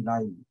now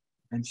live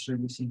and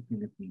servicing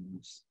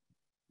Filipinos.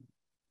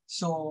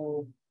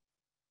 So,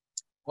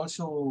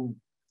 also,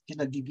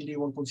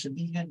 kinagigiliwan kong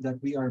sabihin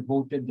that we are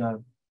voted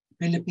the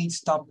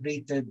Philippines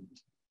top-rated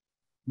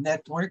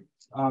network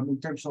in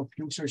terms of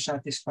user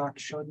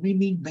satisfaction. We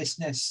mean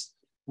business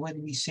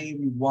when we say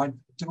we want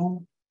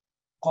true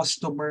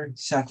customer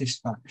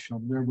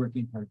satisfaction. We're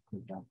working hard for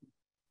that.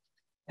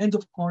 And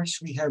of course,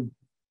 we have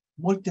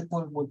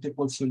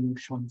multiple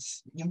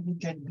solutions. You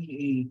can be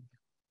a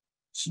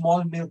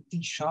small milk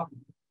tea shop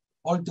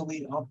all the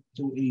way up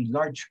to a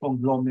large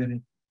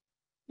conglomerate.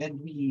 And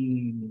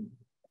we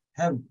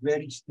have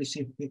very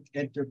specific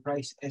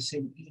enterprise,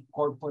 SME,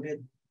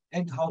 corporate,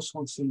 and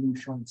household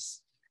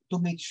solutions to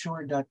make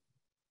sure that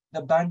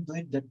the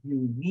bandwidth that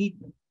you need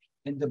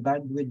and the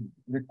bandwidth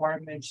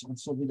requirements,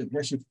 also with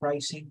aggressive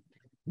pricing,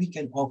 we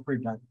can offer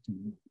that to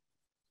you.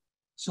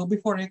 So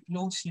before I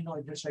close,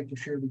 I'd just like to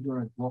share with you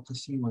our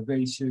advocacy. We're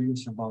very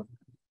serious about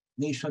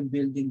nation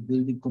building,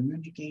 building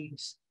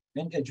communities,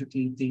 and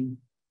educating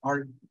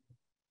our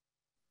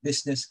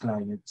business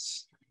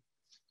clients.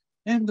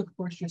 And of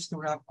course, just to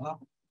wrap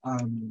up,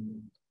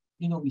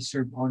 we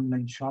serve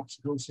online shops,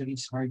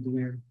 groceries,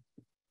 hardware,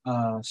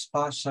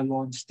 spa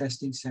salons,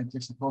 testing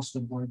centers across the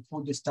board,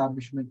 food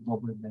establishment,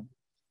 government,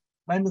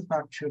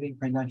 manufacturing,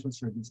 financial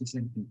services,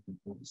 and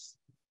people.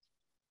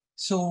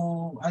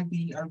 So I'll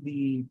be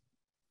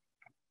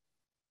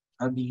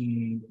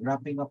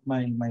wrapping up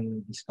my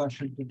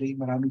discussion today.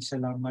 Maraming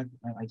salamat.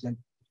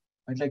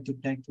 I'd like to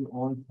thank you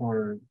all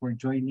for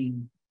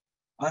joining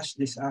us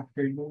this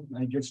afternoon.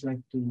 I'd just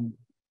like to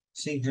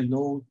say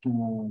hello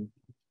to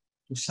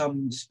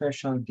some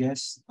special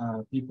guests,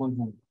 people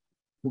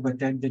who've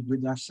attended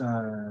with us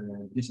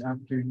this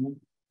afternoon.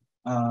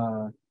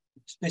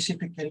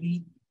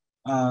 Specifically,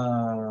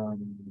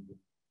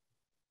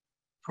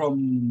 from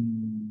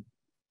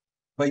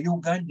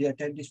Bayugan, the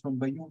attendees from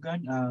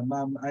Bayugan,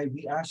 Ma'am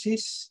Ivy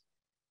Asis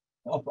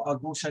of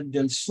Agusan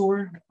del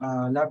Sur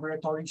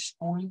Laboratory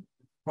School,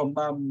 from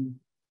Ma'am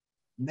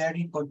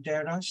Mary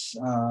Contreras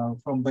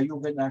from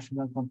Bayugan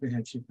National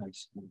Comprehensive High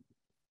School.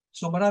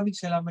 So maraming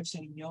salamat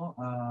sa inyo.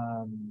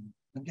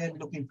 Again,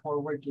 looking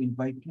forward to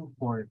invite you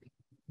for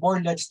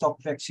more Let's Talk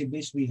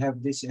FlexiBiz. We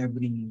have this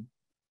every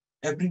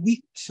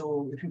week.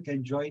 So if you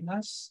can join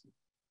us,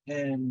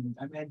 and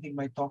I'm ending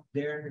my talk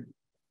there.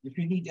 If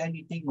you need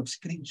anything,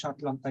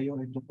 mag-screenshot lang kayo.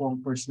 Ito po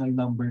ang personal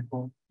number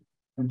ko.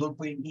 And doon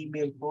po yung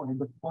email ko.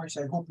 And of course,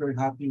 I hope you're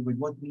happy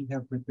with what we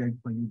have prepared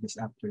for you this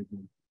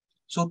afternoon.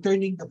 So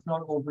turning the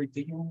floor over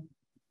to you,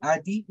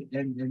 Adi,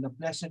 and a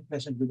pleasant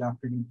good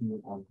afternoon to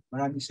you all.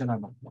 Maraming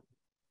salamat po.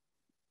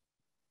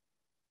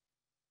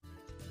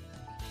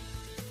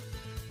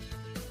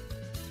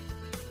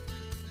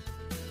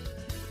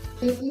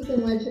 Thank you so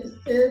much,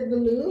 Sir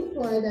Blue,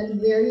 for that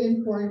very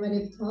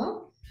informative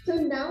talk. So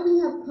now we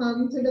have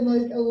come to the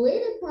most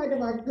awaited part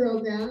of our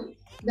program,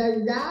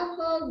 the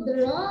raffle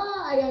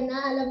draw. Ayan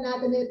na, alam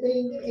natin ito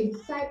yung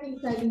exciting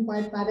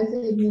part para sa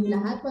inyong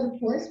lahat. But of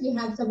course, we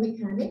have some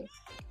mechanics.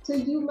 So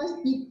you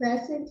must be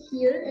present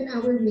here in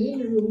our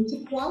main room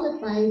to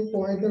qualify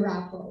for the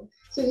raffle.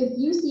 So if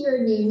you see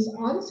your names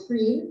on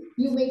screen,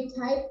 you may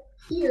type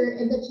here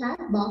in the chat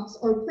box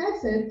or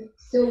present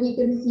so we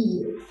can see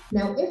you.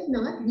 Now, if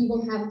not, we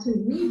will have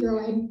to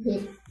redraw and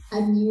pick a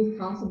new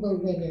possible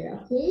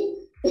winner,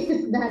 okay?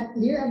 Is that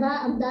clear?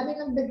 Aba, ang dami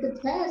ng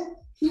nagtitest.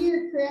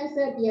 Here,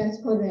 present.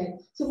 Yes,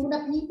 correct. So kung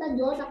nakita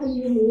nyo na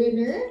kayo yung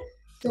winner,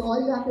 so all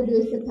you have to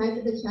do is to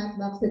type in the chat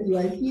box that you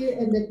are here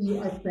and that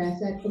you are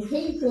present.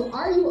 Okay, so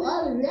are you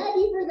all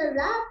ready for the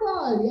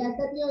raffle? Yes,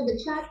 let me know in the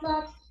chat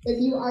box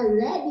if you are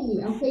ready.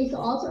 Okay, so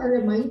also a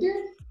reminder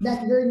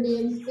that your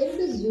names in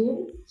the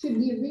Zoom should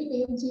be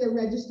renamed to your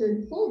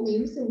registered full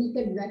name so we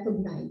can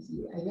recognize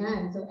you.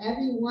 Ayan, so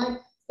everyone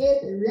is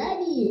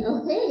ready.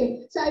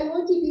 Okay, so I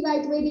won't keep you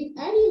guys waiting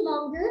any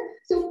longer.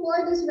 So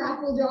for this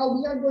raffle draw,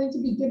 we are going to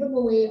be giving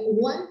away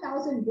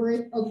 1,000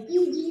 worth of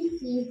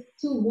EGCs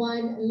to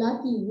one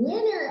lucky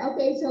winner.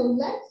 Okay, so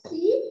let's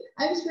see.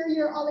 I'm sure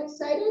you're all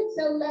excited.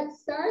 So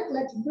let's start.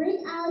 Let's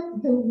bring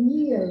out the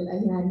wheel.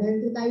 Ayan,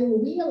 meron po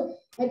tayong wheel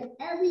and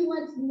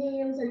everyone's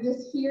names are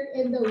just here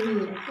in the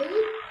wheel. Okay,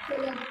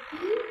 so let's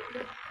see.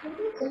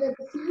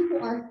 Let's see who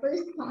our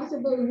first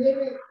possible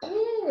winner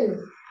is...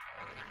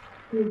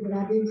 Oh,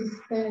 grabe yung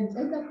suspense.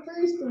 And the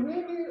first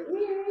winner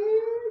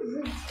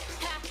is...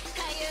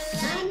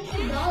 Manny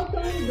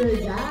Dalton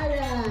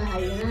Vergara.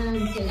 Ayan,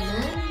 so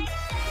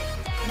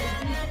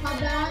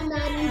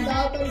Manny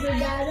Dalton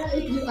Vergara,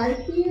 if you are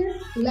here,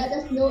 let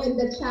us know in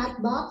the chat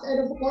box.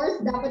 And of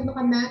course, dapat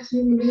makamatch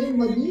yung name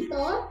mo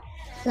dito.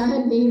 Sa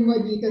name mo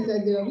dito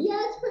sa Zoom.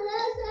 Yes,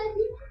 present!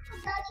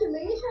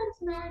 Congratulations,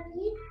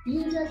 Manny!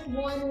 You just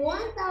won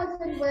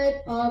 1,000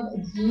 worth of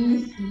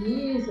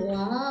GCs.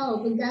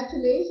 Wow!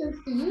 Congratulations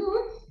to you.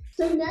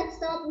 So next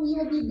up, we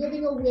will be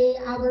giving away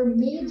our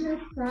major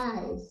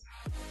prize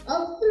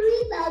of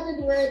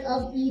 3,000 worth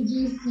of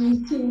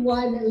EGCs to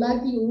one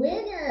lucky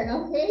winner.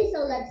 Okay,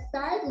 so let's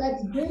start.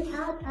 Let's bring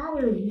out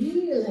our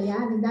wheel.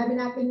 Ayan, ang dami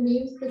nating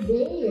names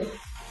today.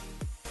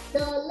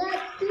 So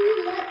let's see,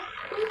 let's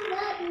spin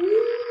that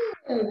wheel.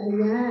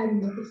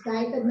 Ayan,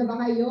 excited na ba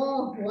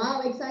kayo?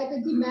 Wow,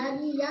 excited si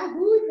Manny.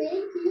 Yahoo,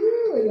 thank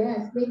you.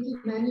 Yes, thank you,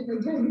 Manny,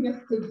 for joining us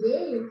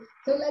today.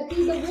 So let's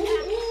see, the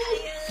winner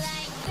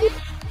is...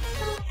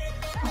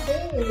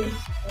 Okay,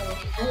 so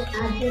I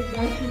added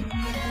that to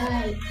you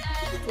guys.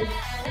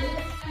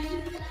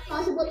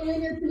 Possible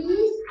winner,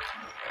 please.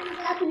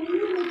 At win,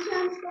 may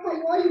chance pa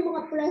kayo, yung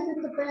mga present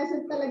to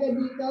present talaga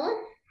dito.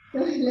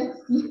 So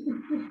let's see.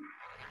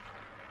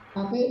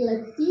 Okay,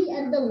 let's see.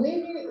 And the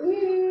winner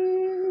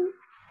is...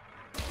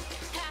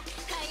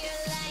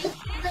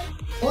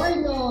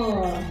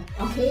 Orno.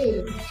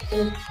 Okay.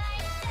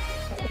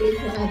 Okay,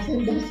 so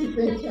absent daw si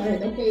Richard.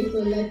 Okay,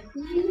 so let's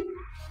see.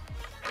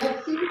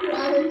 Let's see who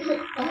our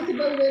next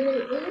possible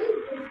winner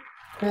is.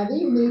 Grabe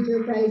yung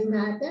major prize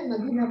natin.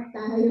 Maghanap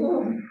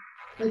tayo.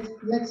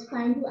 Let's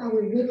find who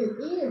our winner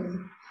is.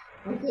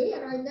 Okay,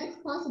 and our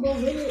next possible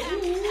winner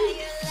is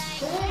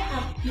Fe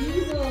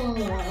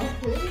Aquino.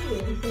 Okay,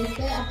 so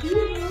Fe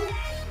Aquino.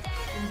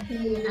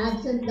 Okay,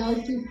 absent daw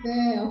si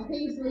Fe.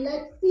 Okay, so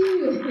let's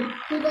see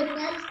who the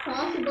next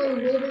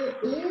possible winner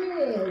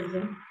is.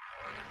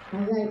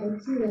 Alright,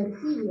 let's see.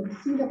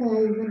 Sino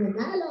kaya yung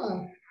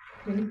mananalo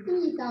ng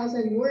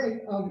 3,000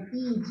 worth of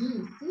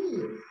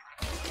EGCs?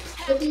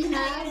 So we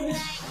have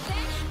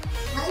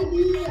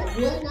Heidi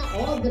Buena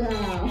Obra.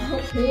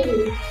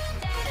 Okay.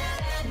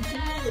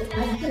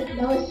 Absent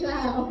daw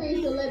siya. Okay,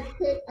 so let's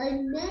pick our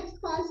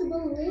next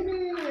possible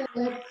winner.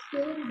 Let's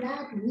spin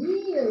that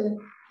wheel.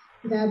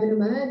 Grabe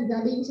naman.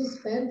 Grabe yung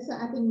suspense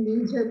sa ating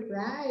major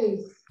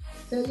prize.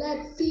 So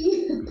let's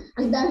see.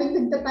 Ang daming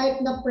nagtatype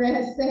na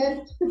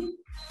present.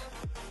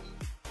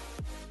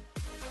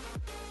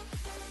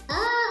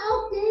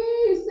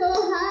 Okay. So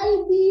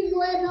Heidi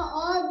Buena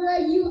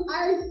Obra, you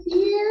are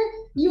here.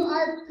 You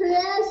are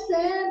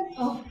present.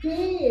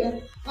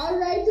 Okay. All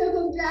right. So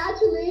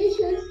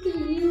congratulations to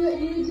you.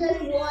 You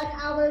just won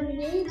our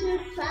major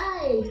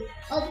prize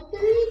of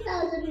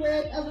 3,000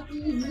 worth of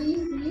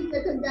EGC. So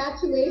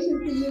congratulations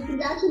to you.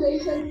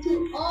 Congratulations to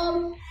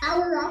all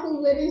our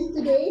raffle winners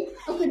today.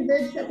 Our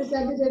Converge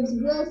representatives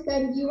will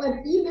send you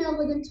an email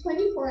within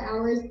 24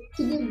 hours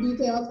to give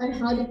details on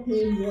how to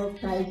claim your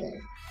prizes.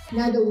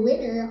 Now, the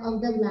winner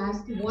of the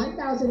last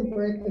 1,000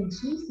 worth of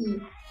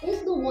GC is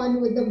the one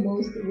with the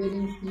most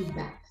winning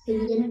feedback. So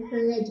we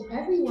encourage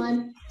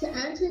everyone to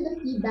answer the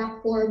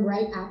feedback form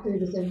right after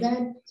this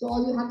event. So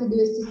all you have to do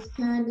is to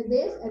scan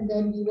this and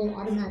then you will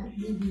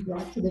automatically be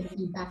brought to the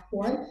feedback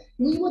form.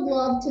 We would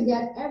love to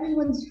get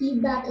everyone's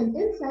feedback and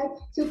insight,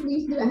 so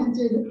please do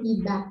answer the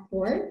feedback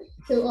form.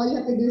 So all you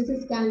have to do is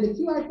to scan the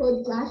QR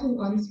code flashing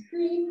on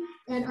screen,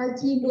 and our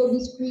team will be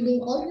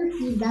screening all your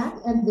feedback,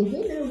 and the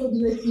winner will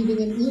be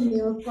receiving an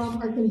email from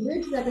our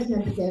Converge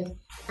representative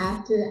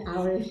after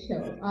our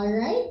show. All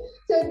right?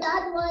 So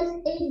that was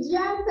a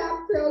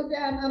jam-packed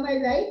program, am I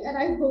right? And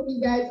I hope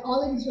you guys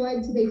all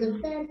enjoyed today's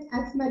event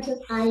as much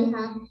as I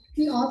have.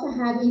 We also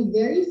have a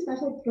very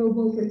special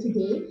promo for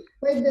today,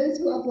 where those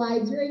who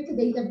apply during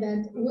today's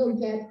event will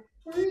get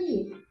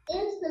free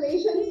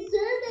installation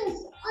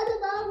service.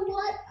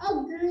 What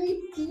a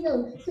great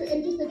deal. So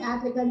interested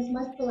applicants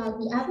must fill out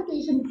the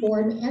application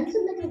form and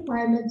submit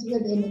requirements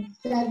within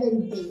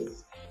 7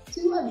 days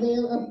to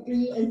avail of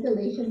free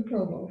installation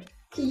promo.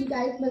 So you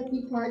guys must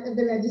be part of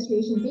the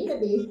registration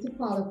database to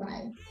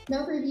qualify.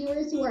 Now for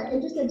viewers who are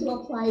interested to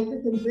apply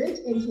for Converge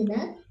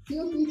Internet,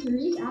 feel free to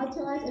reach out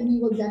to us and we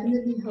will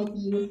definitely help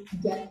you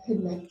get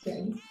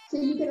connected. So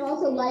you can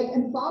also like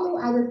and follow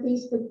our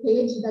Facebook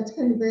page, that's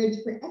Converge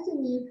for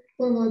SME,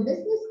 for more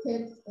business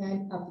tips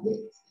and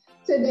updates.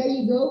 So there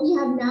you go. We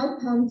have now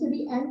come to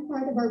the end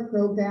part of our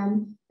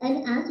program.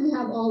 And as we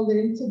have all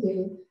learned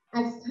today,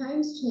 as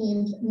times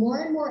change,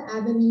 more and more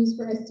avenues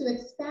for us to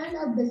expand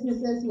our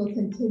businesses will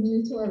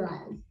continue to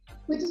arise,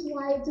 which is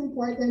why it's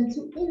important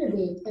to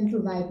innovate and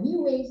provide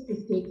new ways to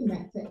stay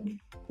connected.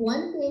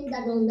 One thing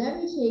that will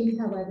never change,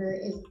 however,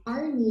 is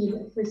our need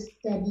for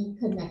steady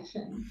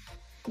connection.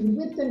 And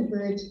with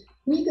Converge,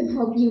 we could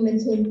help you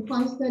maintain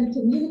constant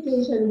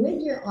communication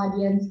with your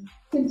audience,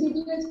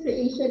 continuous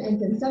creation and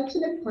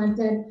consumption of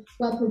content,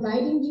 while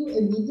providing you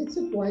immediate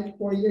support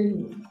for your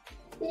needs.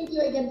 Thank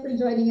you again for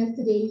joining us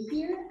today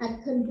here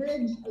at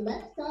Converge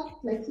Let's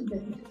Talk Flexi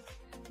Business.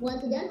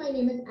 Once again, my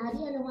name is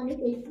Addie, and I want to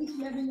thank each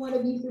and every one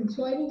of you for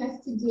joining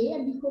us today.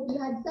 And we hope you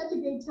had such a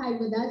great time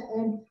with us,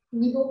 and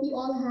we hope you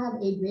all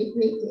have a great,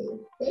 great day.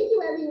 Thank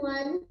you,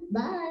 everyone.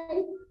 Bye.